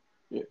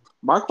 yeah.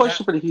 My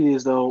question for the Heat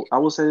is, though, I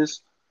will say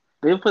this: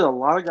 they've put a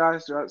lot of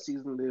guys throughout the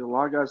season. A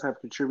lot of guys have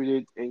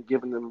contributed and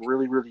given them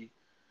really, really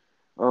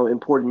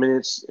important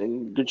minutes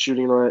and good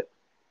shooting and all that.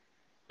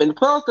 In the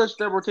playoffs,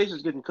 their rotation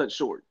is getting cut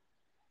short.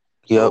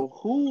 So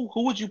who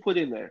would you put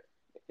in there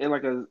in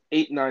like a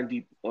 8-9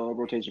 deep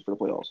rotation for the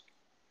playoffs?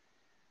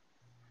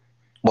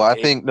 Well, I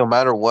think no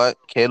matter what,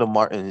 Caleb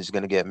Martin is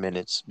going to get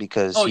minutes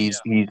because he's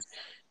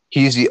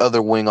the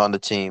other wing on the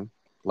team,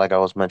 like I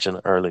was mentioning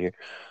earlier.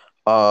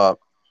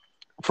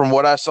 From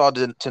what I saw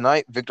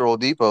tonight, Victor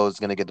Oladipo is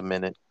going to get the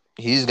minute.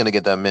 He's going to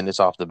get that minutes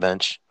off the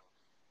bench.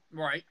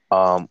 Right.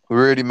 We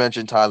already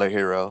mentioned Tyler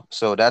Hero,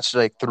 so that's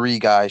like 3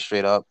 guys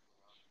straight up.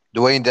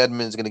 Dwayne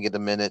Dedman is going to get the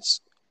minutes,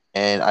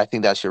 and I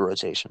think that's your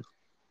rotation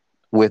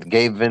with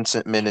Gabe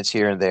Vincent minutes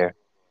here and there.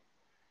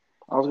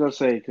 I was gonna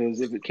say because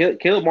if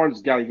Caleb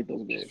Martin's got to get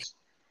those minutes.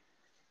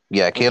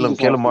 Yeah, Caleb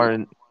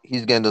Martin,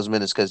 he's getting those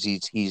minutes because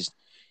he's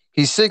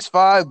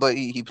 6'5", but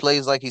he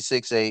plays like he's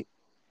 6'8",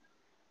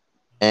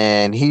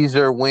 and he's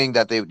their wing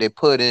that they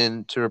put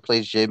in to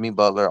replace Jimmy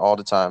Butler all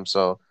the time.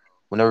 So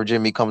whenever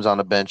Jimmy comes on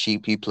the bench, he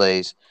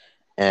plays,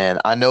 and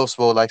I know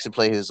Spo likes to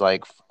play his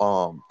like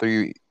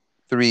 3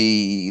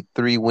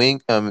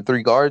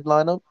 guard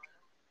lineup,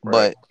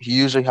 but he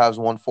usually has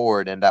 1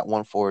 forward, and that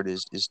 1 forward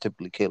is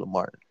typically Caleb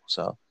Martin.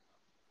 So.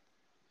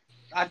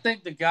 I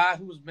think the guy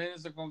whose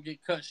minutes are going to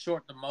get cut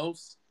short the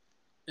most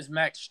is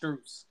Max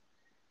Strus.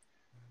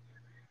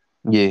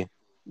 Yeah.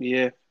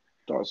 Yeah,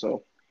 thought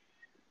so.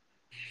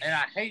 And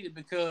I hate it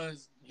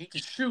because he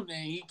can shoot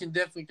and he can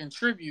definitely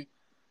contribute.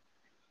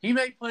 He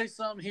may play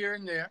some here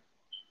and there,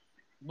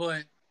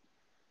 but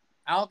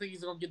I don't think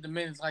he's going to get the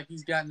minutes like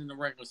he's gotten in the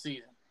regular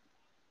season.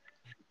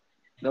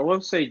 Now,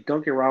 let's say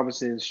Duncan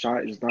Robinson's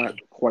shot is not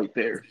quite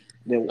there.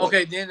 Then what?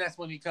 Okay, then that's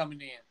when he's coming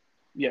in.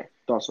 Yeah,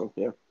 thought so,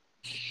 yeah.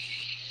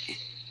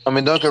 I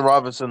mean, Duncan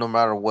Robinson, no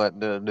matter what,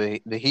 the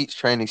Heat's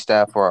training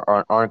staff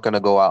aren't going to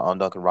go out on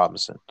Duncan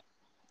Robinson.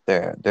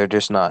 They're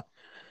just not.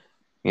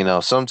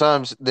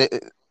 Sometimes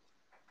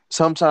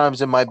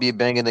it might be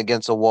banging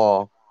against a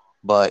wall,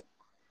 but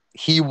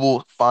he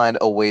will find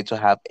a way to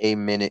have a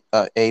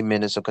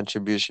minutes of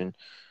contribution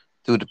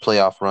through the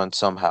playoff run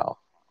somehow,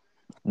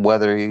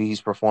 whether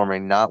he's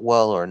performing not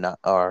well or not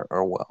or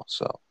well.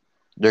 So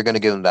they're going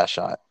to give him that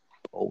shot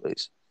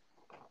always.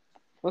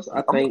 Plus,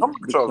 I think I'm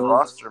because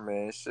roster,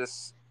 man.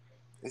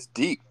 It's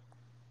deep.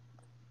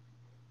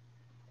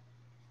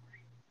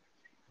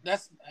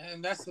 That's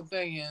the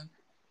thing. And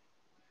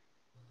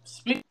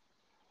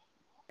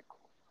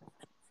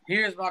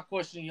here's my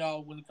question,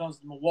 y'all. When it comes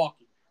to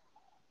Milwaukee,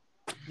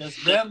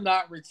 does them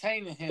not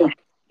retaining him?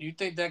 Do you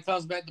think that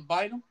comes back to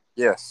bite him?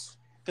 Yes.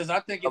 Because I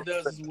think it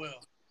does as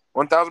well.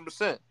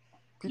 1,000%.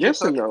 PJ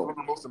Yes and Tucker is no. one of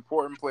the most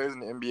important players in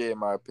the NBA, in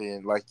my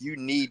opinion. Like, you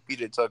need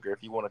PJ Tucker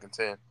if you want to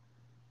contend,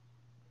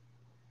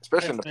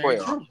 especially in the Very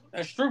playoffs. true.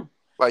 That's true.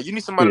 Like, you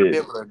need somebody to be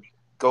Yeah. able to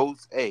go,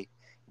 hey,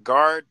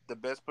 guard the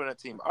best player on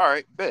the team. All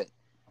right, bet.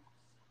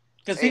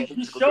 Because Hey, he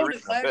just go get showed rid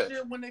it of my last bet.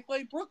 year when they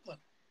played Brooklyn.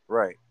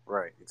 Right,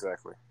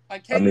 exactly.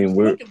 Like I KD mean, was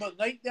we're cooking, but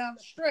late down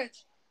the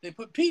stretch, they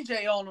put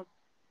PJ on him,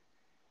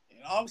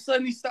 and all of a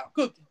sudden he stopped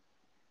cooking.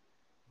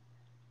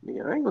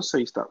 Yeah, I ain't gonna say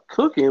he stopped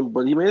cooking,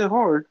 but he made it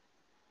hard.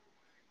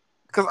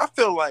 Because I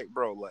feel like,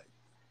 bro, like,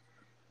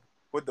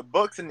 with the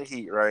Bucks and the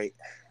Heat, right,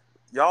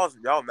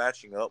 y'all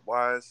matching up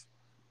wise,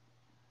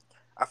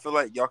 I feel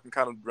like y'all can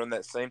kind of run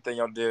that same thing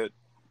y'all did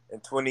in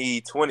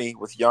 2020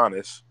 with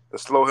Giannis to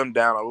slow him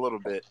down a little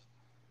bit.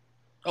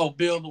 Oh,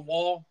 build the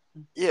wall.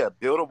 Yeah,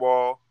 build a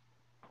wall.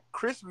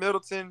 Chris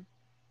Middleton,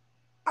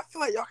 I feel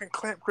like y'all can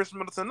clamp Chris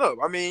Middleton up.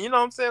 I mean, you know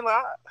what I'm saying?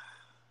 Like,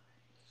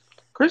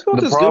 Chris the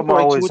Middleton's good problem for I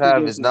like 2 always or 3 have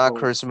games is in his not home.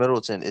 Chris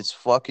Middleton. It's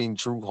fucking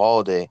Drew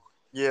Holiday.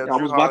 yeah, I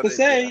Drew was about to Holiday,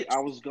 say, yeah. I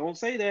was gonna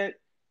say that.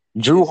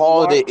 Drew It's a lot.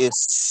 Holiday is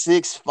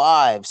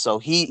 6'5", so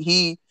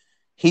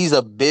he's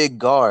a big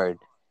guard.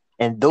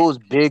 And those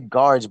big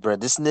guards, bro.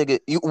 This nigga,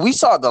 we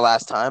saw it the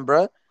last time,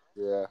 bro.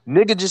 Yeah.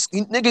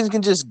 Niggas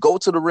can just go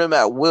to the rim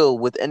at will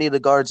with any of the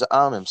guards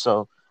on him.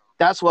 So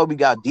that's why we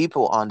got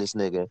Depot on this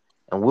nigga,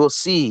 and we'll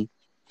see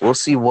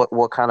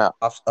what kind of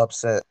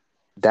upset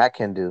that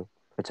can do Y'all are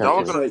It's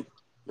potentially. gonna like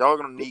y'all are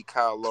gonna need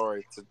Kyle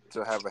Lowry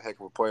to have a heck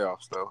of a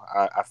playoffs though.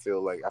 I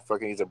feel like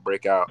he needs to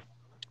break out.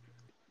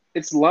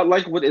 it's a lot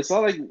like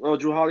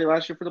Drew Holiday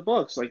last year for the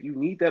Bucks. Like you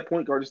need that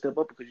point guard to step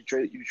up because you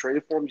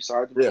traded for him, you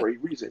signed him Yeah. for a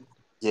reason.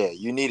 Yeah,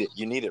 you need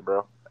it,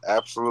 bro.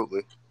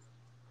 Absolutely.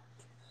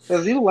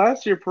 Because even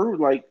last year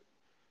proved like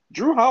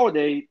Drew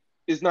Holiday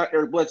is not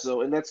Eric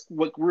Bledsoe, and that's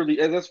what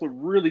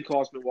really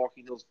caused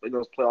Milwaukee in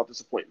those playoff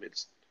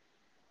disappointments.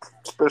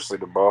 Especially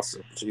the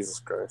Boston. Jesus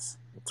Christ.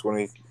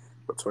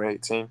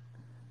 2018.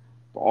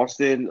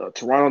 Boston,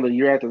 Toronto the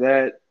year after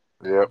that,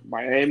 Yep.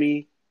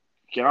 Miami.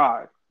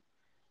 God,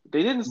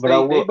 they didn't But I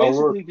stay. They will, I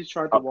will, basically just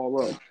tried to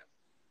wall up.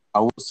 I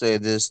will say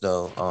this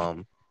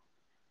though.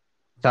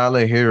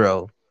 Tyler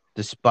Hero,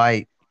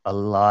 despite a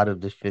lot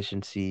of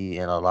deficiency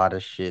and a lot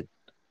of shit,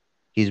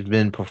 he's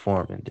been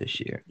performing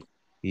this year.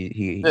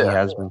 He Yeah.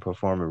 has been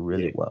performing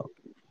really Yeah. well.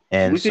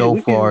 And We can so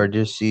we far can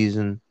this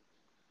season,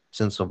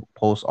 since a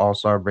post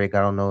All-Star break,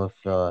 I don't know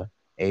if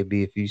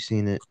AB, if you've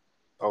seen it,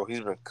 Oh,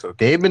 he's been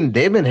cooking.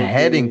 they've been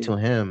heading cooking.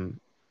 to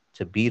him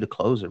to be the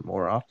closer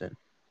more often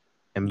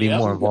and be Yep.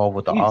 more involved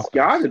with the He's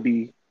got offense. to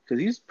be because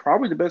he's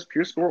probably the best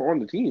pure scorer on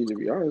the team. To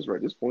be honest, right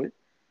at this point.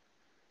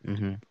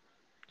 hmm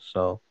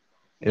So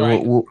it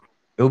Right.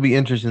 it'll be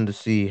interesting to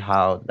see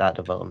how that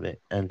development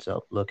ends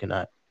up looking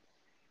at.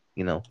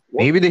 What?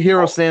 Maybe the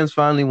hero stands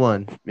finally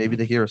won. Maybe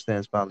the hero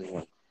stands finally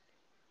won.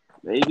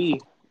 Maybe.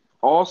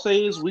 All I'll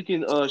say is we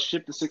can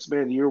ship the 6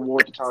 Man of the Year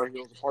award to Tyler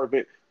Hill's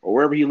apartment or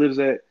wherever he lives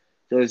at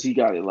because he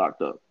got it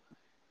locked up.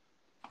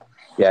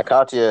 Yeah,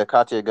 Katya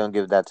gonna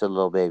give that to the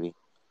little baby.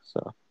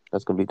 So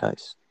that's gonna be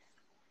nice.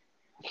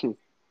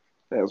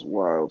 That's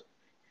wild.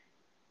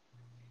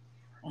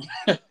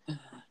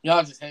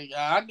 Y'all just hate.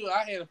 I knew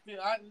I had a feel.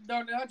 I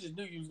just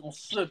knew you was gonna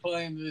slip her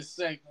into this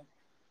segment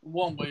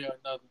one way or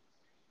another.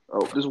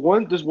 Oh, there's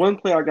one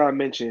play I gotta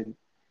mention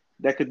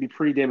that could be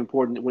pretty damn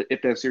important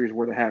if that series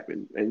were to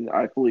happen, and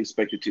I fully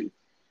expect it to.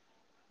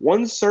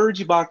 One Serge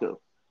Ibaka.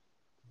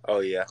 Oh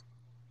yeah.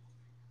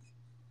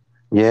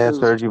 Yeah, Because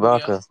Serge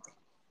Ibaka.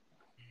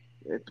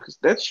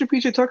 that's your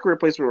PJ Tucker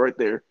replacement right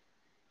there.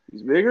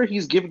 He's bigger. He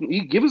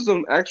gives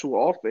them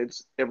actual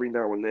offense every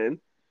now and then.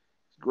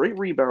 Great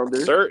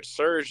rebounder.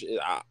 Serge,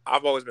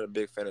 I've always been a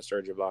big fan of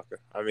Serge Ibaka.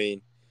 I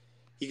mean,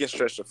 he can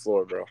stretch the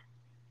floor, bro.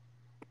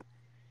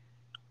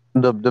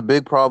 The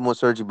big problem with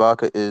Serge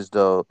Ibaka is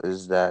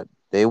that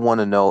they want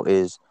to know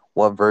is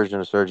what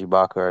version of Serge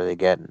Ibaka are they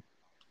getting?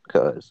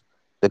 Because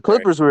the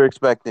Clippers were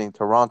expecting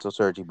Toronto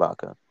Serge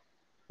Ibaka,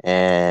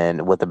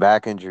 and with the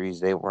back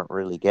injuries, they weren't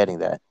really getting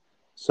that.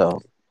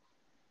 So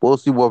we'll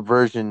see what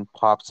version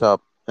pops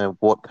up and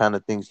what kind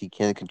of things he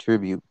can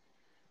contribute.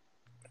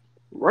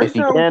 Right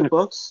now with the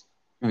Bucks,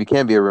 if he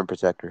can be a rim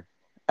protector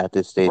at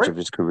this stage right of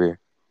his career.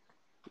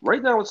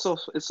 right now it's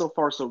so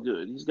far so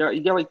good. He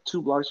got like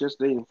 2 blocks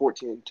yesterday and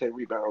 14 and 10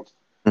 rebounds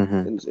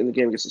in the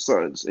game against the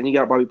Suns, and he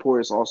got Bobby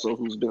Portis also,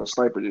 who's been a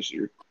sniper this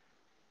year.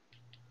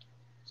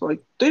 So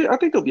like I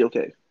think they'll be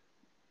okay.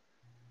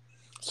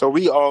 So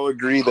we all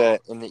agree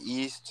that in the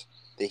East,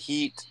 the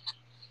Heat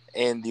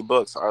and the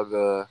Bucks are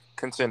the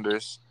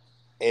contenders,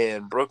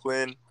 and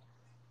Brooklyn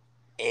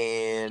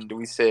and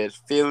we said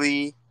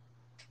Philly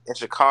and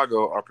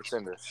Chicago are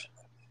pretenders.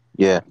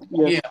 Yeah.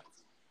 Yeah.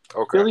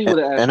 Okay. Philly with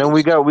an And then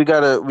we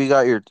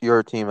got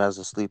your team as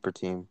a sleeper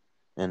team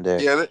in there.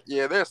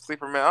 Yeah, they're a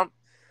sleeper, man.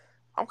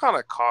 I'm kind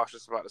of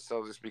cautious about the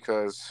Celtics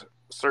because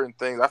certain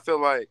things. I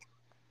feel like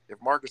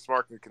if Marcus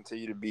Smart can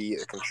continue to be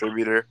a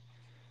contributor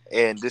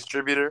and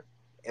distributor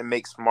and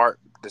make smart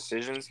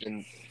decisions,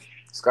 then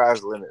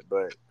sky's the limit.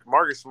 But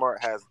Marcus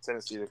Smart has a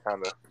tendency to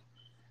kind of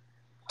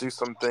do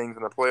some things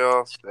in the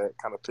playoffs that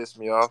kind of piss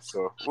me off.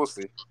 So we'll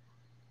see.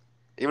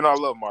 Even though I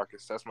love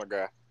Marcus, that's my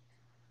guy.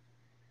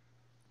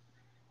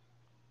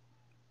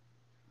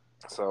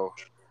 So,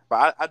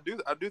 but I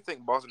do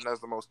think Boston has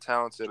the most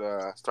talented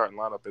starting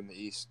lineup in the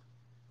East.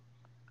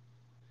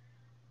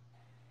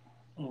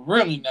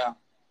 Really now?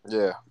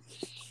 Yeah,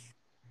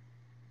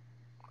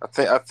 I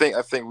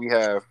think we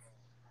have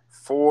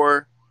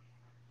four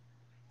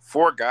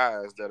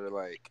guys that are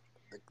like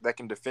that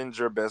can defend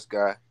your best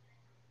guy,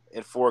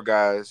 and four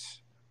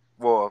guys.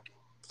 Well,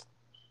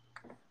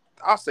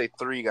 I'll say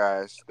three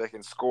guys that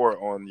can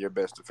score on your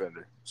best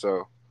defender.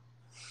 So,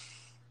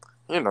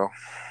 you know,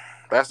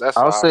 that's I'll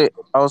how I say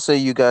feel. I'll say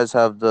you guys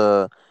have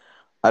the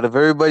out of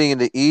everybody in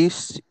the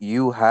East,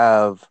 you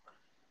have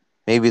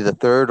maybe the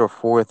third or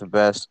fourth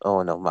best.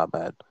 Oh no, my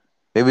bad.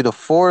 Maybe the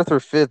fourth or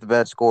fifth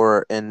best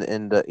scorer in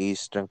the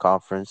Eastern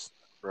Conference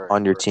Right,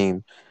 on your right.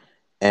 team,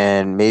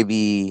 and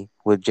maybe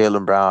with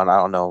Jalen Brown, I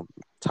don't know,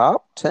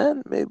 top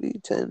 10, maybe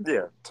 10.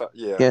 Yeah,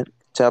 yeah. Yeah,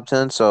 top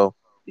 10. So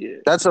Yeah.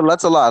 that's a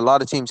lot. A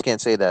lot of teams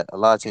can't say that. A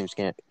lot of teams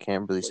can't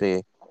really Like,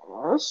 say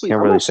honestly, can't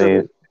I'm really not sure say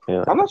that it.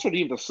 Yeah. I'm not sure they're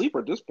even a sleeper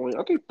at this point.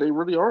 I think they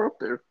really are up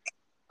there.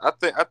 I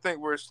think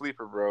we're a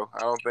sleeper, bro. I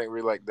don't think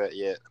we're like that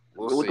yet.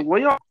 We'll With the see.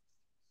 way y'all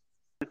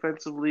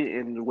defensively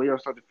and the way y'all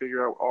start to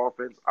figure out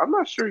offense, I'm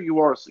not sure you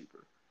are a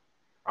sleeper.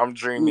 I'm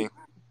dreaming.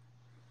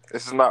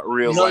 This is not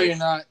real No, you're life.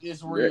 not.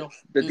 It's real.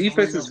 The It's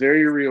defense real. is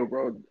very real,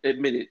 bro.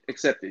 Admit it.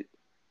 Accept it.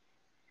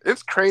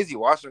 It's crazy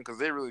watching because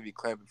they really be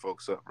clamping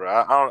folks up, bro.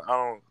 I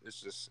don't.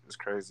 It's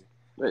crazy.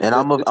 And It's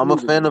I'm a new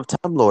to fan me. of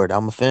Time Lord.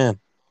 I'm a fan.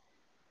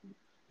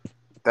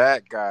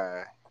 That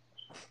guy,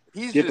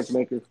 he's Difference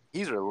maker.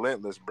 he's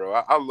relentless, bro.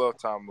 I love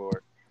Tom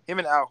Lord. Him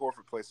and Al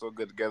Horford play so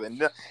good together,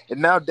 and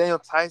now Daniel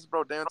Tice,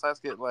 bro. Daniel Tice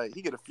get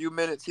a few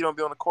minutes. He don't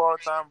be on the court all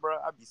the time, bro.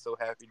 I'd be so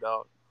happy,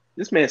 dog.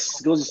 This man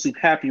goes to sleep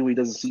happy when he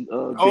doesn't see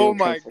Oh Daniel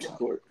my Tice on the god!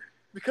 court.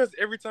 Because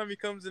every time he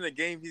comes in a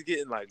game, he's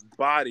getting like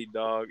bodied,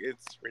 dog.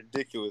 It's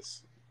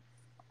ridiculous.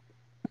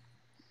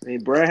 Hey,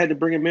 Brad had to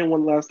bring him in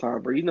one last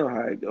time, bro. You know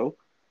how it go.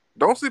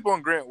 Don't sleep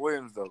on Grant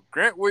Williams though.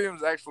 Grant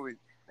Williams actually,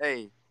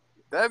 hey,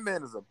 that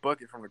man is a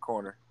bucket from the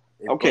corner.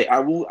 Okay, I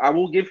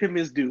will give him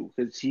his due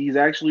because he's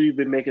actually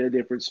been making a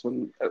difference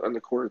when on the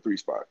quarter three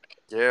spot.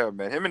 Yeah,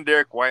 man. Him and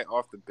Derek White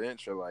off the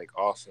bench are like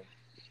awesome.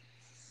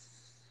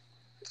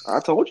 I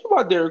told you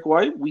about Derek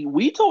White.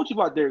 We told you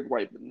about Derek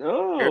White, but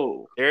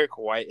no. Derek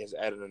White has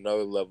added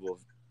another level of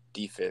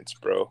defense,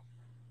 bro.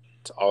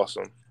 It's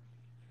awesome.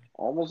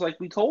 Almost like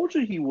we told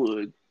you he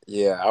would.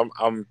 Yeah,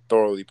 I'm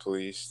thoroughly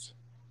pleased.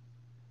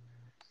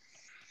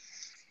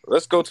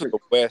 Let's go to the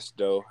West,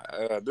 though.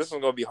 This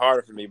one's gonna be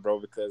harder for me, bro,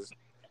 because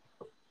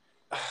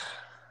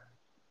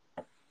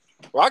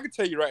well, I can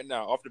tell you right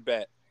now, off the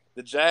bat,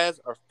 the Jazz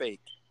are fake.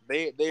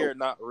 They are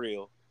not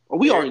real. Oh,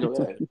 we They're already know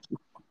that.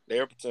 They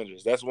are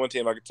pretenders. That's one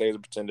team I can tell you is a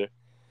pretender.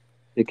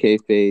 The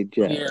kayfabe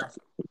Jazz.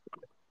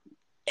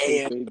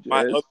 Yeah. And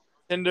my other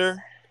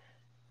pretender,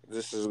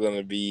 this is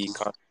gonna be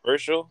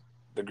controversial.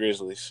 The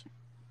Grizzlies.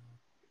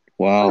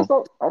 Wow. I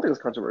don't think it's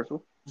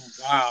controversial.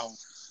 Wow.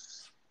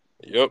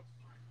 Yep,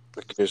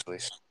 the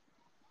Grizzlies.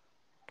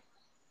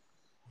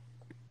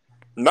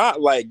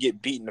 Not like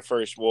get beat in the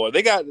first war.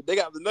 They got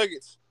the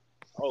Nuggets.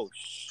 Oh,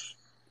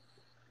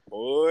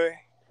 boy.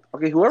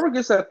 Okay, whoever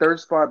gets that third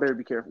spot better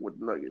be careful with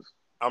the Nuggets.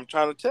 I'm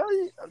trying to tell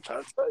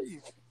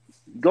you.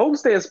 Golden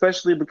State,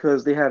 especially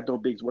because they have no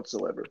bigs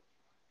whatsoever.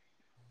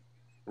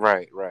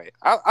 Right.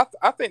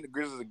 I think the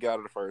Grizzlies will get out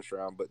of the first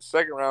round, but the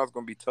second round is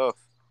gonna be tough.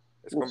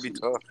 It's gonna be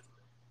tough.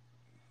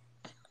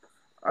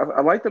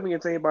 I like them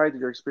against anybody.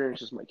 Their experience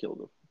just might kill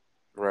them.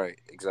 Right.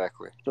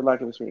 Exactly. Their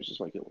lack of experience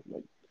just might kill them.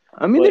 Like,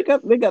 I mean, they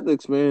got the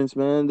experience,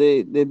 man.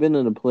 They've been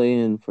in the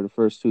play-in for the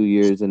first 2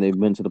 years, and they've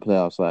been to the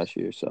playoffs last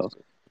year. So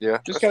Yeah.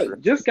 just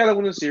gotta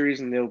win the series,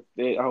 and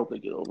I hope they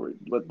get over it.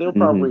 But they're Mm-hmm.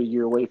 probably a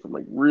year away from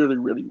like really,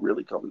 really,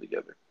 really coming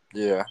together.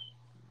 Yeah.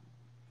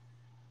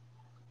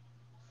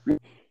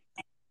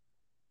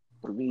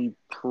 For me,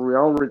 I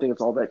don't really think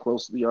it's all that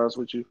close, to be honest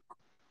with you.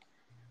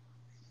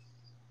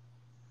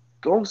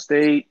 Golden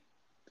State,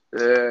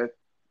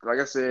 like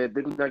I said,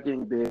 they're not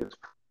getting big.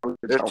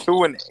 They're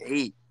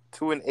 2-8.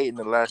 2-8 in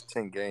the last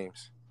 10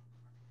 games.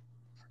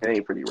 It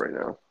ain't pretty right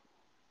now.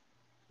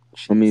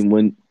 I mean,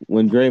 when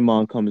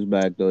Draymond comes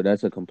back, though,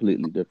 that's a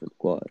completely different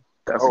squad.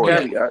 That's the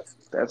caveat.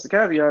 That's the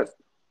caveat.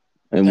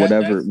 And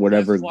whatever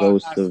that's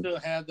goes why I to still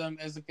have them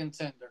as a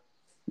contender.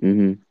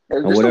 and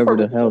They're whatever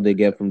still the hell they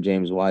get from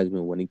James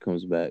Wiseman when he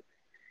comes back.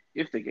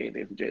 if they get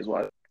anything from James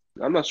Wiseman.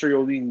 I'm not sure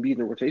he'll even be in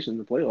the rotation in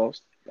the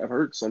playoffs. I've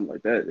heard something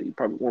like that. He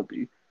probably won't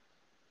be.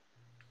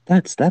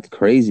 That's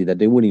crazy that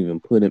they wouldn't even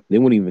put him. They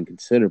wouldn't even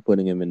consider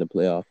putting him in the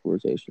playoff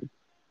rotation.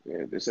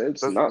 Yeah, they said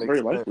it's Doesn't not make very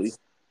sense. likely. It's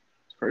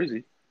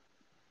crazy.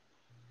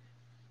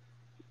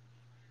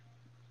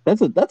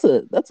 That's a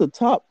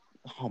top.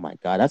 Oh my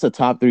god, that's a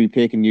top 3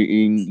 pick, and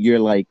you're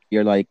like,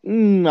 I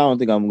don't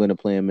think I'm gonna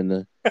play him in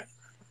the.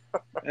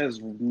 That's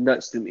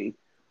nuts to me.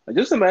 Like,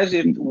 just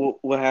imagine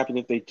what happened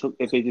if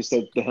they just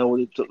said the hell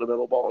with it, took the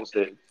metal ball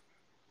instead.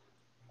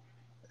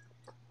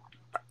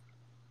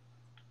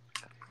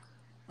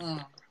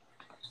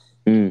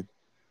 Mm.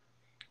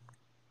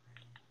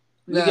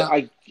 Now,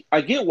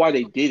 I get why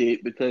they did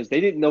it because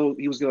they didn't know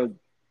he was going to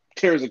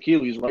tear his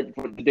Achilles right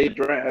before the day of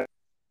draft.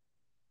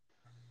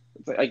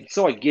 It's like,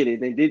 so I get it.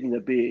 They did need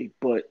a big,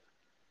 but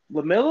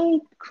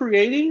LaMelo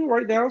creating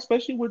right now,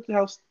 especially with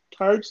how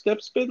tired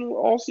Steph's been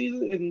all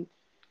season, and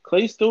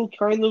Clay still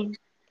kind of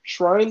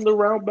trying to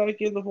round back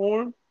into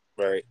form.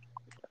 Right.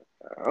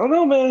 I don't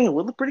know, man. It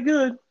would look pretty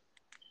good.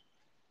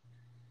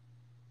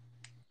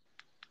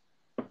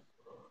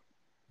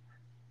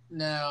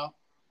 now,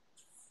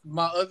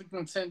 my other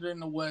contender in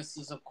the West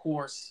is, of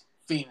course,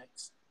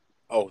 Phoenix.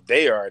 Oh,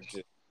 they are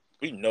just.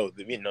 We know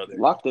they're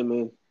Lock them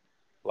in.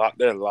 locked.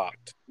 They're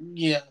locked.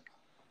 Yeah.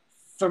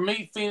 For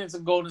me, Phoenix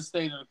and Golden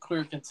State are the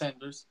clear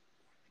contenders.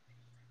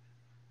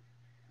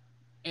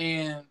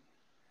 And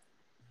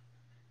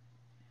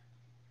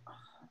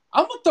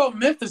I'm going to throw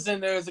Memphis in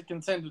there as a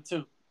contender,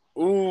 too.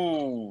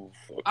 Ooh.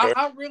 Okay.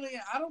 I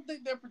don't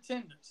think they're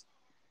pretenders.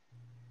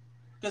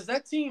 Because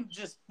that team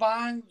just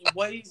finds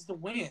ways to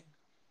win.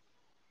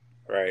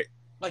 Right.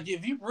 Like,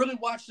 if you really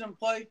watch them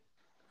play,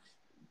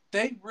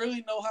 they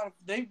really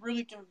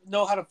can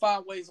know how to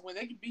find ways to win.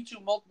 They can beat you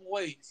multiple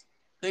ways.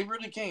 They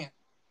really can.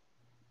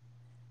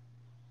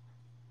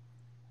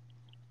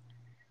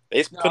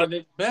 They Now, put are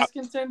they best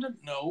contender?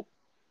 No.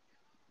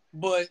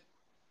 But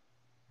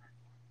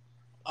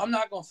I'm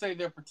not going to say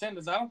they're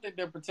pretenders. I don't think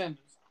they're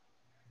pretenders.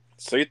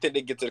 So you think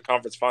they get to the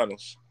conference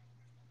finals?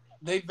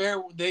 They very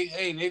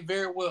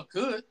well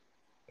could.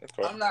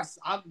 Okay.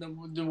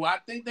 Do I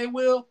think they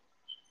will?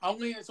 I'm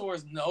leaning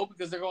towards no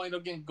because they're going to end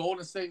up getting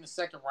Golden State in the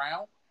second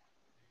round.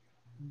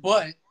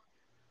 But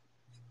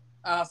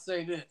I'll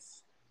say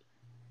this.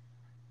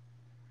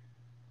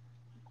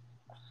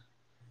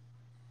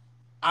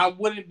 I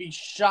wouldn't be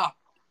shocked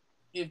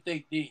if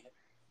they did.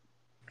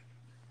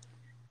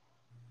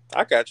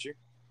 I got you.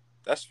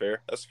 That's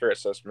fair. That's a fair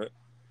assessment.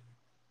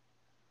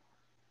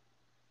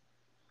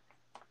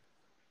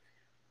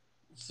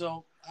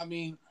 So, I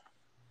mean,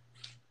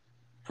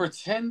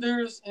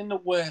 pretenders in the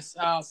West,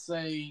 I'll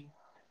say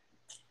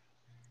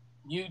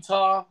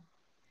Utah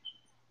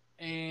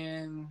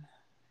and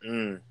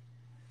It's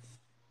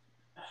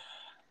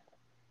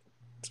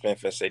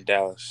Memphis, say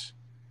Dallas.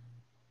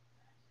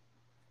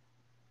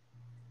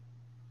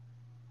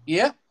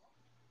 yeah,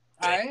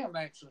 I am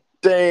actually.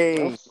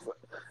 Dang.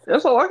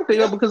 That's all I can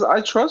think of because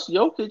I trust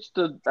Jokic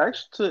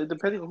to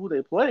depending on who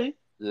they play.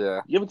 Yeah.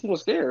 Give a team a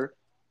scare.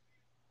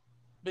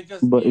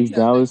 Because But is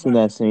Dallas in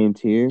that same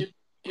tier,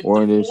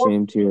 or in the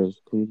same tier as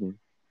Cleveland?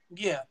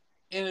 Yeah,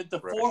 and if the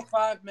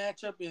 4-5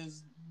 matchup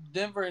is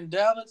Denver and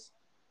Dallas,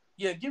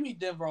 yeah, give me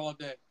Denver all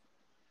day.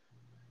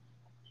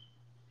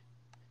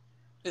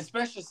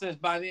 Especially since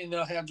by then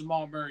they'll have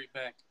Jamal Murray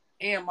back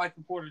and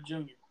Michael Porter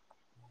Jr.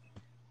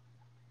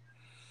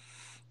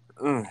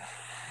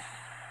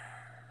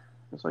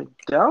 It's like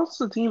Dallas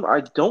is a team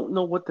I don't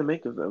know what to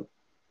make of them.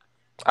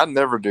 I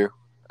never do.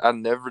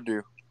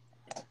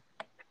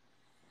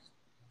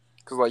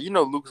 Because,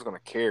 Luka's going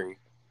to carry.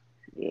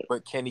 Yeah.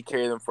 But can he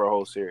carry them for a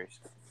whole series?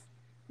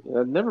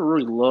 Yeah, I never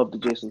really loved the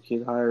Jason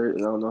Kidd hire,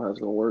 and I don't know how it's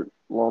going to work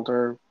long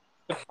term.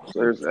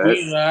 So there's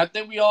that. I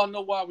think we all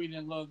know why we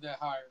didn't love that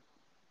hire.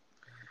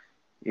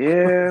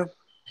 Yeah.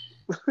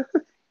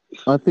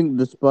 I think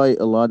despite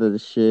a lot of the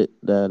shit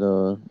that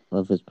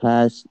of his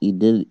past,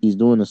 he's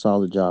doing a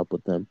solid job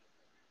with them.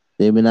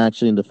 They've been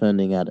actually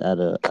defending at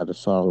a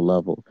solid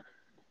level.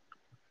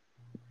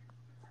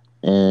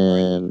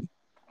 And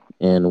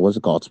what's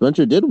it called?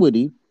 Spencer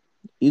Dinwiddie,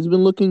 he's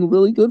been looking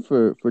really good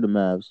for the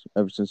Mavs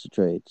ever since the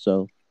trade.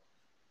 So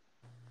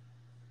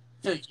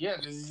yeah,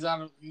 because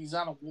he's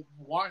out of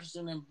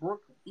Washington and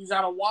Brooklyn. He's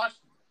out of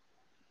Washington.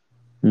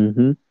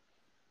 Mm-hmm.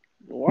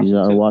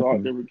 Washington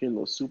thought they were getting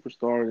a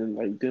superstar, and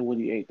like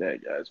Dinwiddie ain't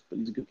that, guys, but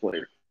he's a good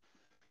player.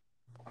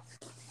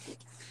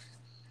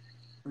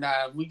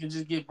 Nah, if we can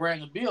just get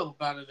Bradley Beal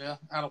out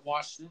of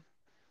Washington.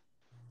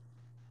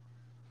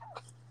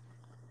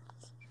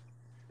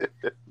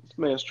 This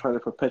man's trying to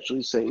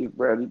perpetually save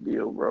Bradley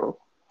Beal, bro.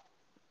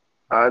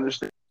 I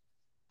understand.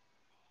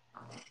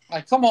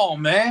 Like, come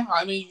on, man.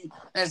 I mean,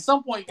 at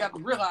some point, you got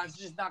to realize it's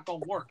just not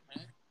going to work,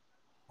 man.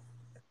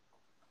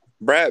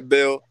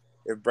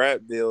 If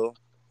Brad Beal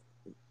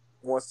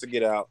wants to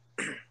get out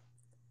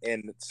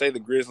and say the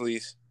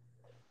Grizzlies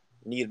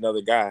need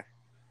another guy.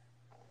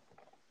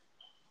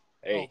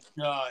 Hey,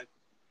 oh, God.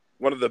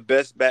 One of the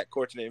best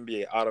backcourts in the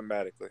NBA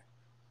automatically.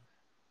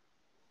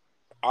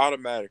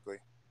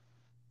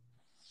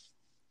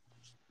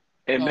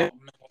 And man,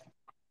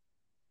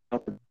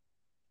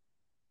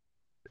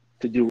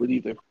 to do it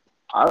either.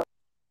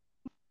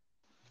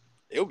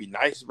 It would be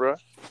nice, bro.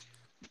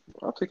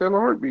 I'll take that in a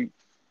heartbeat.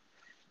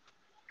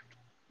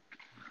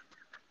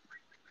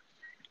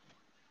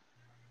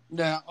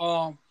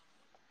 Now,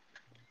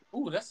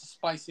 that's a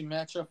spicy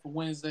matchup for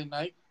Wednesday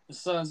night. The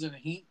Suns and the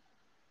Heat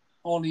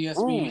on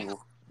ESPN. Ooh,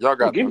 y'all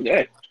got give me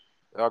that.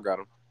 Y'all got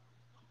them.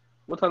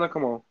 What time that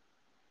come on?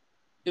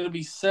 It'll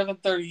be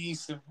 7:30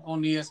 Eastern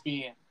on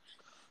ESPN.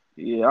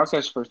 Yeah, I'll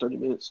catch the first 30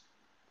 minutes.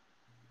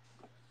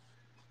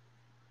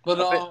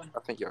 But I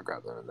think y'all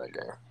got them in that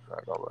game.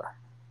 Not gonna lie.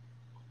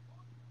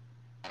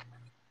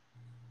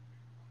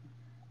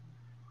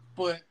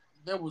 But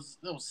there was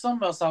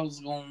something else I was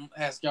going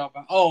to ask y'all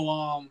about.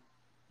 Oh,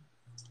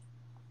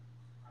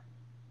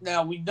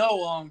 now we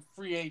know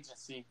free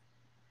agency.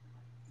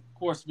 Of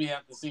course, we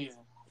have the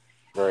season.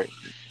 Right.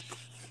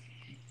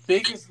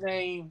 Biggest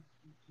name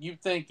you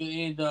think could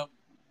end up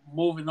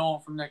moving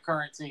on from their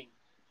current team?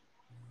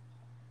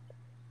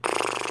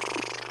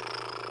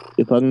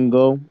 If I can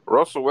go,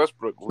 Russell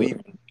Westbrook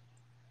leaving.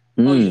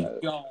 Oh, he's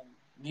mm, gone.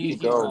 He's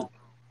He's gone.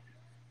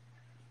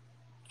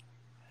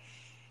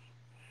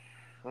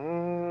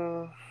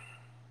 Mm,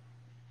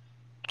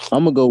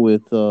 I'm gonna go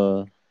with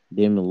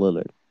Damian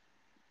Lillard.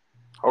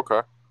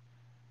 okay.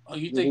 Oh,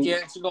 you think he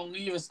actually gonna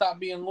leave and stop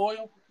being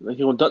loyal? Like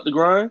he gonna duck the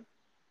grind?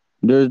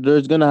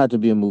 There's gonna have to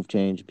be a move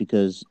change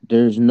because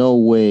there's no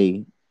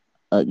way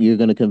you're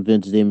gonna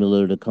convince Damian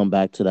Lillard to come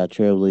back to that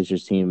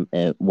Trailblazers team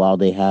while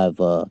they have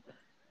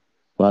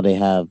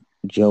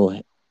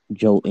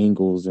Joe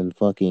Ingles and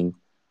fucking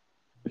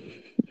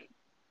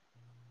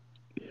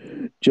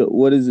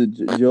what is it?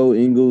 Joe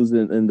Ingles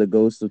and the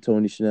ghost of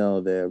Tony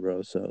Snell there,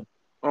 bro. So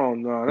Oh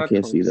no, I not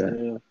can't Tony see that.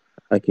 Snell.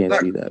 I can't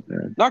Not, see that,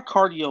 man. not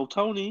cardio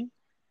Tony.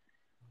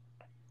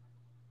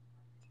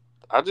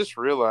 I just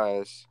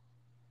realized.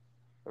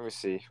 Let me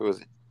see. Who was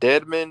it?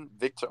 Deadman,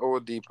 Victor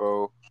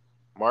Oladipo,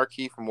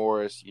 Markieff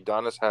Morris,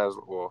 Udonis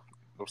Haslem. Well,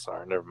 I'm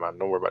sorry. Never mind.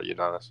 Don't worry about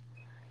Udonis.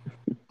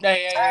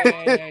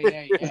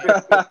 Hey.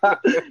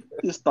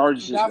 Just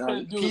started shit Not now.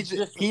 gonna do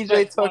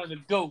PJ one of the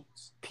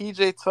goats.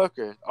 PJ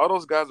Tucker. All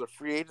those guys are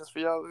free agents for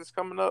y'all this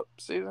coming up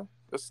season.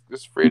 This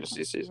free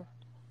agency season.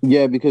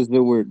 Yeah, because they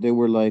were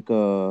like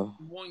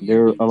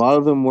there a lot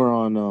of them were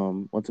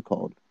on what's it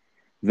called?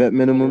 Vet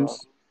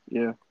minimums.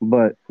 Yeah.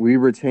 But we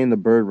retained the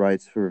bird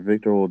rights for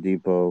Victor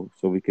Oladipo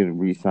so we could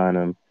re-sign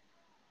him.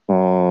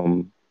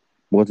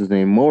 What's his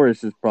name?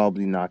 Morris is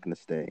probably not going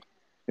to stay,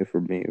 if we're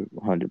being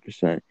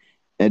 100%.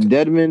 And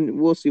Deadman,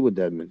 we'll see with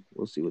Deadman.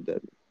 But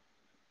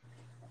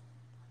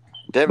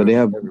they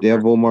have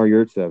Omar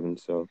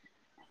Yurtseven, so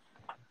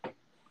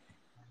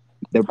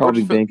they're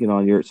probably banking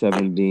on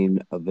Yurtseven being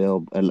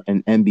available,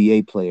 an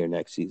NBA player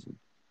next season.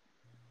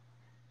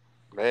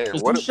 Man,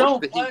 what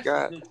the Heat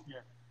got?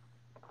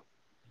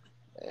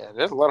 Yeah,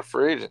 there's a lot of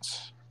free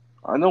agents.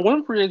 I know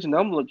one free agent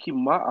I'm gonna keep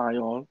my eye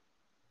on.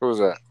 Who's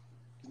that?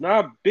 He's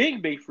not a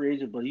big free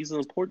agent, but he's an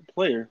important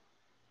player.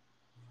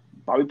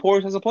 Bobby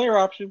Portis has a player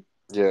option.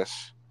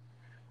 Yes.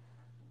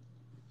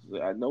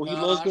 I know he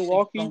loves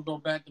Milwaukee. Don't go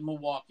back to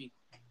Milwaukee.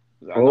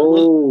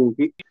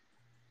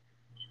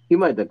 He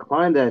might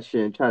decline that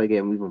shit and try to get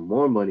him even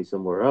more money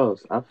somewhere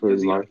else. I feel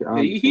like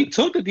he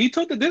took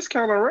the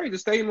discount already to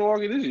stay in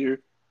Milwaukee this year.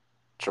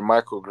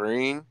 JaMychal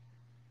Green.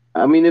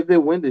 I mean, if they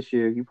win this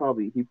year, he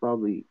probably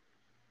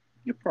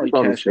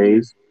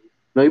stays.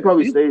 No, he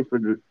probably stays for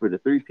the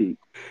three-peat.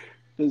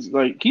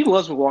 Like he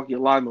loves Milwaukee a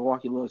lot.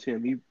 Milwaukee loves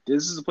him.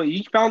 This is a play.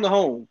 He found the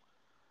home,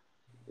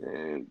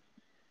 and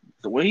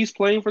the way he's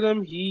playing for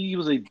them, he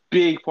was a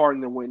big part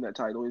in them winning that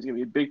title. He's gonna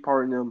be a big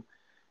part in them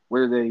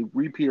whether they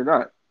repeat or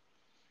not.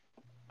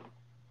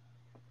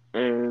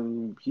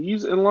 And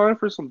he's in line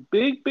for some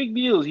big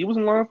deals. He was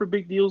in line for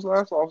big deals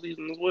last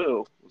offseason as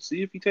well. We'll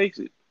see if he takes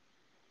it.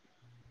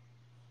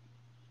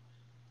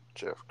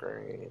 Jeff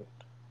Green.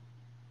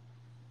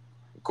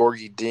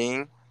 Gorgie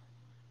Dean.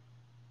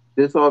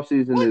 This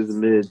offseason is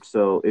mid,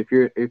 so if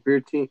you're a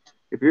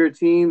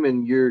team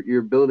and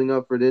you're building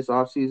up for this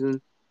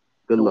offseason,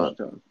 good luck.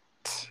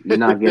 You're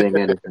not getting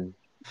anything.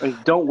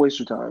 Like, don't waste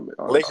your time.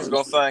 Lakers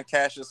gonna sign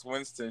Cassius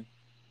Winston.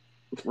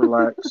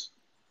 Relax.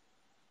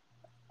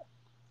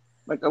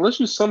 Like, unless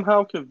you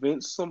somehow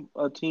convince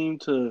a team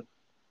to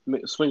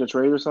swing a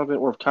trade or something,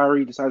 or if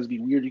Kyrie decides to be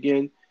weird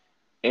again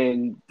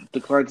and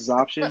declines his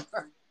option.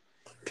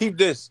 Peep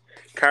this.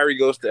 Kyrie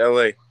goes to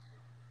LA.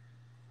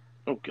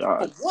 Oh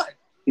God. What?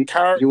 He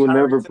would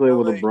never play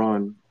with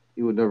LeBron.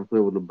 He would never play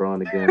with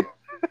LeBron again.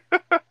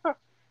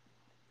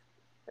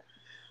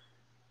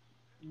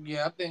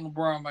 Yeah, I think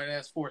LeBron might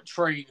ask for a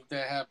trade if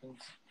that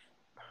happens.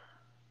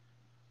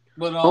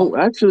 But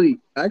actually,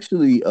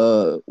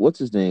 what's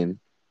his name?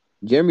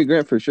 Jeremy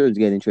Grant for sure is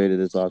getting traded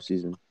this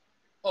offseason.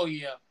 Oh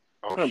yeah.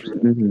 Oh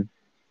shit. Mm-hmm.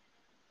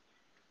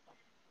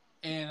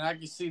 And I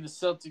can see the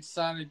Celtics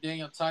signing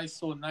Daniel Tice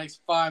to a nice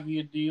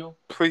 5-year deal.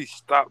 Please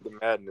stop the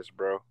madness,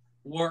 bro.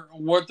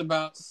 Worth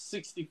about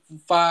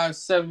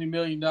 $65-70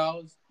 million.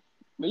 Man,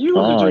 you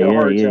look at your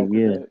heart attack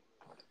with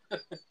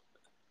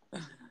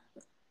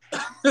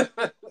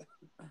that.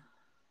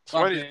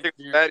 Somebody needs to pick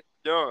up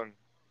Thaddeus Young.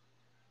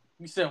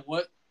 You said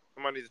what?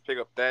 Somebody needs to pick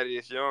up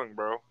Thaddeus Young,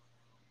 bro.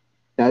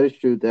 That is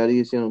true,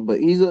 Thaddeus Young, but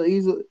he's a.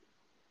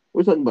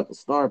 We're talking about the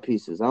star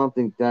pieces. I don't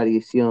think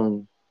Thaddeus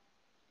Young.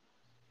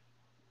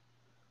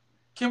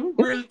 Can we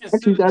really consider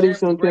Actually,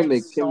 Thaddeus Young can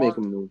make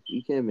a move.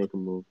 He can make a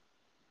move.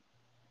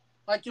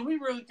 Like, can we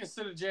really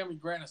consider Jeremy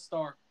Grant a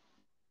star?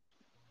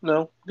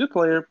 No, good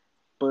player,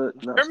 but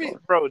not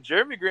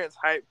Jeremy Grant's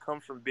hype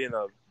comes from being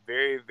a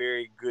very,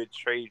 very good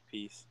trade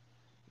piece.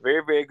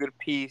 Very, very good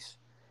piece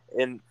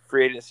in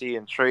free agency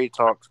and trade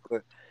talks,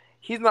 but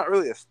he's not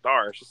really a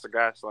star. It's just a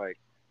guy that's like,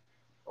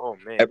 oh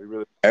man,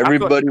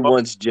 everybody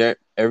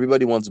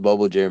Everybody wants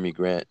bubble Jeremy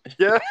Grant.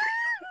 Yeah,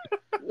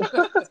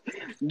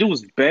 Dude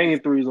was banging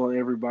threes on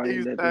everybody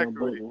in that damn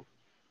exactly. bubble.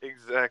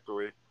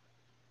 Exactly.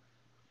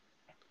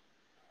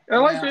 And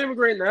I like Now- Jeremy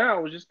Grant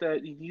now. It's just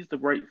that he needs the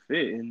right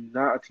fit and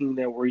not a team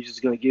that where he's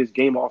just gonna get his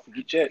game off and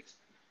get checks.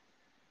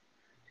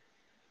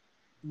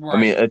 Right.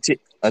 I mean,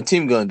 a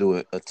team gonna do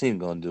it. A team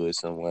gonna do it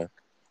somewhere.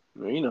 I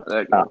mean, you know how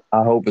that I, goes.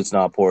 I hope it's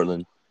not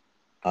Portland.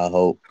 I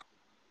hope.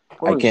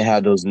 I can't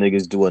have those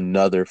niggas do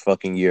another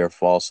fucking year of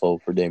false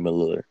hope for Damian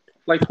Lillard.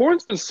 Like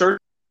Portland's been searching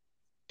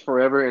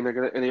forever,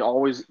 and they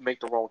always make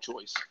the wrong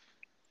choice.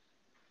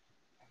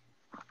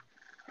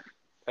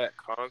 Pat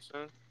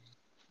Connaughton.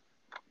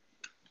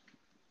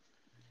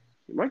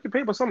 He might get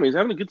paid by somebody. He's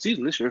having a good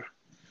season this year.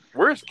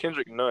 Where's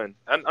Kendrick Nunn?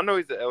 I know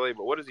he's at LA,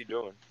 but what is he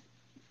doing?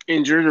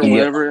 Injured or Yeah.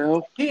 whatever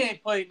else. He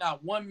ain't played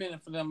not 1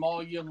 minute for them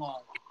all year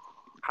long.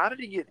 How did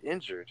he get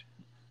injured?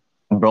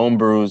 Bone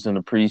bruise in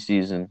the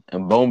preseason,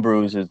 and bone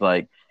bruise is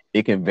like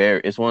it can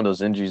vary. It's one of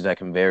those injuries that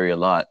can vary a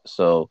lot.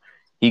 So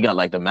he got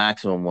like the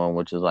maximum one,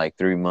 which is like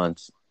 3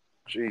 months,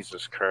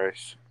 Jesus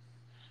Christ.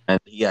 and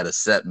he had a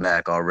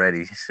setback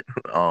already.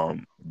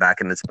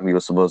 Back in the time he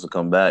was supposed to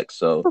come back.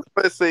 So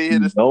Let's say he who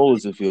hit his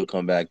knows if he'll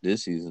come back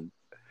this season?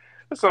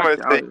 I somebody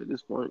doubt it at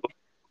this point.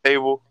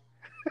 table.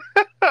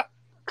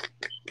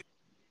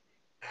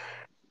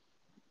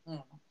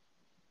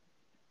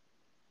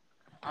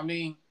 I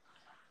mean,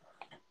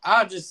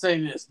 I'll just say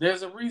this: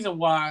 there's a reason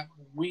why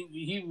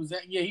he was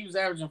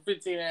averaging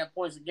 15.5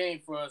 points a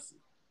game for us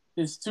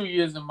his 2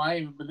 years in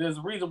Miami, but there's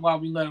a reason why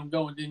we let him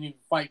go and didn't even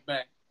fight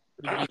back.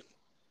 I'm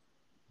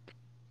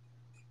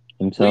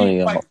We telling didn't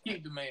y'all, fight to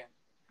keep the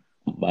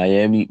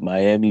man.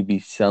 Miami be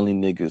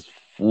selling niggas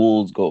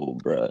fool's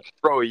gold, bruh.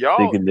 Bro, y'all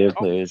Thinking their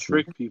players.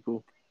 Trick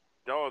people.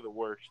 y'all are the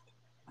worst.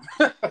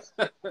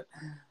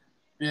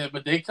 Yeah,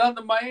 but they come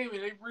to Miami.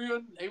 They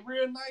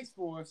real nice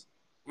for us.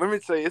 Let me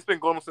tell you, it's been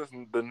going on since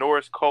the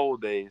Norris Cole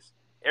days.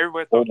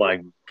 Everybody Oh thought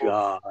my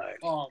god!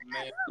 Oh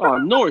man, Oh,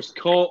 Norris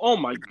Cole. Oh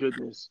my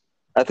goodness.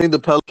 I think the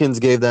Pelicans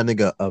gave that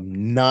nigga a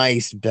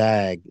nice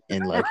bag,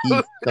 and like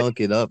he stunk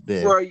it up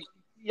there. Bro,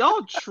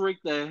 y'all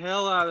tricked the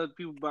hell out of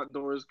people about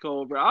Norris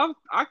Cole, bro.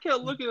 I kept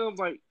looking at him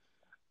like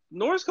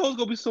Norris Cole's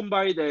gonna be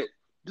somebody that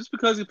just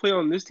because he played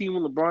on this team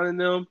with LeBron and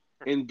them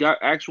and got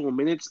actual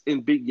minutes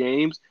in big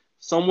games,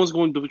 someone's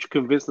going to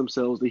convince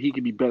themselves that he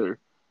can be better.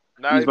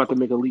 now He's he, about to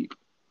make a leap.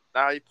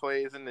 now he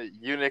plays in the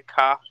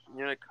Unicaja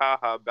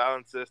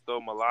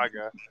Baloncesto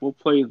Malaga. We'll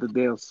play the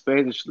damn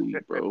Spanish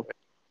league, bro.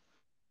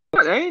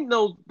 They ain't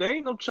no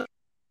ch-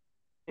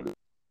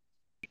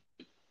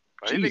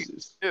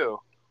 Jesus.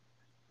 Chill.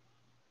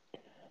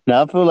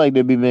 Now I feel like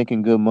they'd be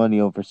making good money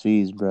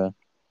overseas, bro.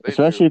 They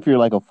Especially do. if you're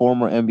like a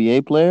former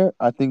NBA player,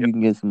 I think you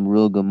can get some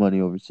real good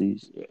money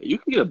overseas. Yeah, you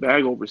can get a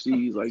bag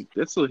overseas. Like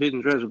that's a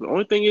hidden treasure. The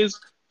only thing is,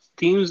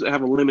 teams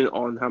have a limit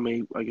on how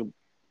many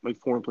like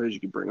foreign players you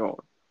can bring on.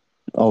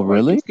 Oh, Like,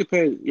 really? it's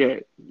compared, yeah.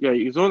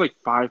 It's only like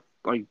 5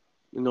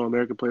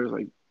 American players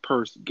like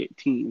per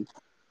team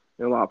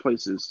in a lot of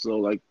places. So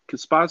like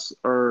 'cause spots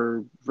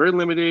are very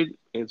limited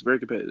and it's very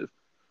competitive.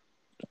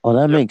 Oh,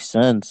 that Yep. makes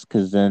sense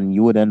because then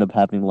you would end up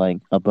having like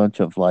a bunch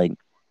of foreign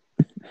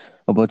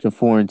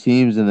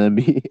teams and then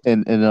be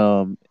in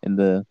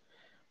the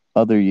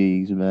other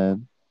leagues,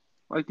 man.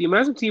 Like the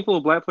Imagine team full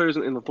of black players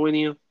in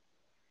Lithuania,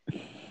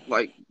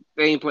 like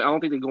they ain't play. I don't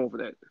think they're going for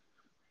that.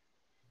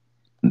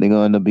 They're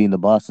gonna end up being the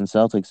Boston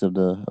Celtics of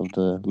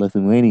the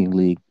Lithuanian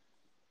league.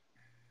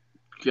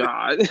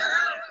 God.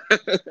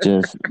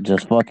 Just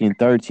fucking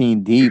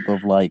 13 deep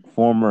of like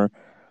former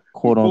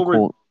quote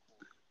unquote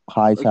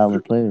high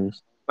talent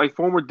players. Like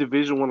former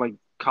Division One, like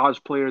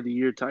college player of the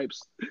year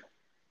types,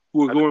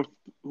 who are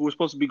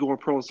supposed to be going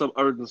pro in some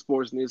other than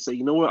sports, and they say,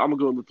 you know what, I'm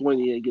gonna go to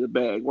Lithuania and get a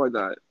bag. Why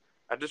not?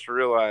 I just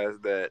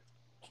realized that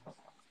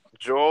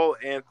Joel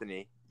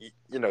Anthony,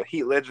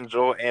 Heat legend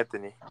Joel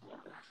Anthony,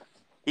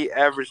 he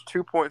averaged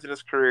 2 points in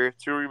his career,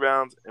 2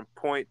 rebounds, and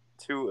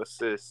 0.2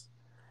 assists.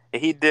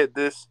 And he did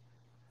this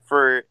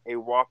for a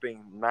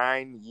whopping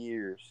 9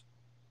 years.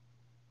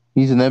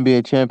 He's an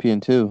NBA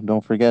champion too.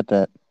 Don't forget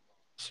that.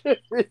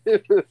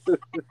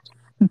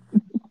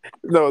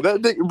 No,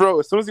 that nigga, bro,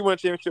 as soon as he won a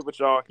championship with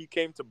y'all, he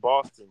came to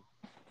Boston.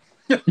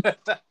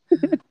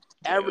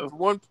 Averaged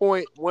 1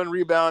 point, 1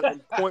 rebound,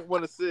 and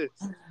 0.1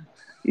 assists.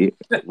 Yeah,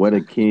 what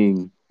a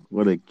king!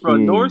 What a king! Bro,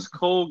 Norris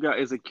Cole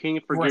is a king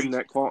for Right. getting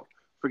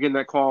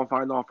that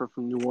qualifying offer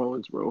from New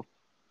Orleans, bro.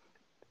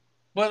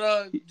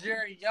 but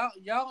Jerry,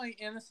 y'all ain't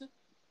innocent.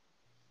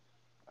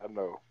 I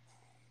know.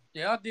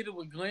 Y'all did it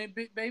with Glenn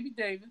Big Baby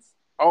Davis.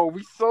 Oh,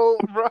 we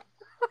sold, bro.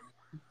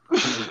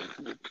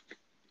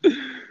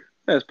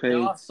 That's paid.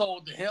 Y'all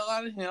sold the hell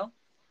out of him.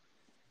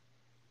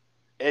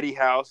 Eddie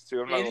House,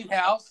 too. Eddie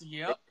House,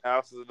 yep. Eddie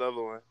House is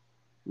another one.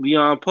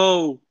 Leon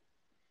Poe.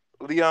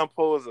 Leon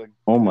Poe is a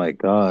Oh my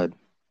god,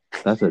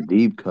 that's a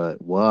deep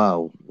cut.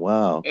 Wow.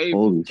 Hey,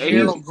 Holy hey, shit!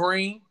 Gerald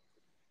Green.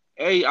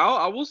 Hey,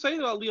 I will say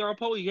about Leon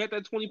Powe, he had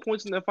that 20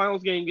 points in that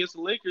finals game against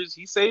the Lakers.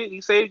 He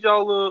saved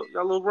y'all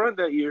a little run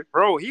that year.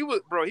 Bro, he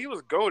was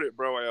goated,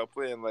 bro, while y'all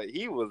playing. Like,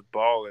 he was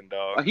balling,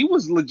 dog. He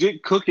was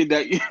legit cooking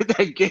that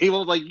game. I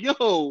was like,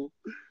 yo.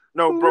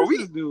 No, bro,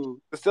 this dude?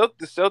 The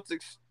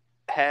Celtics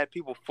had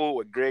people fooled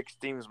with Greg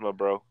Steamsma,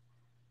 bro.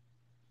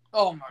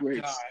 Oh my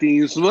Greg God.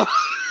 Steamsma.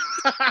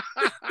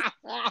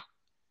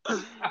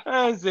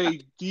 That's a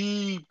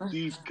deep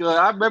cut.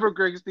 I remember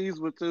Greg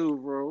Steamsma too,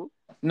 bro.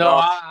 No,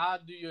 I'll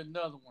do you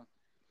another one.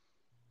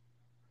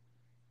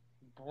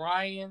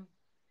 Brian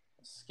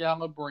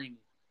Scalabrine.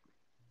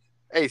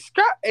 Hey,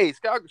 Scott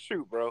can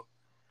shoot, bro.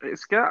 Hey,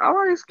 Scott, I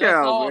like That's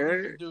Scott, all man.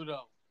 he can do,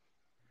 though.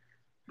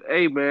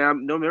 Hey,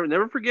 man,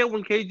 never forget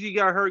when KG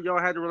got hurt. Y'all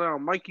had to rely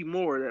on Mikey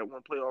Moore that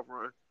one playoff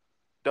run.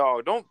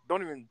 Dog, don't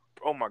even.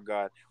 Oh my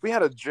God, we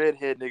had a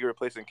dreadhead nigga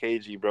replacing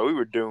KG, bro. We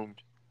were doomed.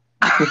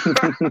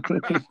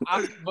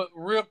 But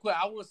real quick,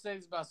 I will say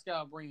this about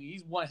Scalabrine.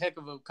 He's one heck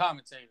of a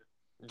commentator.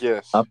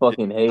 Yes, I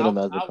fucking hate him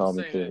as I a would say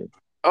commentator.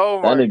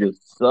 Oh That my nigga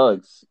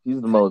sucks. He's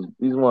one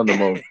of the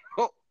most.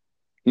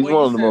 He's Wait,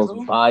 one you of the said most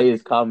who?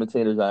 biased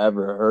commentators I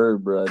ever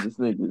heard, bro. This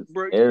nigga is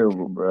Bro,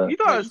 terrible, bro. You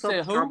know how Wait, you said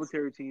tough the who?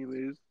 commentary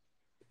team is.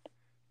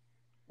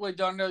 Wait,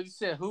 Darnell, you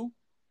said who?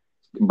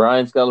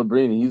 Brian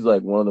Scalabrine, he's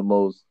like one of the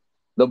most.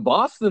 The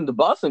Boston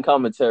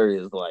commentary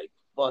is like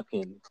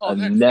fucking a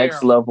they're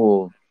next terrible.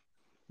 level,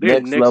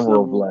 They're next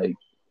level of like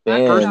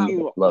fan I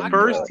love.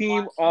 first bro.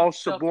 team watch all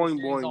Celtics Shaboing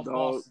games Boing, on dog.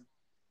 Boston.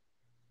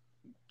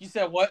 You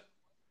said what?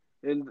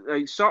 And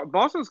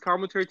Boston's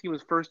commentary team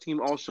is first team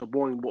all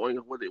Shaboing Boing,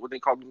 what they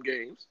call them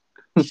games.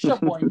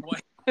 Shaboing boy.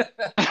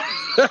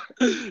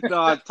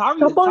 No,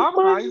 Tommy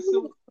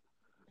Heinsohn.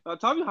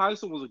 Tommy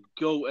Heinsohn was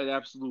a goat at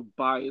absolute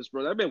bias,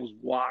 bro. That man was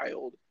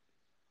wild.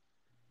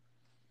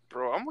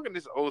 Bro, I'm looking at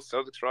this old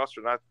Celtics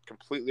roster, and I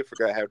completely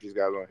forgot half these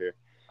guys on here.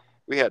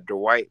 We had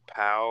Dwight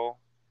Powell,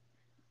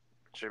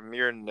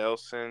 Jameer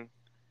Nelson.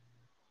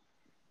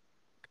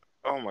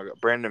 Oh my God,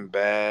 Brandon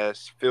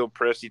Bass, Phil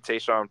Pressey,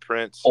 Tayshaun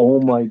Prince.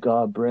 Oh my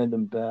God,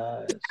 Brandon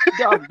Bass.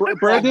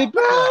 Brandon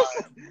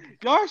Bass.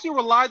 Y'all actually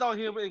relied on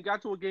him and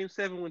got to a game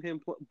 7 with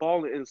him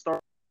balling and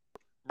start.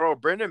 Bro,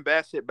 Brandon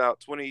Bass hit about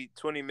 20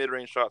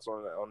 mid-range shots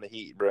on the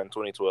Heat, bro, in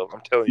 2012.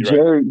 I'm telling you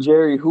right.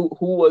 Jerry, who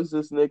was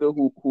this nigga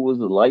who was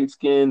a light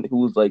skin, who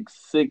was like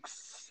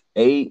 6'8"?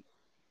 He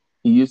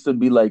used to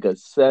be like a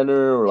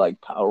center or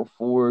like power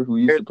forward who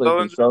used to play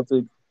for the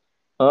Celtics.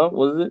 Huh?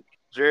 What is it?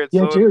 Jared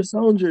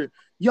Sullinger.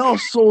 Y'all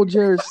sold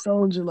Jared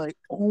Sullinger like,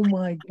 oh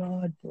my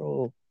God,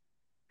 bro.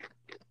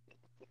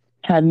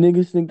 Had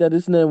niggas think that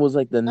this man was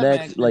like the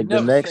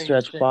next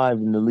stretch 5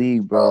 in the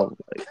league, bro.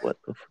 Like, what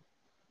the fuck?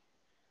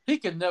 He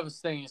could never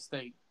stay in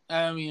shape.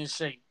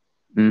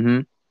 Mm-hmm.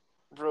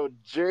 Bro,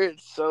 Jared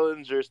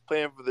Sullinger's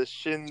playing for the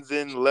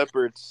Shenzhen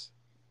Leopards.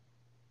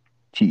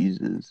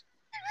 Jesus.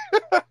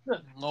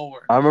 Good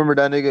Lord. I remember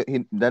that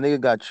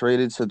nigga got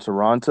traded to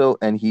Toronto,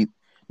 and he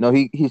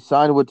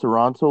signed with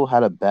Toronto,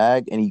 had a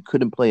bag, and he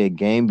couldn't play a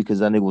game because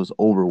that nigga was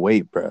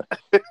overweight, bro.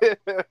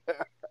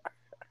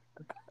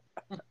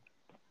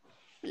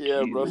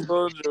 Yeah, bro.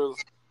 Sullinger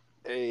was,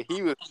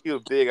 he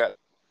was big.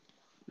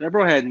 That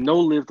bro had no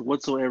lift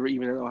whatsoever,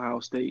 even at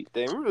Ohio State.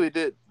 Damn, we really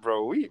did,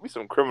 bro. We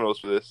some criminals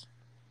for this.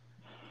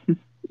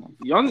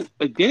 Young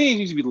Danny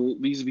needs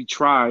to be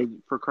tried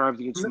for crimes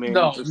against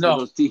humanity.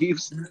 Those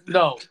thieves.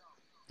 No,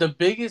 the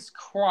biggest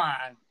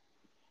crime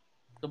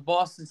the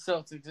Boston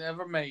Celtics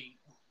ever made.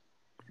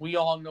 We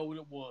all know what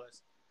it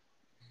was.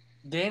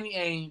 Danny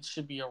Ainge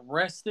should be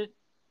arrested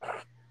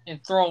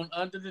and thrown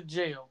under the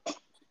jail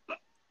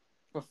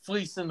for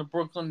fleecing the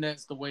Brooklyn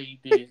Nets the way he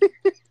did.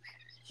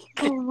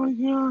 Oh my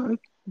God,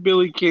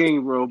 Billy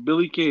King, bro.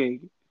 Billy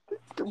King.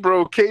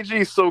 Bro,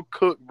 KG is so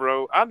cooked,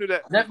 bro. I knew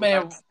that.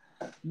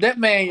 That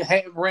man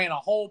ran a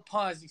whole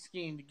Ponzi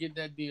scheme to get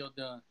that deal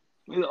done.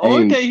 The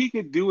only thing he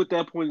could do at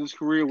that point in his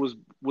career was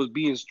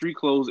be in street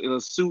clothes in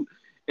a suit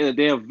and a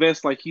damn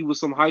vest like he was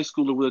some high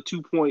schooler with a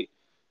 2.0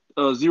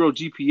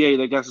 GPA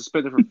that got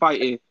suspended for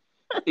fighting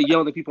and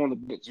yelling at people on the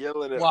bench.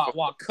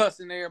 While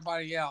cussing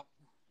everybody out.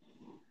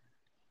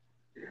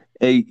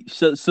 Hey,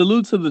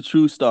 salute to the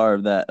true star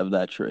of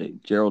that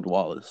trade, Gerald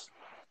Wallace.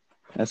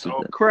 That's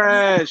what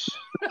Crash.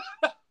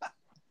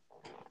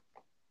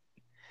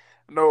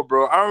 No,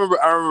 bro. I remember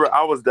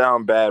I was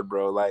down bad,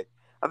 bro. Like,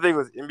 I think it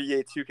was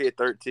NBA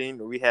 2K13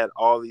 where we had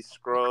all these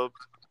scrubs.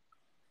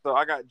 So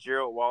I got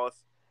Gerald Wallace.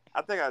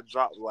 I think I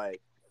dropped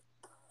like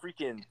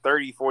freaking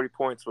 30, 40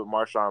 points with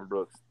Marshawn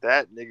Brooks.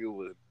 That nigga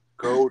was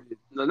goated.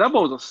 No, that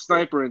boy was a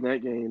sniper in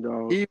that game,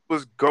 dog. He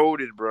was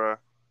goated, bro.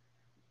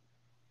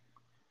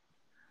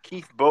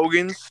 Keith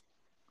Bogans,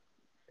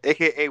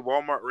 a.k.a.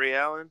 Walmart Ray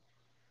Allen.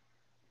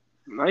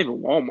 Not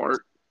even Walmart.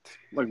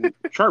 Like,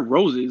 try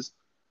Roses.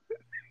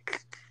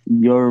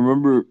 Yo,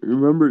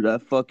 remember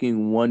that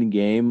fucking one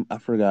game? I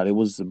forgot. It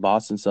was the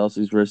Boston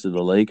Celtics versus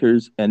the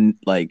Lakers, and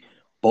like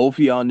both of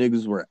y'all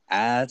niggas were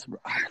ass.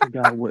 I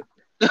forgot what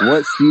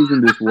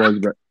season this was,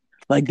 bro.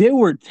 Like they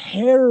were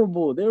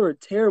terrible.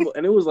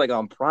 And it was like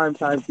on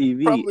primetime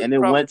TV, and it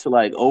went to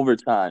like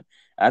overtime.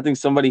 I think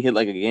somebody hit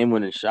like a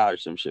game-winning shot or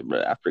some shit,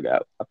 bro. I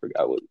forgot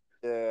what.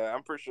 Yeah,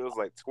 I'm pretty sure it was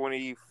like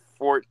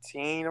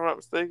 2014. If I'm not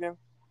mistaken.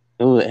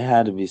 It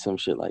had to be some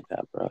shit like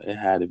that, bro. It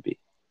had to be.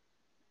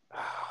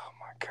 Oh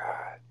my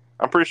god,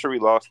 I'm pretty sure we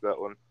lost that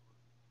one.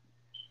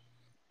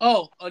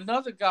 Oh,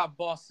 another guy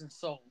Boston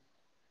sold.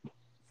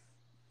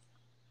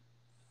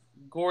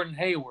 Gordon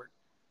Hayward.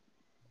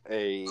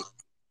 Hey,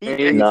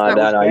 Hey, Nah,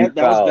 that was you bad.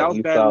 That was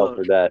foul. bad luck.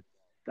 For that.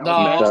 That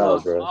was bad foul,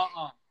 luck.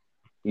 bro.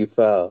 You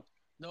foul.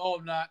 No,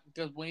 I'm not.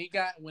 Because when he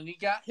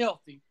got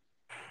healthy,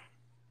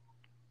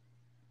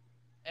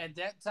 at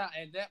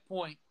that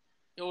point,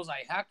 it was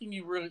like, how can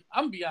you really?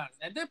 I'm gonna be honest.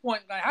 At that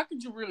point, like, how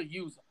could you really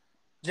use him?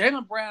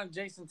 Jaylen Brown and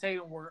Jason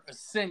Tatum were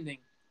ascending,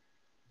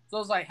 so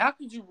it's like, how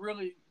could you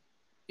really?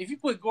 If you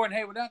put Gordon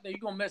Hayward out there, you're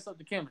gonna mess up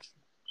the chemistry.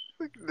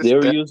 They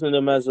were using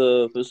him as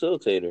a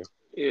facilitator.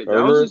 Yeah,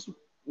 that was just,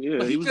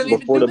 But he he was couldn't even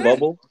before do the that.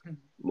 bubble.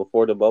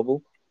 Before the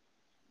bubble,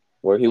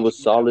 where he was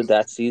solid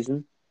that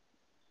season.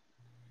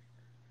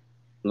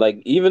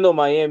 Like, even though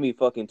Miami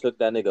fucking took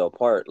that nigga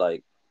apart,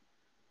 like,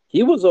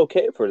 he was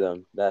okay for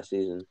them that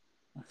season.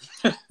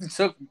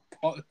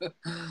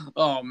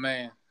 Oh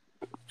man,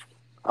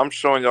 I'm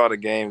showing y'all the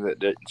game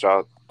that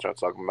y'all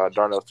talking about.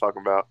 Darnell's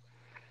talking about.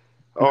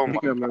 Oh I my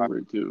think I remember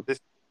god, it too. this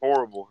is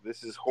horrible.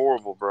 This is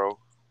horrible, bro.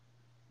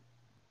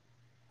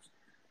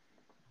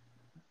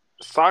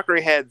 Soccer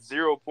had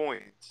 0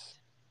 points.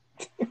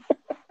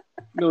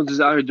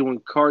 Just out here doing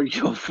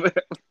cardio.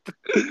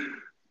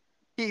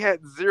 He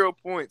had 0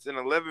 points in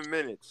 11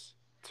 minutes.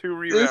 2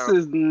 This rebounds.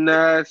 is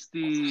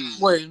nasty.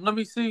 wait, let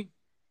me see.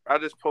 I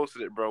just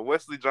posted it, bro.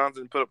 Wesley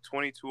Johnson put up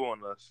 22 on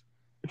us,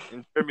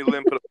 and Jeremy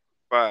Lin put up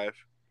 5.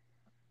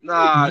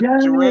 Nah,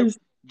 Yes.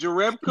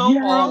 Jerebko,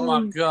 Yes. Oh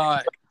bro. my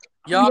god,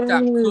 y'all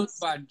got cooked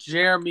by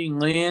Jeremy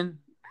Lin.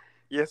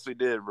 Yes, we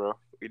did, bro.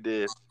 We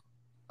did.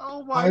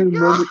 Oh I my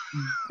remember. god.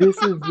 This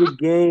is the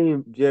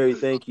game, Jerry.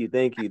 Thank you.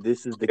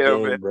 This is the Yeah,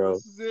 game, man. bro.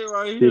 This is it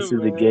right This here,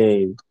 is the man.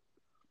 game.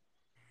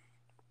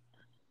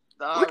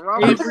 Nah,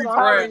 Robert Avery Sacre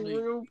Bradley.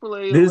 real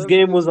play. This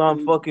game was 11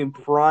 on fucking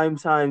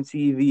primetime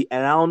TV,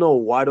 and I don't know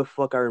why the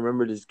fuck I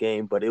remember this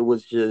game, but it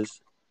was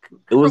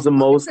the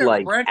most their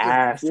like record.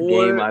 ass Boy.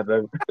 game I've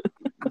ever.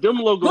 Them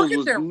Look logos at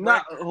was their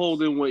not record.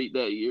 holding weight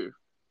that year.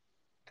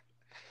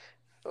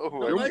 Oh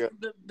my The,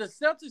 god. the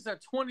Celtics are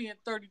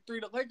 20-33.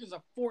 The Lakers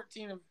are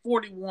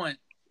 14-41.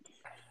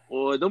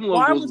 Boy, them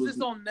Why logos was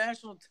this on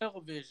national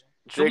television?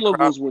 them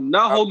logos were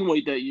not holding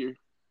weight that year.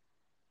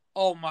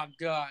 Oh my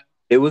god.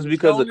 It was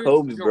because of Jonas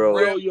Kobe, bro.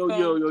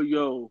 Jerebko.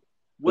 Yo.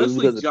 was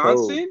Wesley because of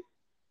Johnson?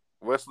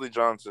 Wesley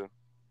Johnson.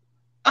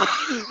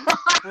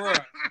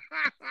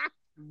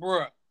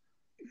 Bruh.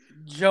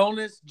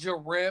 Jonas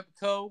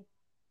Jerebko.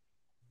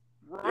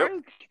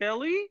 Ryan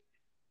Kelly?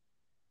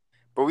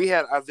 But we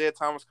had Isaiah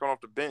Thomas coming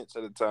off the bench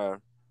at the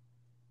time.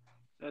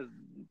 That's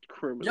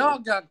criminal. Y'all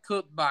got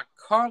cooked by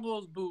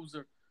Carlos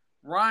Boozer,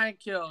 Ryan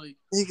Kelly,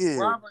 Nigga.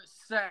 Robert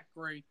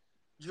Sacre,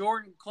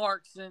 Jordan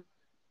Clarkson,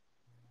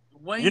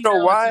 Wayne You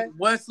know why? Ellington,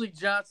 Wesley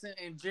Johnson,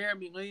 and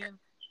Jeremy Lin.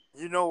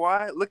 You know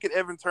why? Look at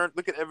Evan Turner.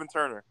 Look at Evan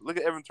Turner.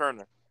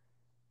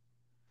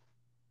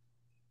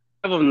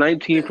 I have him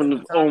 19 from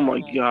the. Oh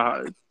my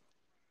god.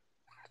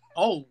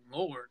 Oh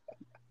Lord.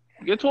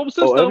 Get 12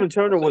 assists. Oh, though. Evan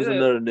Turner Say was that.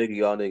 another nigga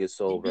y'all niggas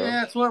sold, bro.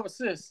 Yeah, 12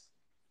 assists.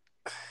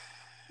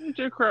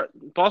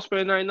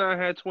 Bossman 99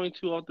 had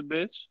 22 off the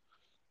bench.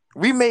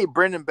 We made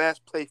Brendan Bass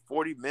play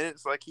 40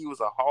 minutes like he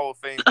was a Hall of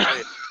Fame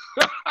player.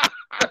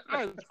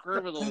 That's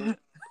criminal.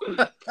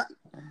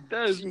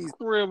 That is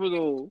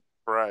criminal.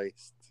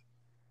 Christ.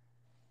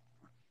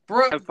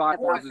 Bro, Have 5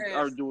 boy hours has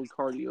are doing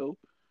cardio.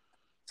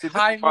 See, this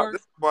Tyler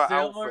is why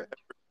Zeller.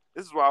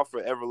 this is why I'll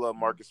forever love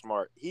Marcus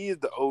Smart. He is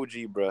the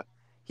OG, bro.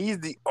 He's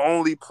the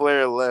only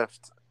player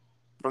left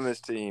from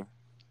this team.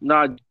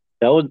 Not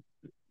That was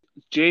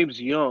James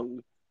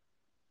Young.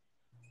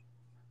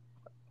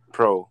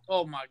 Pro.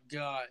 Oh my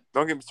God.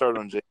 Don't get me started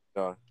on James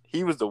Young.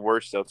 He was the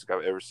worst Celtic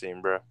I've ever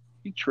seen, bro.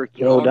 He tricked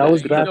Yo, you. that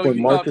was You back know when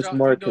you Marcus thought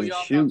Smart y'all- can y'all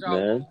thought shoot, y'all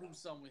man. was gonna do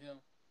something with him.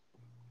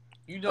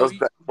 You That know was he,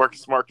 back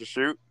Marcus Smart to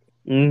shoot.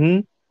 Mm-hmm.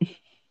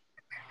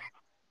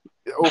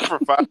 0 for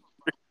 5.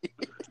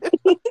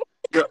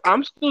 Yo,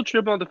 I'm still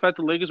tripping on the fact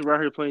the Lakers were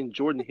out here playing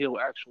Jordan Hill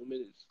actual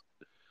minutes.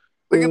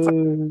 Look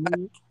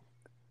at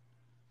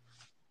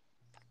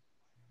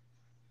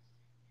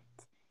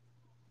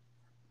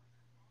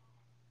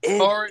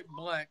Tarek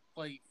Black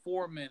played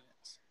 4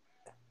 minutes.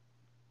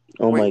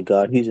 Oh Wait. my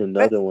God, he's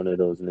another one of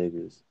those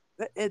niggas. Is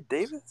that Ed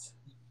Davis?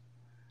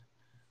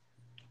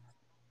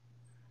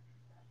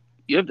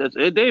 Yep, that's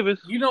Ed Davis.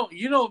 You know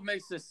what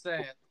makes this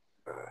sad?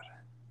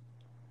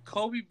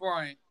 Kobe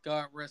Bryant,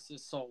 God rest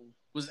his soul,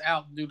 was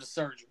out due to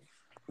surgery.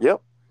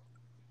 Yep.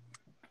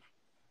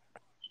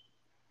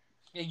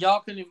 And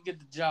y'all couldn't even get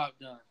the job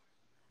done.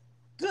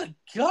 Good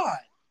God.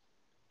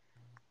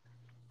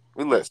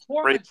 We The let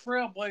Portland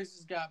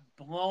Trailblazers got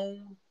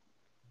blown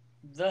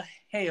the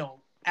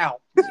hell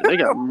out. They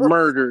got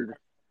murdered.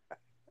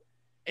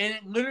 And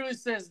it literally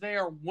says they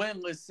are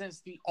winless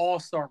since the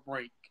All-Star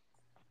break.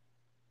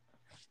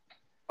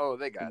 Oh,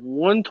 they got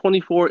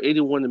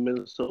 124-81 in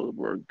Minnesota,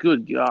 bro.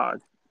 Good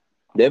God.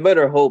 They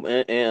better hope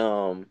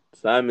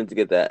Simon to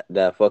get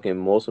that fucking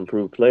most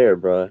improved player,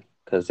 bro.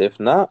 Because if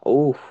not,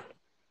 oof,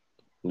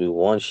 be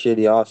one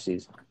shitty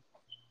offseason.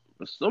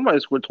 Somebody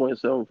scored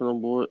 27 for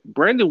them, boy.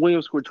 Brandon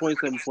Williams scored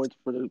 27 points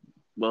for the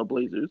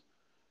Blazers.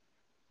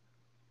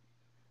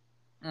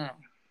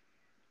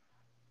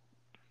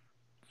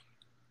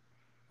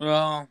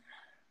 Well,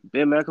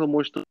 Ben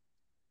McLemore still.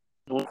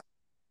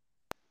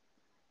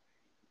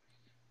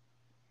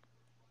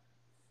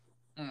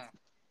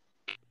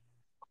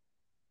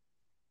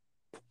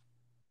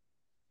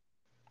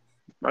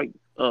 Like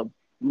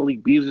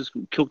Malik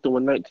Beasley killed them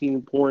with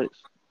 19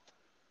 points.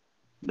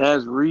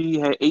 Naz Reid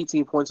had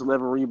 18 points,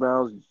 11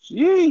 rebounds.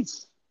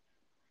 Jeez.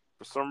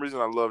 For some reason,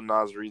 I love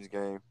Naz Reid's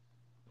game.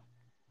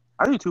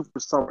 I do too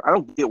for some. I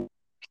don't get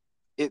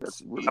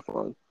It's really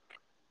fun.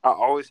 I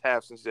always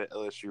have since at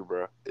LSU,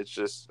 bro. It's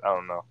just I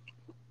don't know.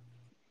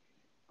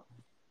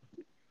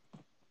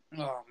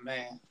 Oh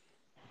man.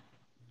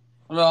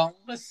 Well,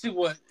 let's see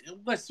what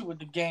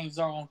the games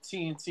are on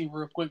TNT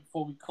real quick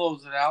before we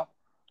close it out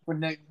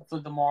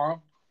for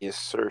tomorrow.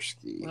 Yes,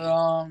 sirski.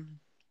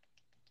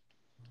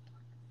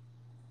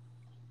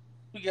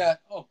 We got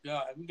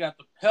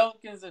the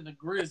Pelicans and the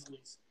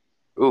Grizzlies.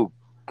 Ooh.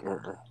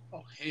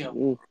 Oh hell.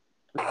 Ooh.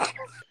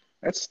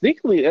 That's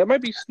sneakily. That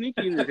might be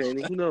sneaky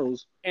entertaining. Who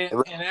knows? And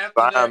after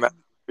that,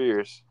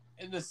 Fierce.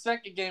 in the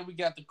second game, we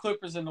got the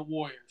Clippers and the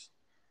Warriors.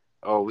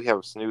 Oh, we have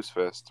a snooze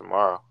fest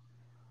tomorrow.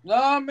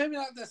 No, maybe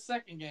not that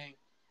second game.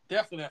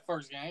 Definitely that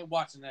first game. I ain't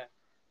watching that.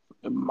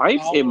 It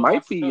might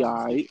be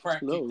all right.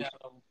 Who knows?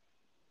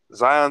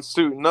 Zion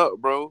suiting up,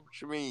 bro.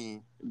 What you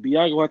mean?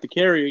 B.I. gonna have to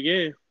carry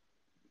again.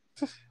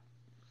 Because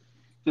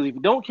if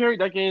you don't carry,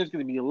 that game is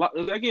gonna be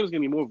That game is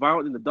gonna be more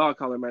violent than the dog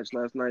collar match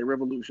last night,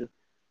 Revolution.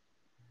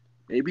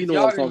 Maybe you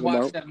know what I'm talking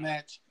about. That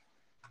match.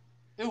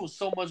 It was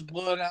so much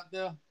blood out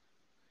there.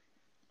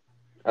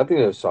 I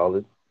think it was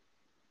solid.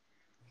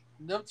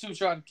 Them two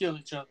tried to kill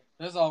each other.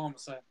 That's all I'm gonna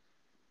say.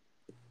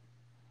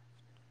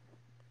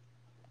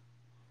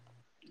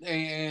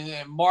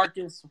 And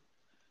Marcus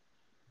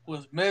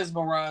was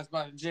mesmerized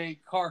by the Jade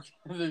Cargill,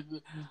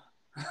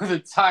 the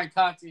Ty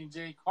Conti and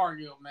Jade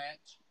Cargill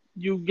match.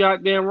 You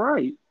goddamn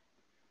right.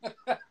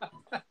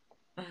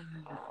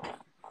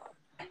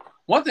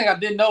 One thing I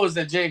didn't know is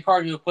that Jade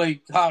Cargill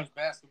played college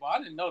basketball. I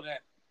didn't know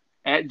that.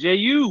 At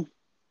JU.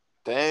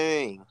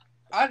 Dang.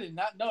 I did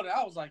not know that.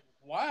 I was like,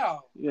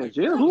 wow. Yeah, like,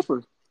 Jada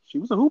Hooper. She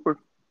was a hooper.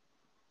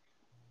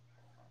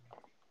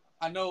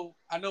 I know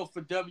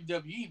for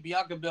WWE,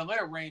 Bianca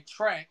Belair ran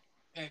track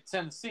at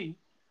Tennessee.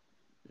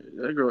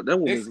 That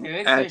woman is an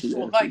they athlete. She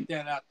would like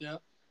that out there.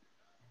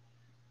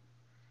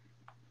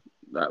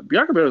 Nah,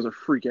 Bianca Belair is a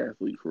freak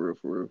athlete, for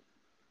real.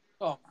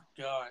 Oh,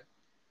 my God.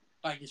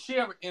 Like, if she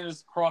ever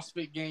enters the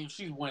CrossFit game,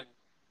 she's winning.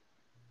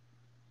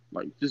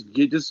 Like, just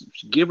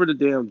give her the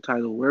damn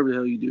title, whatever the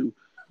hell you do.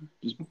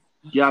 Just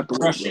get out the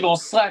way. She gonna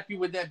slap you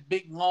with that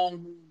big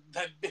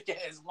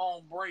ass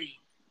long braid.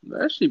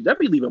 That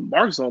be leaving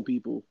marks on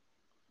people.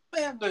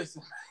 Man,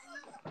 listen.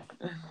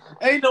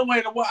 Ain't no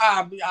way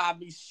I'll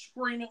be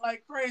screaming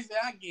like crazy.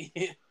 I get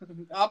it.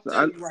 I'll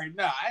tell you right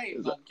now, I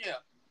ain't gonna care.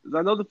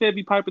 I know the Fed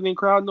be piping in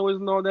crowd noise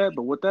and all that,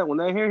 but when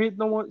that hair hit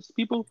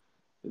people,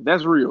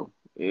 that's real.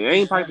 It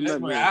ain't piping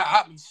nothing.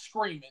 I'll be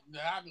screaming.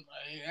 I'll be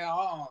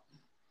like,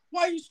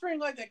 why you screaming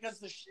like that? Because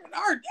the shit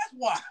hurt. That's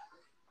why.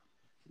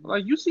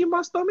 Like, you see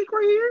my stomach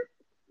right here?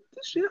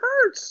 This shit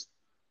hurts.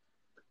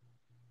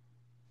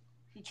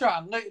 You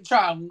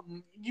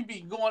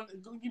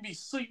be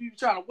sleeping, you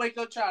trying to wake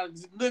up, trying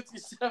to lift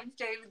yourself. You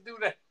can't even do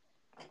that.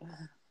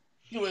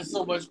 You in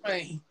so much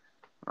pain.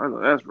 I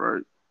know that's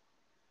right.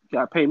 You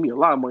gotta pay me a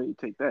lot of money to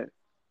take that.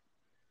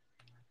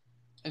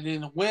 And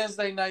then the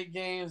Wednesday night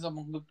games, I'm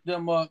gonna look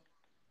them up.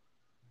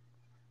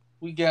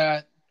 We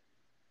got,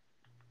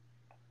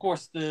 of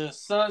course, the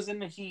Suns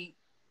and the Heat.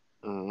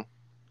 Mm-hmm.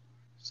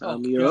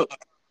 Sign me up.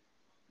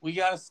 We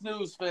got a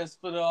snooze fest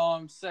for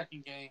the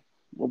second game.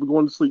 What we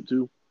going to sleep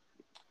to?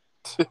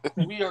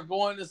 We are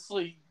going to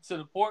sleep to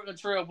the Portland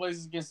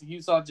Trailblazers against the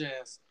Utah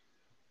Jazz.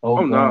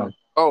 Oh no!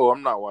 Oh,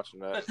 I'm not watching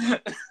that.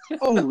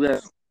 Oh yeah.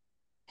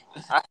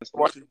 I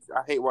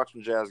hate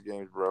watching Jazz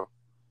games, bro.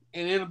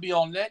 And it'll be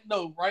on that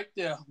note right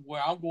there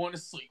where I'm going to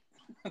sleep.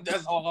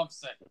 That's all I'm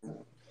saying.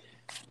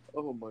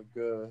 Oh my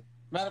God.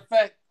 Matter of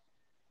fact,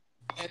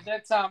 at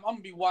that time I'm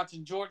gonna be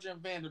watching Georgia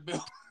and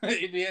Vanderbilt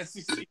in the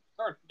SEC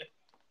tournament.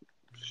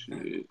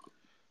 Shit.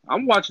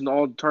 I'm watching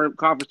all the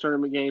conference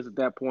tournament games at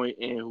that point,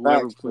 and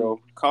whoever plays.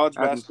 College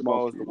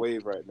basketball is the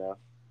wave right now.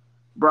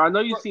 Bro, I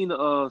know you've seen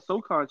the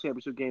SoCon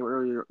championship game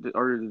earlier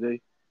today.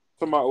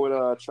 Talking about with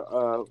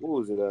what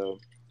was it?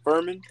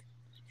 Furman?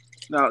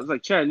 No, it's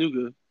like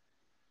Chattanooga.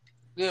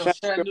 Yeah, it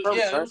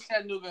was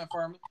Chattanooga and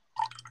Furman.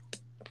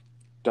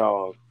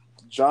 Dog,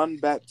 John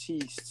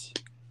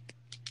Baptiste.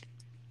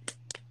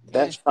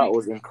 That shot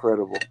was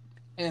incredible.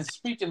 And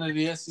speaking of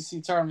the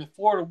SEC tournament,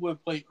 Florida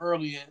would play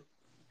early.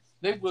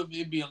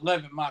 It'd be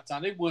 11 my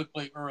time. They would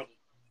play early.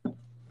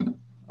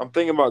 I'm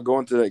thinking about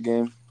going to that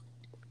game.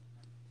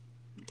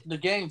 The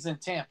game's in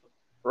Tampa.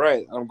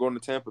 Right. I'm going to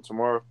Tampa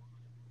tomorrow.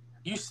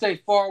 You stay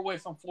far away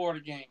from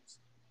Florida games.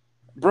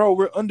 Bro,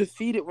 we're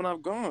undefeated when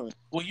I'm gone.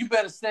 Well, you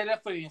better stay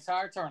there for the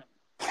entire tournament.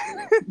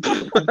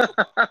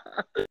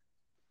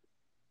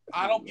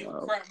 I don't give a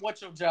crap what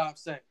your job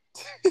say.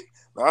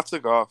 No, I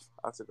took off.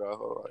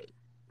 All right.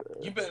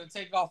 You better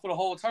take off for the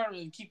whole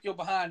tournament and keep your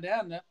behind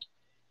down there.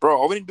 Bro,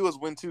 all we need to do is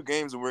win 2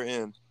 games and we're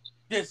in.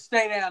 Just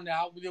stay down there.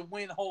 We'll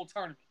win the whole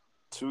tournament.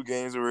 2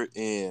 games and we're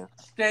in.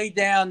 Stay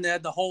down there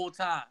the whole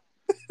time.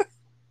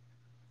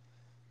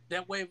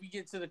 That way, if we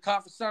get to the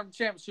conference tournament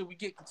championship, we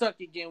get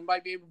Kentucky again. We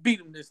might be able to beat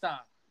them this time.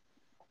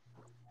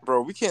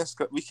 Bro, we can't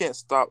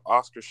stop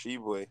Oscar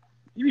Tshiebwe.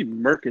 You be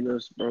murking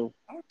us, bro.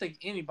 I don't think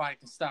anybody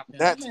can stop him.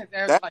 That man's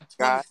averaged like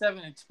guy-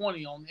 27 and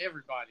 20 on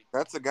everybody.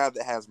 That's a guy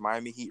that has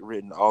Miami Heat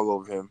written all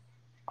over him.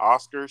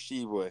 Oscar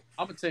Tshiebwe.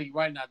 I'm going to tell you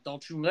right now,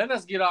 don't you let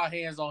us get our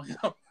hands on him.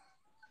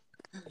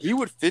 He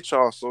would fit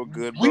y'all so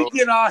good, bro. We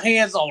get our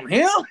hands on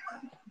him.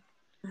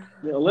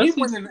 Yeah, We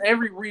win in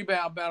every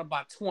rebound battle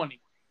by 20.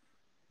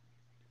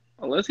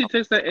 Unless he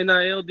takes that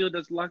NIL deal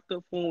that's locked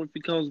up for him if he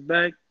comes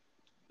back,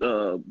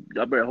 I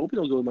better hope he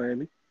don't go to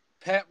Miami.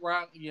 Pat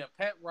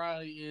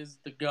Riley is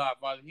the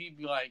godfather. He'd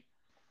be like,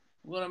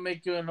 we're going to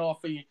make you an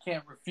offer you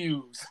can't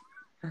refuse.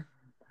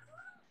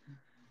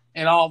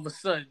 And all of a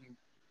sudden,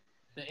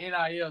 the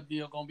NIL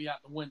deal going to be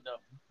out the window.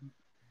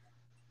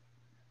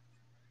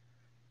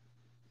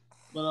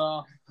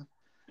 But,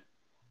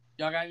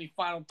 y'all got any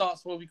final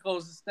thoughts before we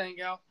close this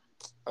thing out?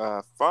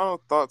 Final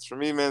thoughts for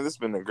me, man. This has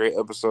been a great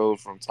episode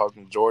from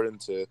talking Jordan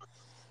to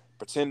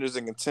pretenders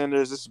and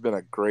contenders. This has been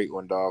a great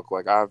one, dog.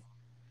 Like, I've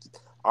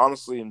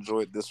honestly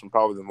enjoyed this one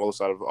probably the most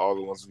out of all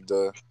the ones we've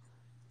done.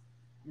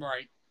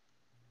 Right.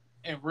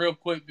 And real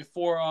quick,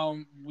 before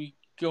we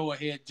go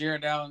ahead,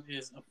 Jared Allen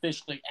is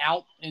officially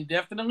out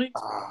indefinitely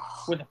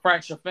with a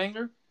fractured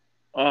finger.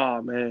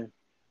 Oh, man.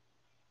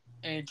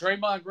 And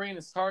Draymond Green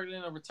is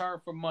targeting a return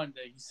for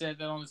Monday. He said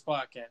that on his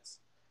podcast.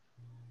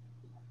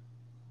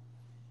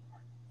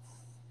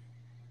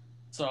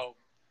 So,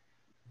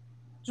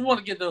 just want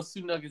to get those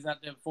 2 nuggets out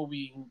there before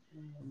we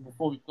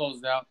close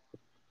it out.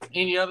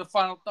 Any other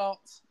final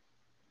thoughts?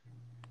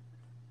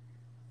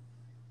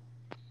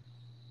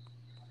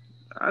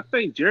 I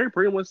think Jerry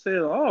pretty much said,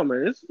 "Oh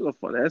man, this is a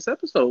fun ass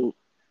episode."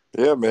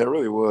 Yeah, man, it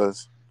really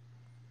was.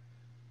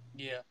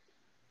 Yeah,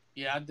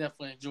 I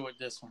definitely enjoyed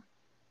this one.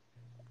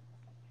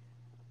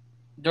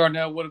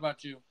 Darnell, what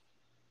about you?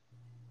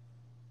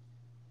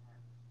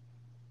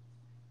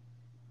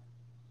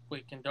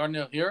 Wait, can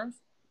Darnell hear us?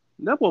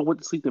 That boy went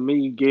to sleep the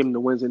minute you gave him the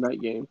Wednesday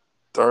night game.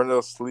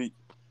 Darnell sleep.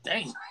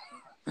 Dang.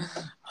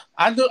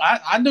 I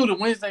knew the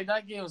Wednesday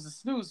night game was a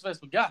snooze fest,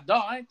 but God,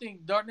 dog, I didn't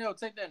think Darnell would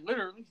take that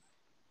literally.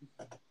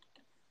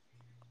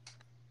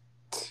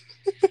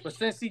 But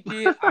since he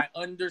did, I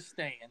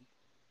understand.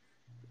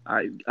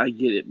 I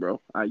get it,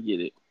 bro. I get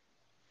it.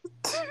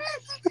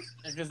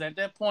 Because at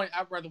that point,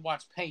 I'd rather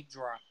watch paint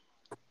dry.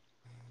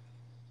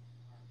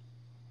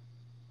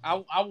 I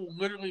will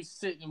literally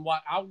sit and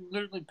watch. I will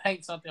literally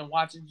paint something and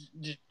watch it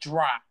just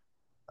dry.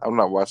 I'm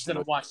not watching. Instead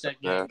of watch that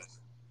game.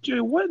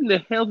 Jerry, what in the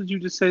hell did you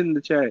just say in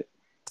the chat?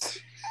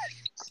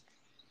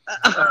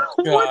 Oh,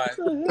 what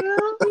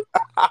the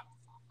hell?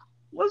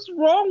 What's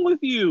wrong with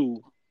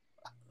you?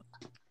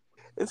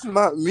 It's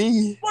not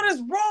me. What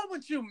is wrong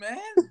with you, man?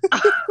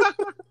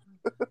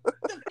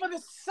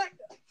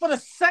 For the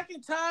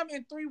second time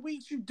in 3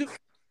 weeks, you do.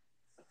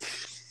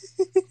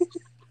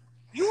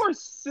 You are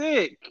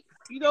sick.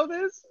 You know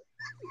this?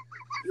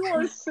 You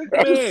are a sick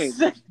man.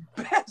 Sick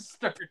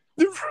bastard.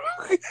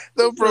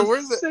 No, bro,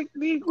 where's that sick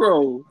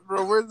Negro?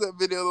 Bro, where's that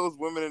video of those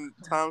women in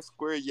Times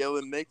Square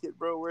yelling naked,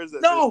 bro? Where's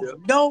that video?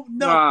 No.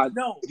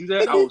 Do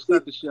that, I will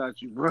slap the shit out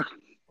of you, bro.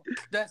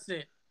 That's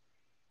it.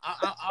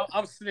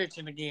 I'm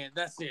snitching again.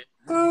 That's it.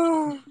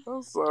 I'm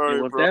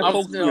sorry, bro. I'm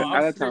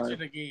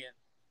snitching again.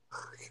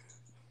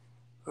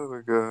 Oh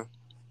my god.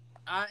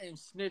 I am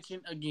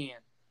snitching again.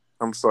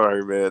 I'm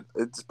sorry, man.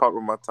 It just popped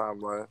on my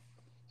timeline.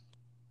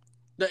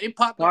 It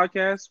popped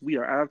podcast. We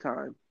are out of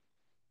time.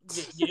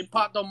 Yeah, it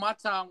popped on my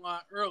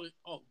timeline early.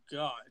 Oh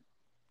God.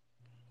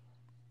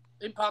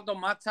 It popped on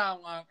my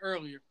timeline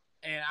earlier,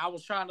 and I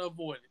was trying to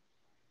avoid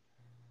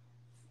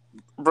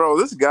it. Bro,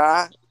 this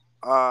guy,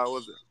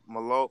 was it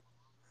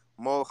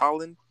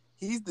Mulholland?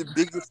 He's the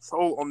biggest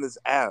troll on this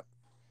app.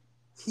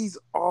 He's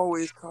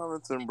always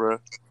commenting, bro.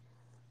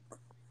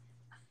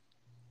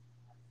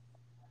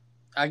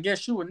 I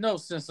guess you would know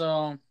since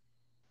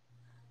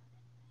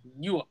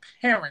you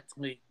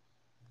apparently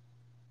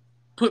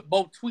put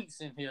both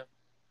tweets in here.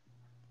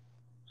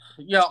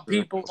 Yo,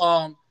 people,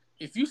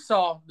 if you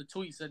saw the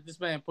tweets that this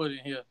man put in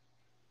here,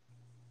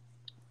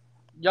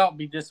 y'all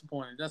be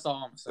disappointed. That's all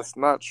I'm saying. That's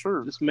not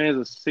true. This man's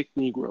a sick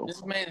Negro.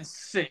 This man is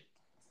sick.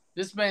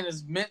 This man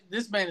is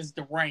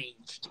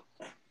deranged.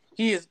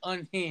 He is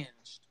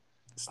unhinged.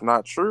 It's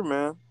not true,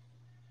 man.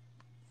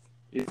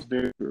 It's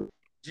very true.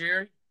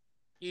 Jerry,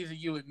 either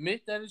you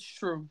admit that it's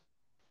true,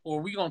 or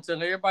we gonna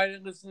tell everybody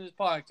that listens to this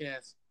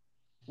podcast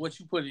what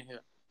you put in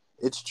here.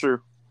 It's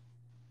true.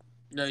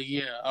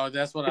 Yeah. Oh,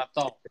 that's what I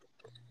thought.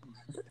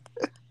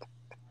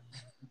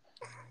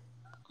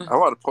 I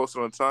want to post it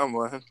on the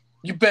timeline.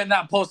 You better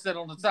not post that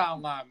on the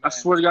timeline, man. I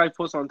swear to God, you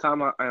post on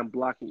time, I am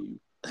blocking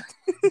you.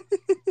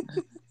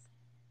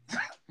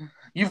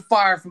 You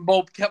fired from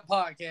both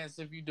podcasts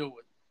if you do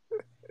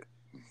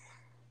it.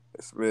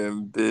 This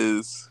man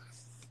Biz.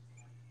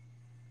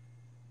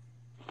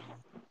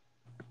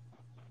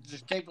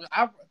 Just can't.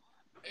 I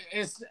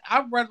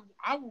would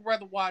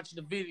rather watch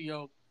the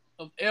video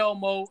of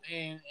Elmo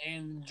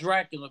and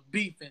Dracula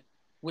beefing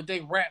with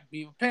they rap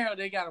beef.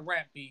 Apparently, they got a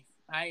rap beef.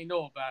 I ain't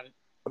know about it.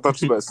 I thought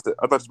you were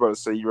about to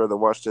say you'd rather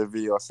watch that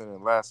video I sent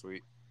in last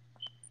week.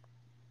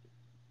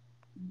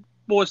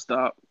 Boy,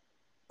 stop.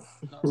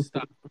 No,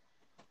 stop.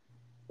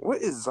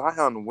 What is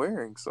Zion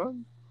wearing,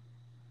 son?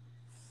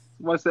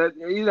 What's that?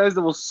 He has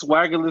the most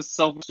swaggerless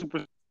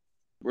super.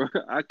 Bro,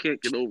 I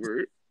can't get over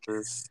it.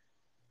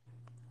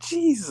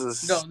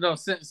 Jesus. No.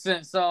 Since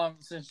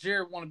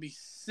Jared want to be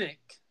sick.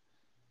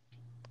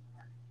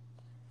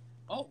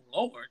 Oh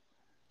Lord.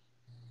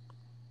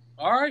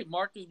 All right,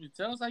 Marcus,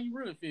 tell us how you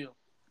really feel.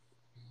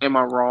 Am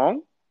I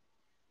wrong?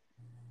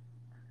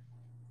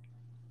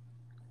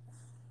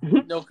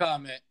 No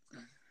comment.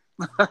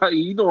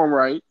 You know I'm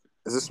right.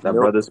 Is this That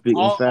milk? brother speaking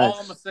All facts.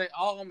 I'm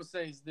gonna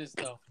say is this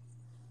though.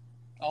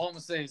 All I'm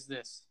gonna say is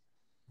this.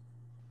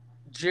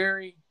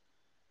 Jerry,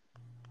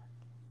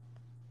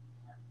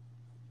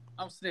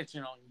 I'm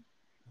snitching on you.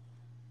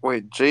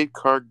 Wait, Jade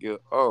Cargill.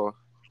 Oh, I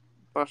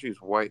thought she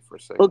was white for a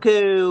second.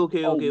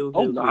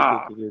 Oh,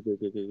 nah.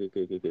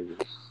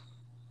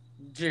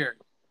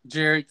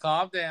 Jerry,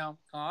 calm down.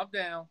 I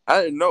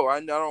didn't know. I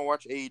don't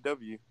watch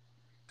AEW.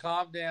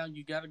 Calm down.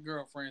 You got a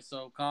girlfriend,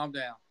 so calm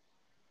down.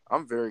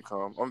 I'm very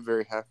calm. I'm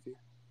very happy.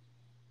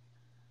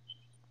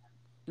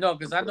 No,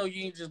 because I know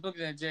you ain't just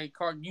looking at Jade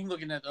Cargill. You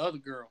looking at the other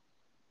girl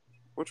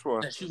Which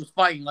one? that she was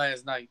fighting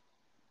last night.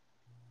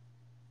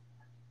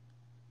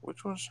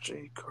 Which one's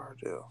Jade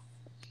Cargill?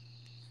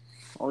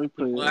 Only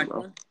put Black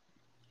one?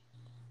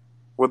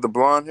 With the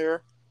blonde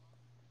hair?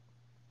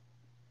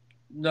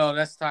 No,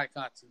 that's Ty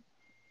Conti.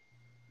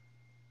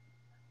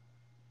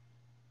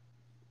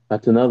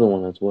 That's another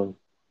one as well.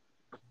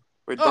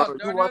 Wait, Oh, Darnell, you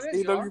Darnell, watch there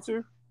you are. AEW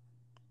too?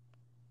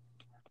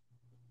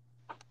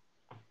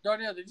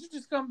 Darnell, did you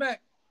just come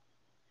back?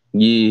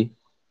 Yeah.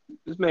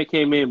 This man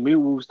came in,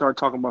 we started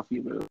talking about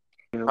females.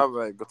 You know? How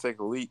about go take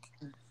a leak?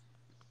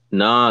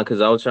 Nah,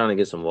 because I was trying to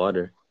get some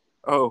water.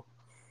 Oh,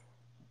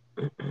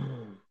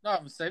 No, I'm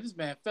gonna say this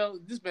man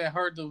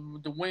heard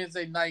the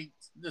Wednesday night,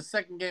 the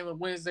second game of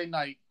Wednesday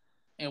night,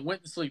 and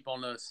went to sleep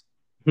on us.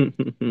 It's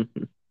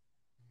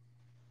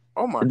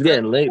oh my God.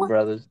 getting late, What?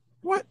 brothers.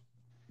 What?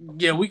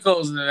 Yeah, we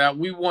closing it out.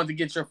 We wanted to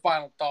get your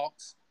final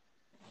thoughts.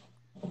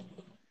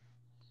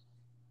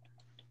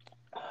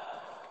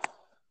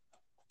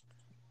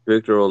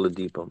 Victor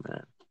Oladipo,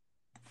 man.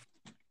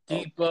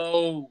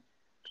 Depot.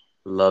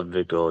 Love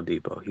Victor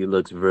Oladipo. He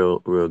looks real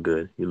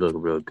good. He look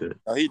real good.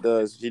 No, he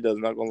does. He does.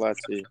 Not gonna lie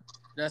to you.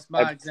 That's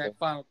my exact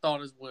final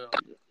thought as well.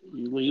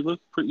 You look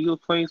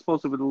playing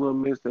explosive with the little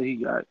minutes that he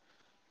got.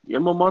 Give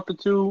him a month or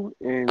two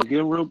and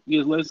get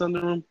his legs under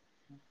him.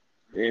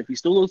 And if he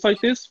still looks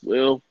like this,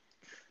 well,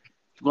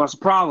 you got some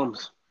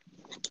problems.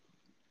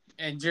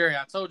 And Jerry,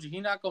 I told you he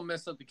not gonna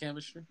mess up the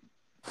chemistry.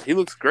 He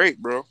looks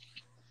great, bro.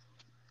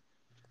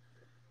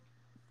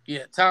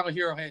 Yeah, Tyler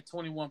Hero had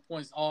 21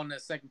 points all in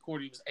that second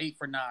quarter. He was 8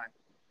 for 9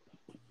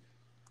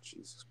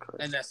 Jesus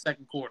Christ. in that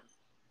second quarter,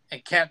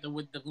 and capped it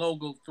with the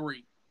logo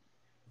 3.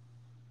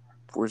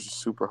 Which is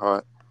super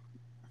hot.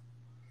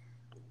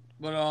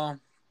 But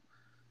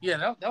yeah,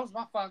 that was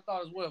my final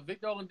thought as well.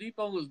 Victor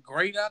Oladipo was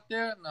great out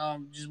there.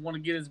 Just want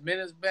to get his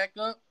minutes back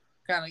up,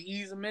 kind of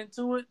ease him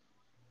into it.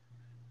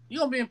 He's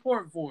gonna be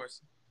important for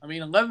us. I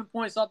mean, 11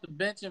 points off the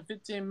bench in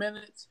 15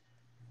 minutes,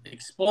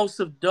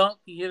 explosive dunk.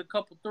 He hit a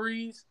couple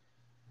threes.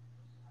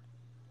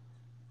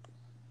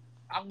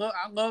 I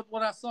loved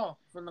what I saw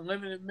from the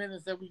limited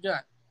minutes that we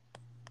got.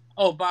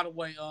 Oh, by the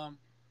way,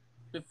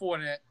 before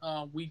that,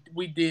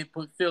 we did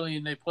put Philly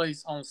in their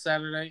place on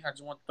Saturday. I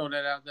just want to throw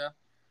that out there.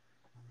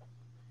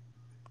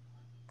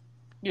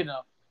 You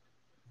know.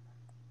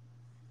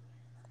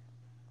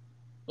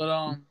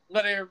 But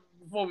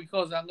before we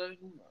close out,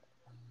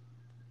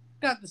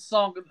 got the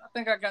song. I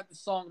think I got the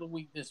song of the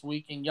week this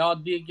week, and y'all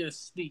did get a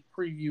sneak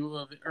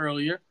preview of it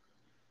earlier.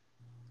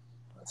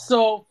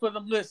 So for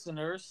the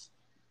listeners,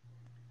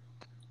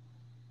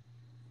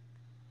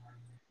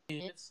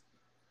 it's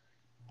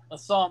a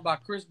song by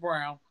Chris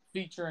Brown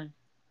featuring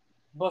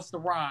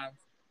Busta Rhymes.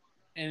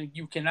 And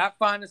you cannot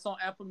find this on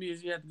Apple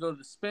Music. You have to go to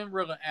the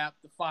Spinrilla app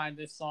to find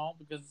this song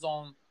because it's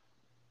on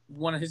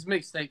one of his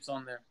mixtapes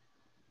on there.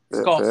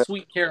 It's called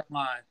Sweet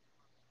Caroline.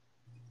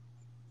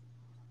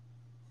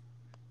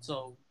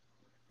 So,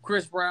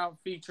 Chris Brown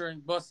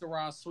featuring Busta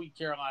Rhymes, Sweet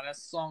Caroline.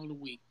 That's the song of the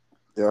week.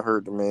 Y'all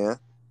heard the man.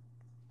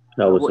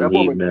 That was some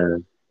heat,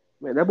 man.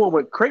 Man, that boy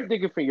went crate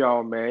digging for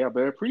y'all, man. Y'all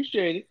better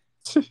appreciate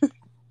it.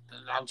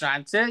 I'm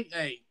trying to tell you,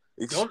 hey,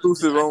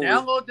 Exclusive only.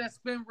 download that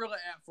Spinrilla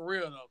app for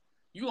real, though.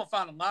 You're going to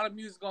find a lot of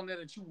music on there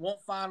that you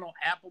won't find on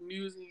Apple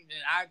Music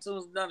and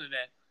iTunes, none of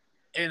that.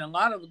 And a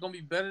lot of it's going to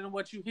be better than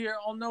what you hear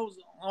on those,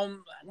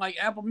 on like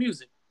Apple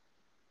Music.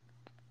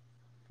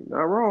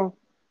 Not wrong.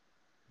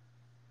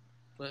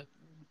 But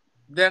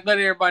let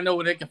everybody know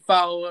where they can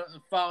follow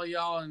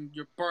y'all and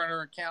your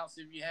burner accounts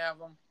if you have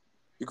them.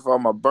 You can follow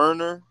my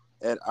burner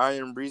at I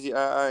am Breezy II,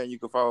 and you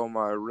can follow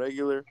my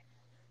regular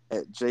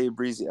at J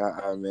Breezy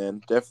II.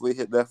 Man, definitely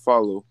hit that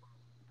follow.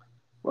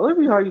 Well, let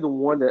me tell you the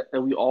one that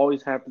we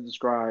always have to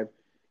describe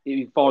if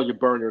you follow your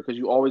burner because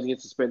you always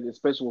get suspended,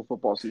 especially when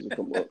football season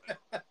comes up.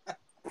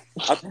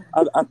 I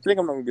think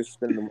I'm not gonna get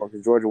suspended no more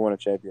because Georgia won a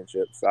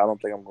championship, so I don't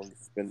think I'm gonna get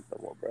suspended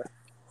no more, bro.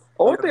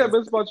 Only thing I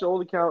miss about your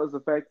old account is the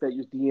fact that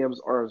your DMs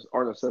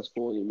aren't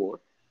accessible anymore.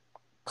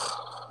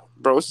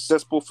 Bro, it's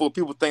cesspool full of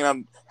people thinking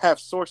I have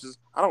sources.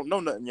 I don't know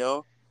nothing,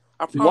 y'all.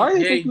 I promise. Why do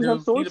you Yeah, think you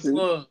have sources? He the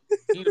plug.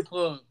 He the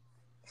plug.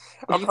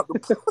 I'm not the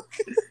plug.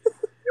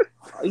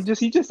 He's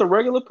just a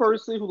regular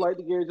person who liked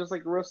the game just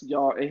like the rest of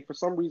y'all, and for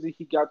some reason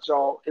he got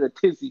y'all in a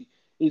tizzy.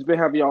 He's been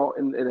having y'all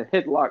in a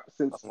headlock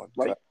since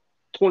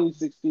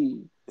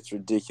 2016. It's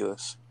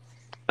ridiculous.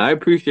 I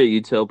appreciate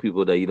you tell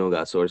people that you don't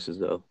got sources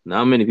though.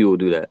 Not many people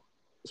do that.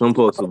 Some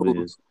folks will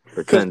just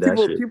pretend that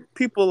shit.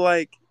 People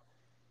like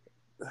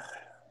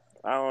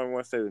I don't even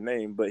want to say the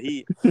name, but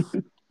he.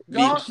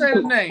 Don't say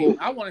the name.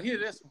 I want to hear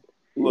this one.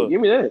 Look, give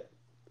me that.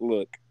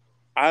 Look,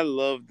 I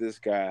love this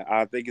guy.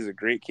 I think he's a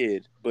great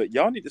kid, but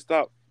y'all need to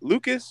stop.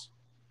 Lucas,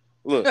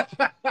 look. That's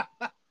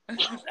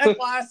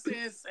why I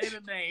said say the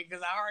name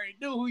because I already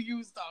knew who you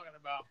was talking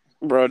about.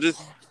 Bro,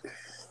 just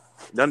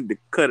done to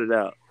cut it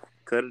out.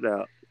 Cut it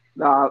out.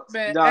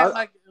 Man, act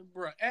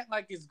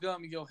like it's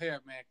gum in your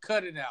hair, man.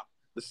 Cut it out.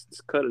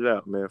 Just cut it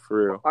out, man,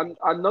 for real.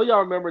 I know y'all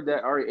remember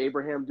that Ari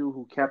Abraham dude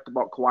who capped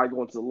about Kawhi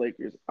going to the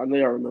Lakers. I know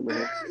y'all remember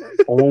him.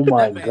 Oh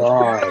my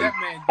god.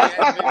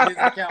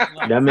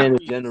 That man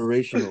is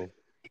generational.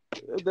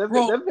 That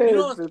man you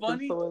know has what's been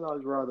funny?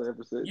 so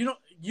ever since. You know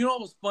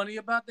what was funny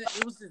about that?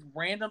 It was this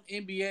random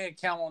NBA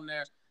account on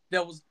there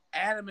that was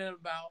adamant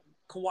about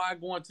Kawhi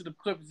going to the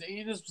Clippers.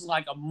 This was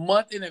like a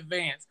month in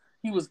advance.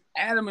 He was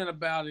adamant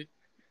about it,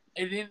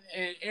 and then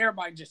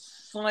everybody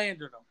just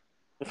slandered him.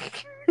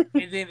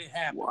 And then it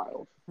happened.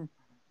 Wild.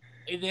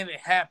 And then it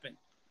happened.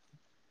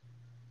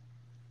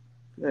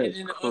 That's and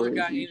then the other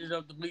guy ended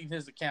up deleting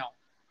his account.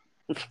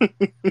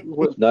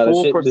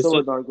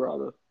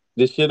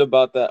 This shit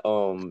about that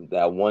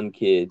one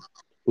kid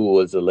who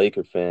was a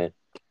Laker fan.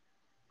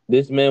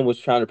 This man was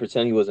trying to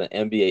pretend he was an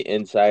NBA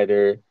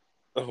insider.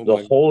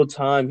 The whole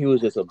time he was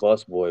just a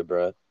busboy,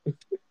 bro.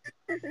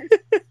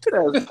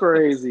 That's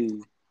crazy.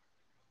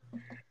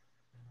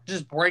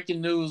 Just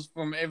breaking news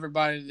from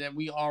everybody that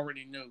we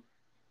already knew.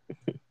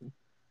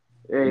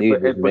 Hey,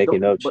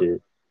 making up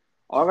shit.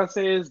 All I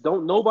say is,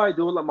 don't nobody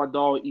do it like my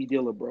dog E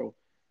Dilla, bro.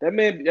 That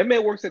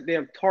man works at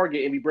damn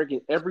Target and be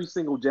breaking every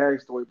single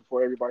Jag story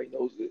before everybody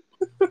knows it.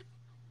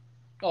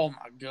 Oh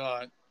my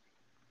god!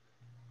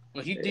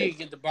 But he did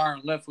get the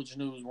Byron Leftwich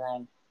news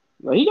wrong.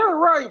 No, he got it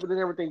right, but then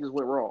everything just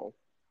went wrong.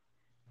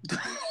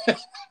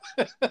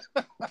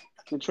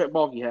 When Trent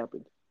Baalke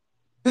happened.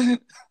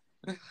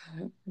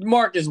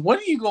 Marcus, when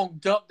are you gonna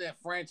dump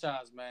that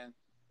franchise, man?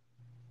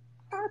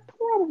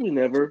 Probably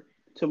never,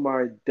 to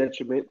my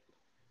detriment.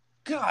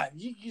 God,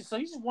 so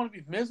you just want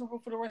to be miserable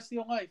for the rest of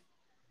your life?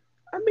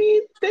 I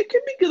mean, they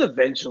could be good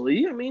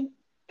eventually. I mean,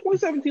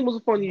 2017 was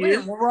a fun year.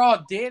 When we're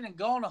all dead and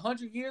gone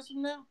 100 years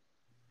from now?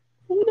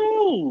 Who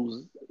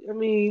knows? I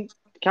mean,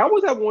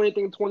 Cowboys haven't won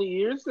anything in 20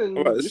 years. And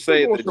I'm about to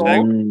say the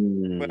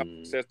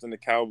Jaguars success than the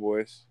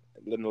Cowboys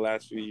in the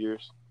last few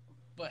years.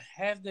 But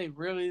have they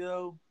really,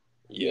 though?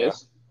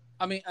 Yes.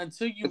 I mean,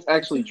 until you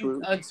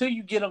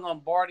get a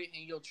Lombardi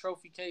in your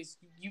trophy case,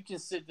 you can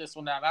sit this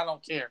one out. I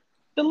don't care.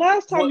 The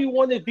last time you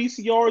won it,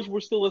 VCRs were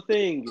still a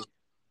thing.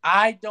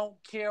 I don't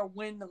care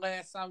when the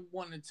last time you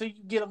won. Until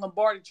you get a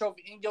Lombardi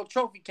trophy in your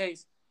trophy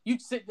case, you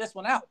sit this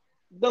one out.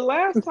 The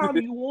last time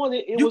you won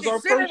it, it was our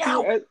first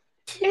year.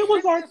 It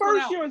was our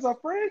first year as a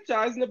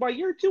franchise, and then by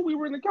year 2, we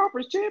were in the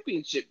conference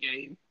championship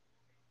game.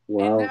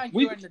 Wow. And now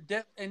you're in the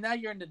depth. And now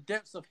you're in the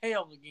depths of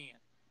hell again.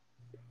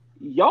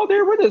 Y'all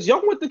there with us?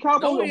 Y'all went to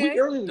Cabo a week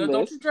earlier than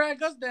Don't you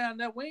drag us down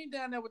there? We ain't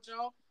down there with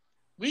y'all.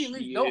 We at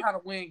least know how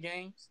to win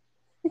games.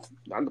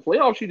 Not in the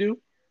playoffs, you do.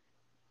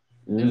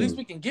 At least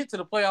we can get to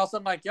the playoffs.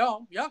 Unlike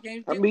y'all, y'all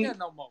can't get there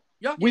no more.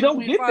 Y'all can't we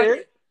don't get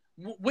there.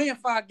 Win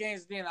 5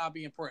 games, then I'll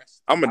be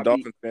impressed. I'm a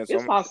Dolphins fan, so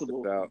it's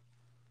possible.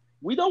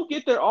 We don't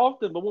get there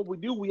often, but when we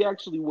do, we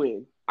actually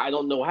win. I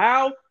don't know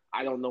how.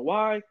 I don't know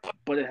why,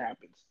 but it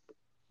happens.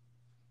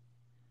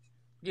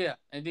 Yeah,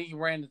 and then you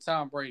ran to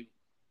Tom Brady.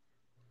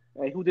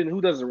 Hey, who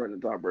doesn't run to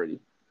Tom Brady?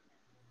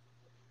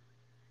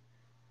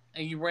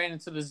 And you ran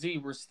into the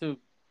Zebras too.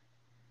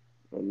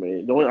 I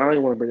mean, I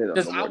don't want to bring it up.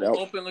 Because I will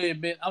openly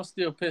admit, I'm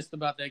still pissed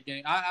about that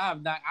game.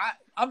 I'm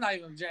not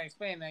even a Jags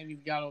fan that ain't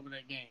even got over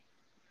that game.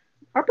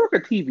 I broke a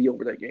TV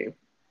over that game.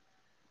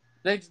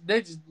 They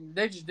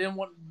just didn't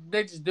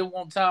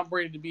want Tom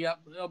Brady to be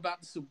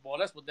about the Super Bowl.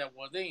 That's what that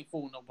was. They ain't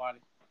fooling nobody.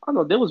 I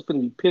know they was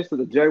going to be pissed that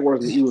the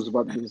Jaguars and the Eagles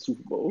about to be the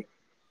Super Bowl.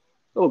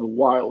 That was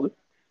wild.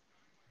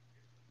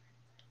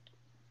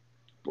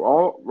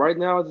 Right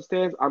now as it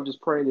stands, I'm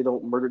just praying they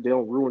don't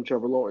ruin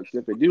Trevor Lawrence.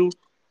 If they do,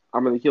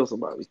 I'm going to kill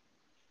somebody.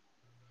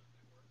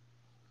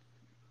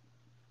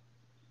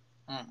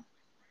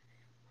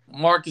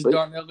 Marcus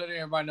Darnell, let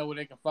everybody know where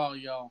they can follow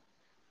y'all.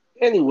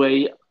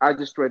 Anyway, I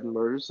just threatened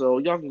murder, so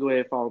y'all can go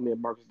ahead and follow me at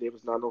Marcus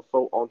Davis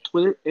 904 on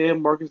Twitter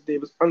and Marcus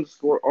Davis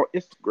 _ on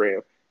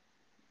Instagram.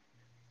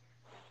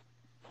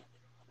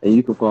 And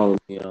you can follow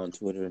me on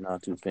Twitter,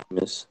 Not Too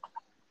Famous.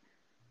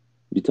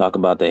 You talk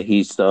about that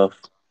Heat stuff,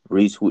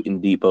 Reese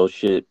Depot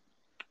shit.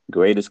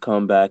 Greatest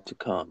comeback to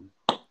come.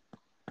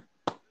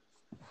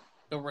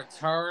 The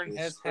return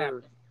has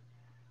happened.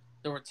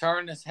 The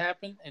return has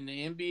happened in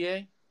the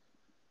NBA.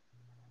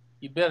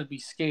 You better be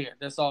scared.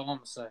 That's all I'm going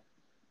to say.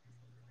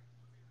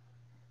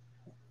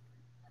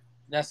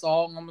 That's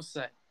all I'm going to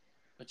say.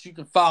 But you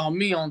can follow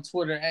me on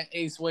Twitter at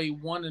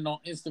AceWade1 and on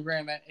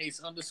Instagram at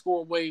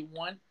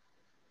Ace_Wade1.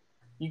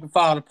 You can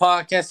follow the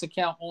podcast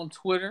account on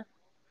Twitter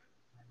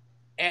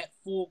at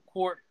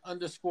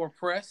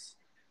FullCourt_press.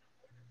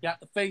 Got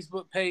the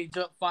Facebook page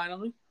up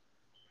finally.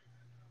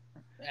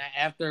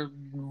 After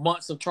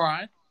months of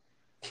trying.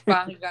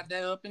 Finally got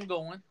that up and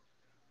going.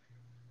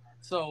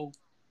 So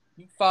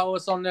you can follow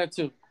us on there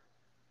too.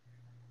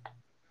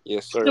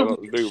 Yes, sir.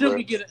 Should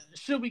we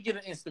get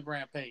an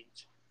Instagram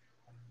page?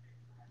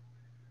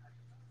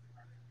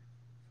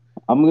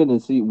 I'm gonna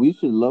see. We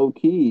should low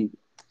key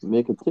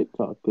make a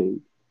TikTok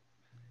page.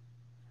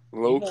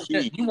 Low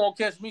key. You won't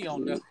catch me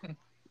on there.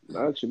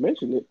 Now that you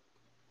mentioned it.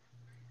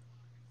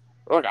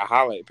 Like a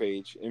highlight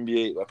page.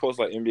 NBA. I post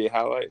like NBA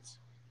highlights.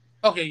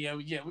 Okay, yeah,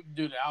 we can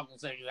do that. I was gonna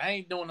say I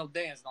ain't doing no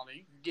dancing on there.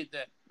 You can get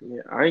that.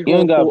 Yeah, I ain't You going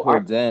ain't got to full.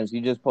 put dance.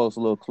 You just post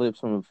little clips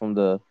from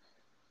the.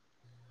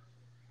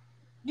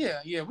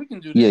 Yeah, we can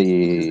do that.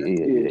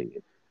 Yeah.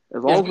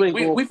 As long as we ain't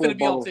we going full finna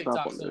be on ball TikTok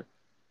stop on soon. there.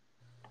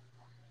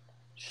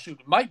 Shoot,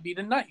 it might be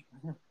tonight.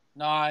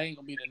 No, I ain't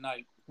gonna be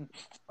tonight.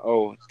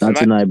 Oh, Not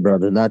tonight,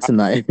 brother. Not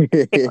tonight.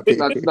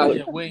 Not tonight.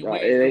 Yeah, we ain't Nah,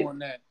 it ain't. doing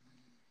that.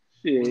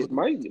 Shit,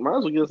 might as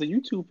well get us a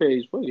YouTube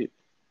page. Fuck it.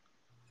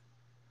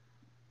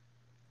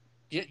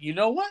 Yeah, you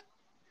know what?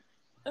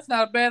 That's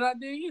not a bad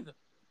idea either.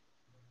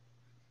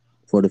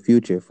 For the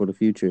future.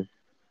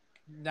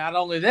 Not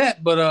only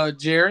that, but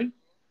Jerry,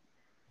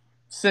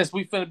 since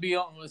we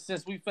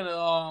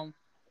finna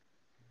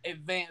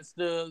advance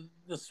the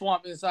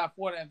Swamp Inside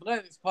Florida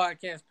Athletics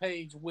podcast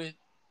page with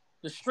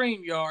the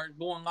StreamYard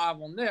going live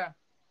on there, I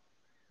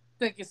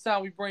think it's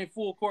time we bring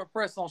Full Court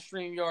Press on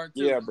StreamYard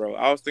too. yeah, bro.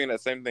 I was thinking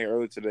that same thing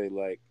earlier today.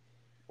 Like,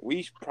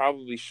 we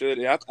probably should.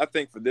 And I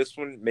think for this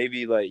one,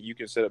 maybe like you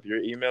can set up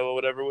your email or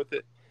whatever with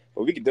it.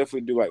 But we could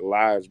definitely do like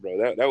lives, bro.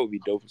 That would be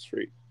dope as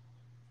freak.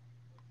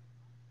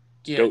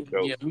 Yeah, Dope.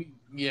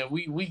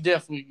 we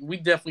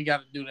definitely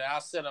got to do that.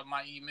 I'll set up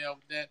my email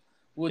with that.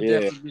 We'll Yeah.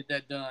 definitely get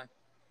that done.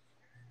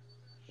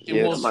 And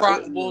Yeah,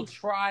 we'll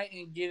try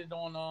and get it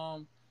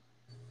on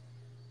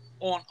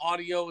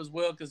audio as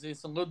well because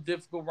it's a little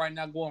difficult right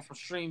now going from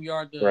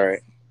StreamYard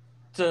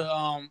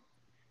to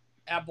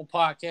Apple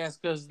Podcasts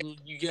because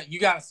you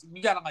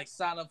gotta like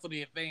sign up for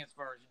the advanced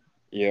version.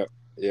 Yeah.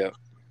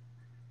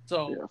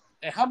 So,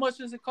 and how much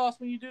does it cost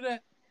when you do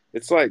that?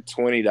 It's like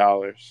 $20.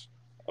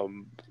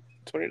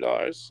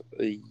 $20.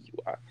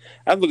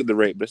 I look at the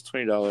rate, but it's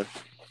 $20.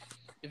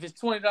 If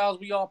it's $20,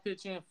 we all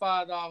pitch in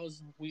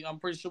 $5. I'm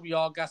pretty sure we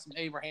all got some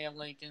Abraham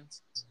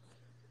Lincolns.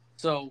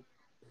 So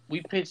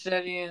we pitch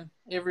that in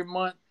every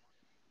month.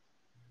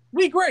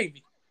 We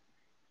gravy.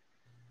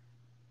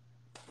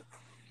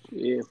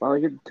 Yeah,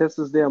 finally get to test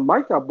this damn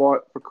mic I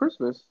bought for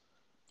Christmas.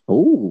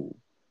 Ooh.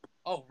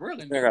 Oh,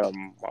 really? Man,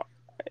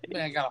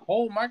 Man, got a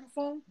whole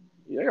microphone?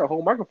 Yeah, I got a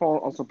whole microphone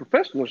on some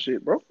professional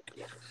shit, bro.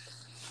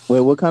 Wait,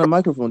 what kind of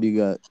microphone do you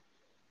got?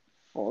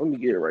 Oh, let me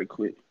get it right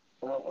quick.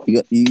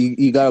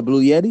 You got a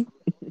Blue Yeti?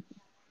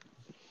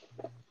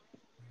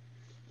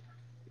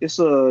 It's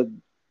a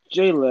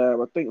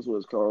JLab, I think is what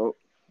it's called.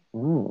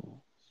 Oh.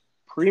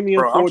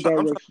 Premium bro, 4 I'm trying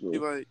directional. to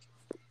be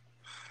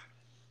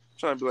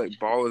like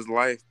ball is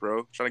life,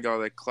 bro. Trying to get all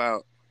that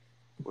clout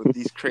with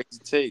these crazy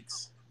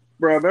takes.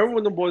 Bro, remember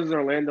when the boys in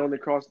Orlando and they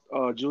crossed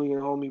Julian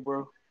homie,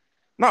 bro?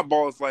 Not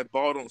ball is life.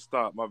 Ball don't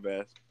stop. My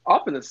bad. I'm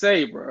finna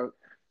say, bro.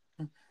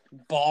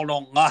 Ball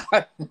don't lie.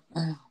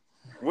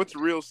 What's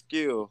real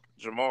skill?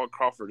 Jamal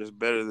Crawford is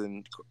better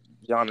than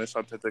Giannis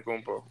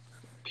Antetokounmpo.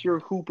 Pure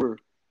hooper.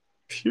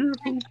 Pure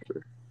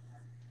hooper.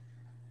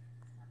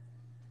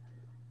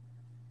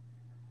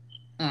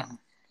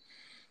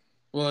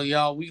 Well,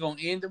 y'all, we gonna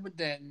end it with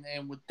that,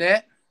 and with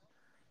that,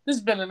 this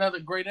has been another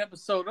great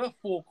episode of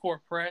Full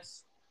Court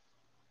Press.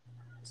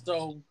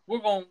 So we're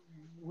gonna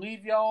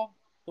leave y'all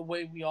the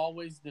way we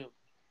always do.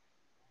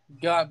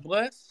 God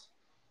bless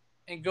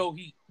and go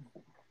Heat.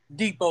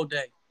 Depot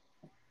Day.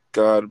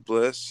 God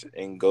bless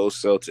and go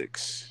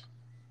Celtics.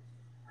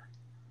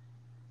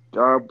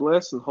 God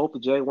bless and hope the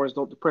Jaguars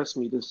don't depress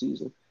me this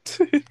season.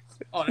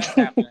 Oh, that's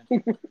happening.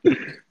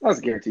 That's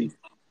guaranteed.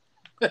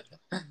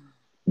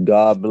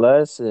 God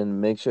bless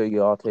and make sure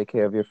you all take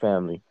care of your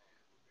family.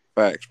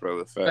 Facts,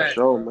 brother. Facts. For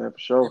sure, man. For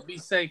sure. And be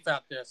safe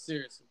out there.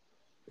 Seriously.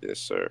 Yes,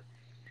 sir.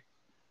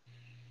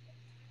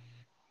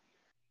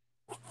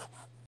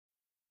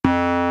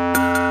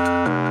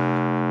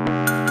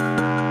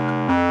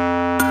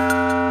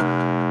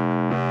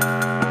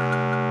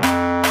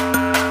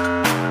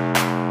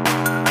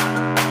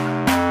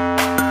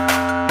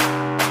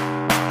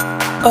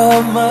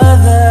 Oh,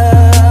 mother,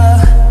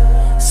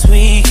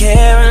 sweet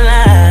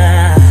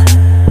Caroline,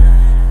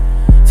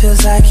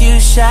 feels like you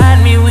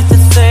shot me with a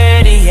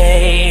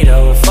 38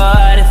 or a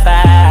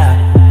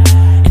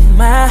 45, and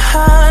my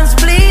heart's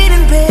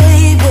bleeding,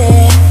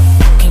 baby.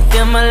 Can't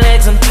feel my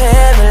legs, I'm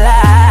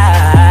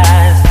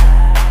paralyzed.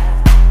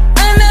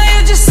 I know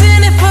you're just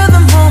in it for the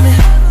moment,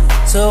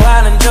 so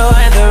I'll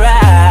enjoy the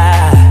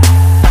ride.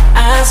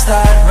 I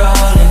start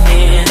rolling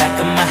in, back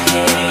of my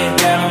head,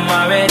 girl, I'm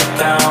already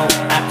gone.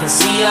 I can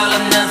see all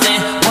or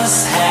nothing,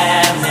 what's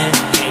happening?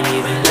 Can't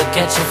even look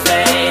at your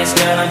face,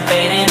 girl, I'm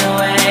fading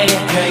away.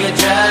 Girl, your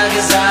drug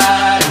is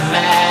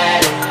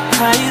automatic.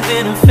 How you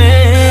been a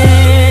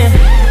fan?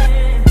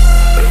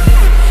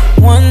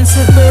 One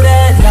sip of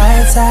that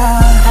lights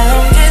out,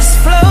 I'm just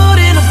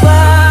floating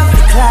above the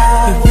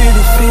clouds. It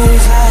really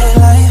feels like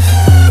life.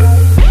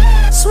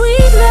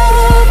 Sweet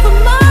love of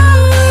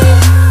mine.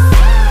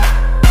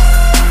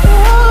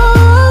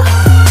 Oh,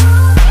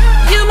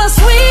 you're my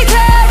sweet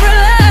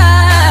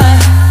Caroline,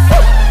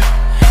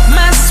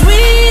 my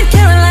sweet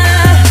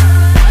Caroline.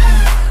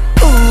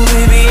 Ooh,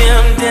 baby,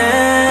 I'm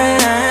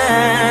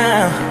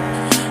down.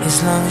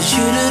 As long as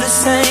you do the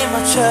same,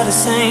 I'll try the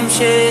same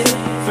shit.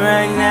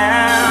 Right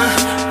now,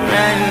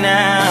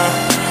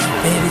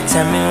 baby,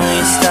 tell me when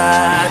you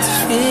start to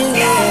feel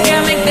it.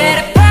 Girl, make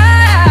that a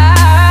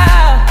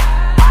proud.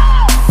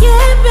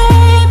 Yeah,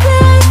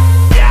 baby.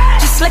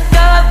 Just let go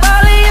of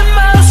all the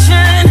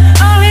emotion,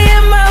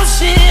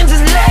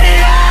 just let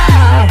it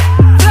out.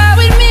 Fly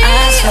with me.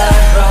 I start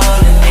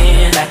rolling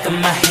in, back of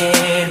my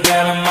head,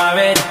 girl, I'm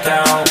already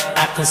gone.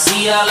 I can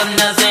see all or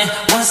nothing,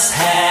 what's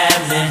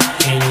happening?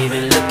 Can't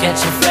even look at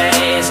your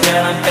face,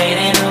 girl, I'm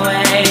fading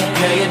away.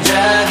 Girl, your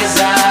drug is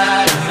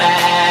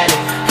automatic.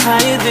 How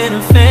you been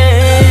a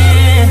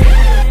fan?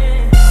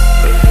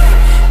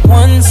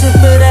 One sip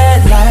of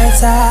that lights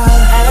out,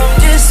 and I'm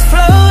just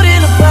floating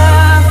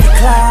above the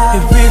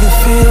clouds. It really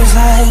feels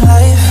like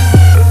life.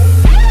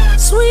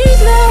 Sweet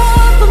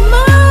love of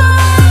mine.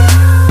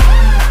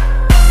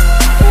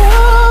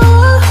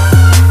 Oh,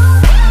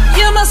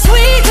 you're my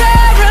sweet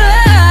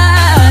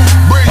Caroline,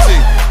 Breezy,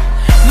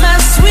 my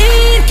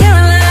sweet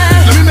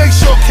Caroline. let me make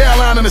sure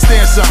Caroline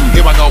understands something.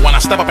 Here I go when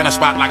I step up in a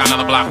spot like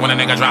another block. When a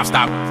nigga drop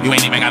stop, you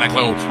ain't even got a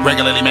clue.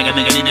 Regularly make a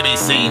nigga need to be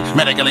seen.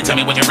 Medically tell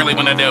me what you really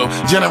wanna do.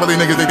 Generally,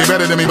 niggas think they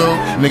better than me, boo.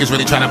 Niggas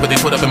really tryna put their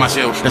foot up in my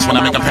shoe. That's when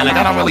I make them panic.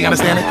 I don't really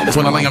understand it. That's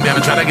when I lay them down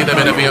and try to get the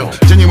better view.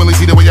 Genuinely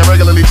see the way I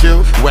regularly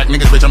chill. Whack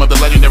niggas, bitch, I'm up the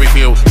legendary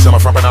few. Some are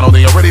front, but I know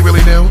they already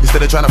really knew.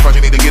 Instead of trying to front,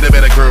 you need to get a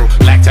better crew.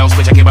 Lactose,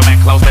 bitch, I keep my back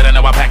close. Better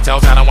know I pack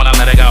toes. I don't wanna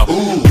let it go.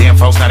 Ooh. Damn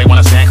folks, now they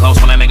wanna stand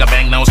close. When a nigga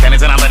bang nose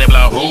cannons and I let it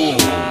blow. Ooh.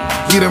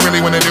 You don't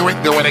really wanna do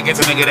it. Going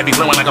against a nigga that be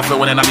flowing like a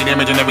fluid, and I be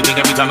damaging everything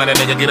every time that a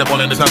nigga get up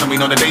on it. There's nothing we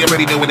know that they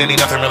already do it, and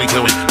ain't nothing really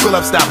to it. Pull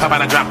up, stop, pop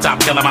out a drop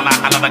top, kill him a lot,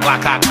 another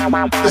Glock hot.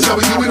 That's how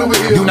we do it over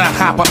here. Do not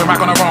hop up and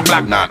rock on the wrong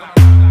block, nah.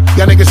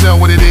 Y'all niggas know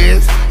what it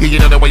is. Yeah,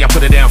 you know the way I put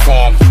it down for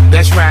 'em.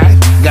 That's right.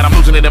 Got 'em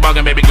losing in the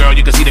bugging, baby girl.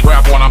 You can see the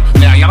graph on 'em.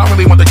 Now, y'all don't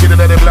really want the kid to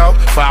let it blow.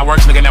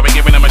 Fireworks, nigga, now we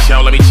giving them a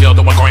show. Let me chill,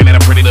 do a going in a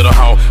pretty little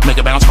hole. Make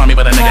a bounce for me,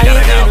 but a nigga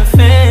gotta go.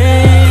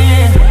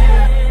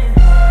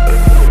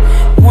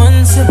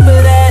 One sip of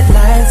that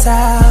lights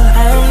out,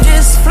 I'm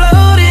just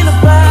floating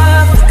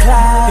above the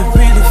clouds. It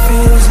really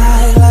feels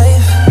like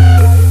life.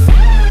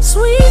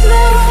 Sweet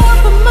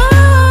love of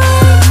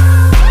mine.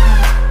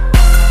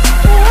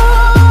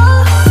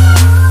 Oh,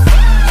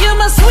 you're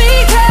my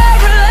sweet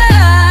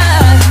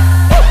Caroline,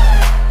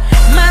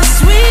 my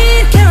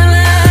sweet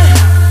Caroline.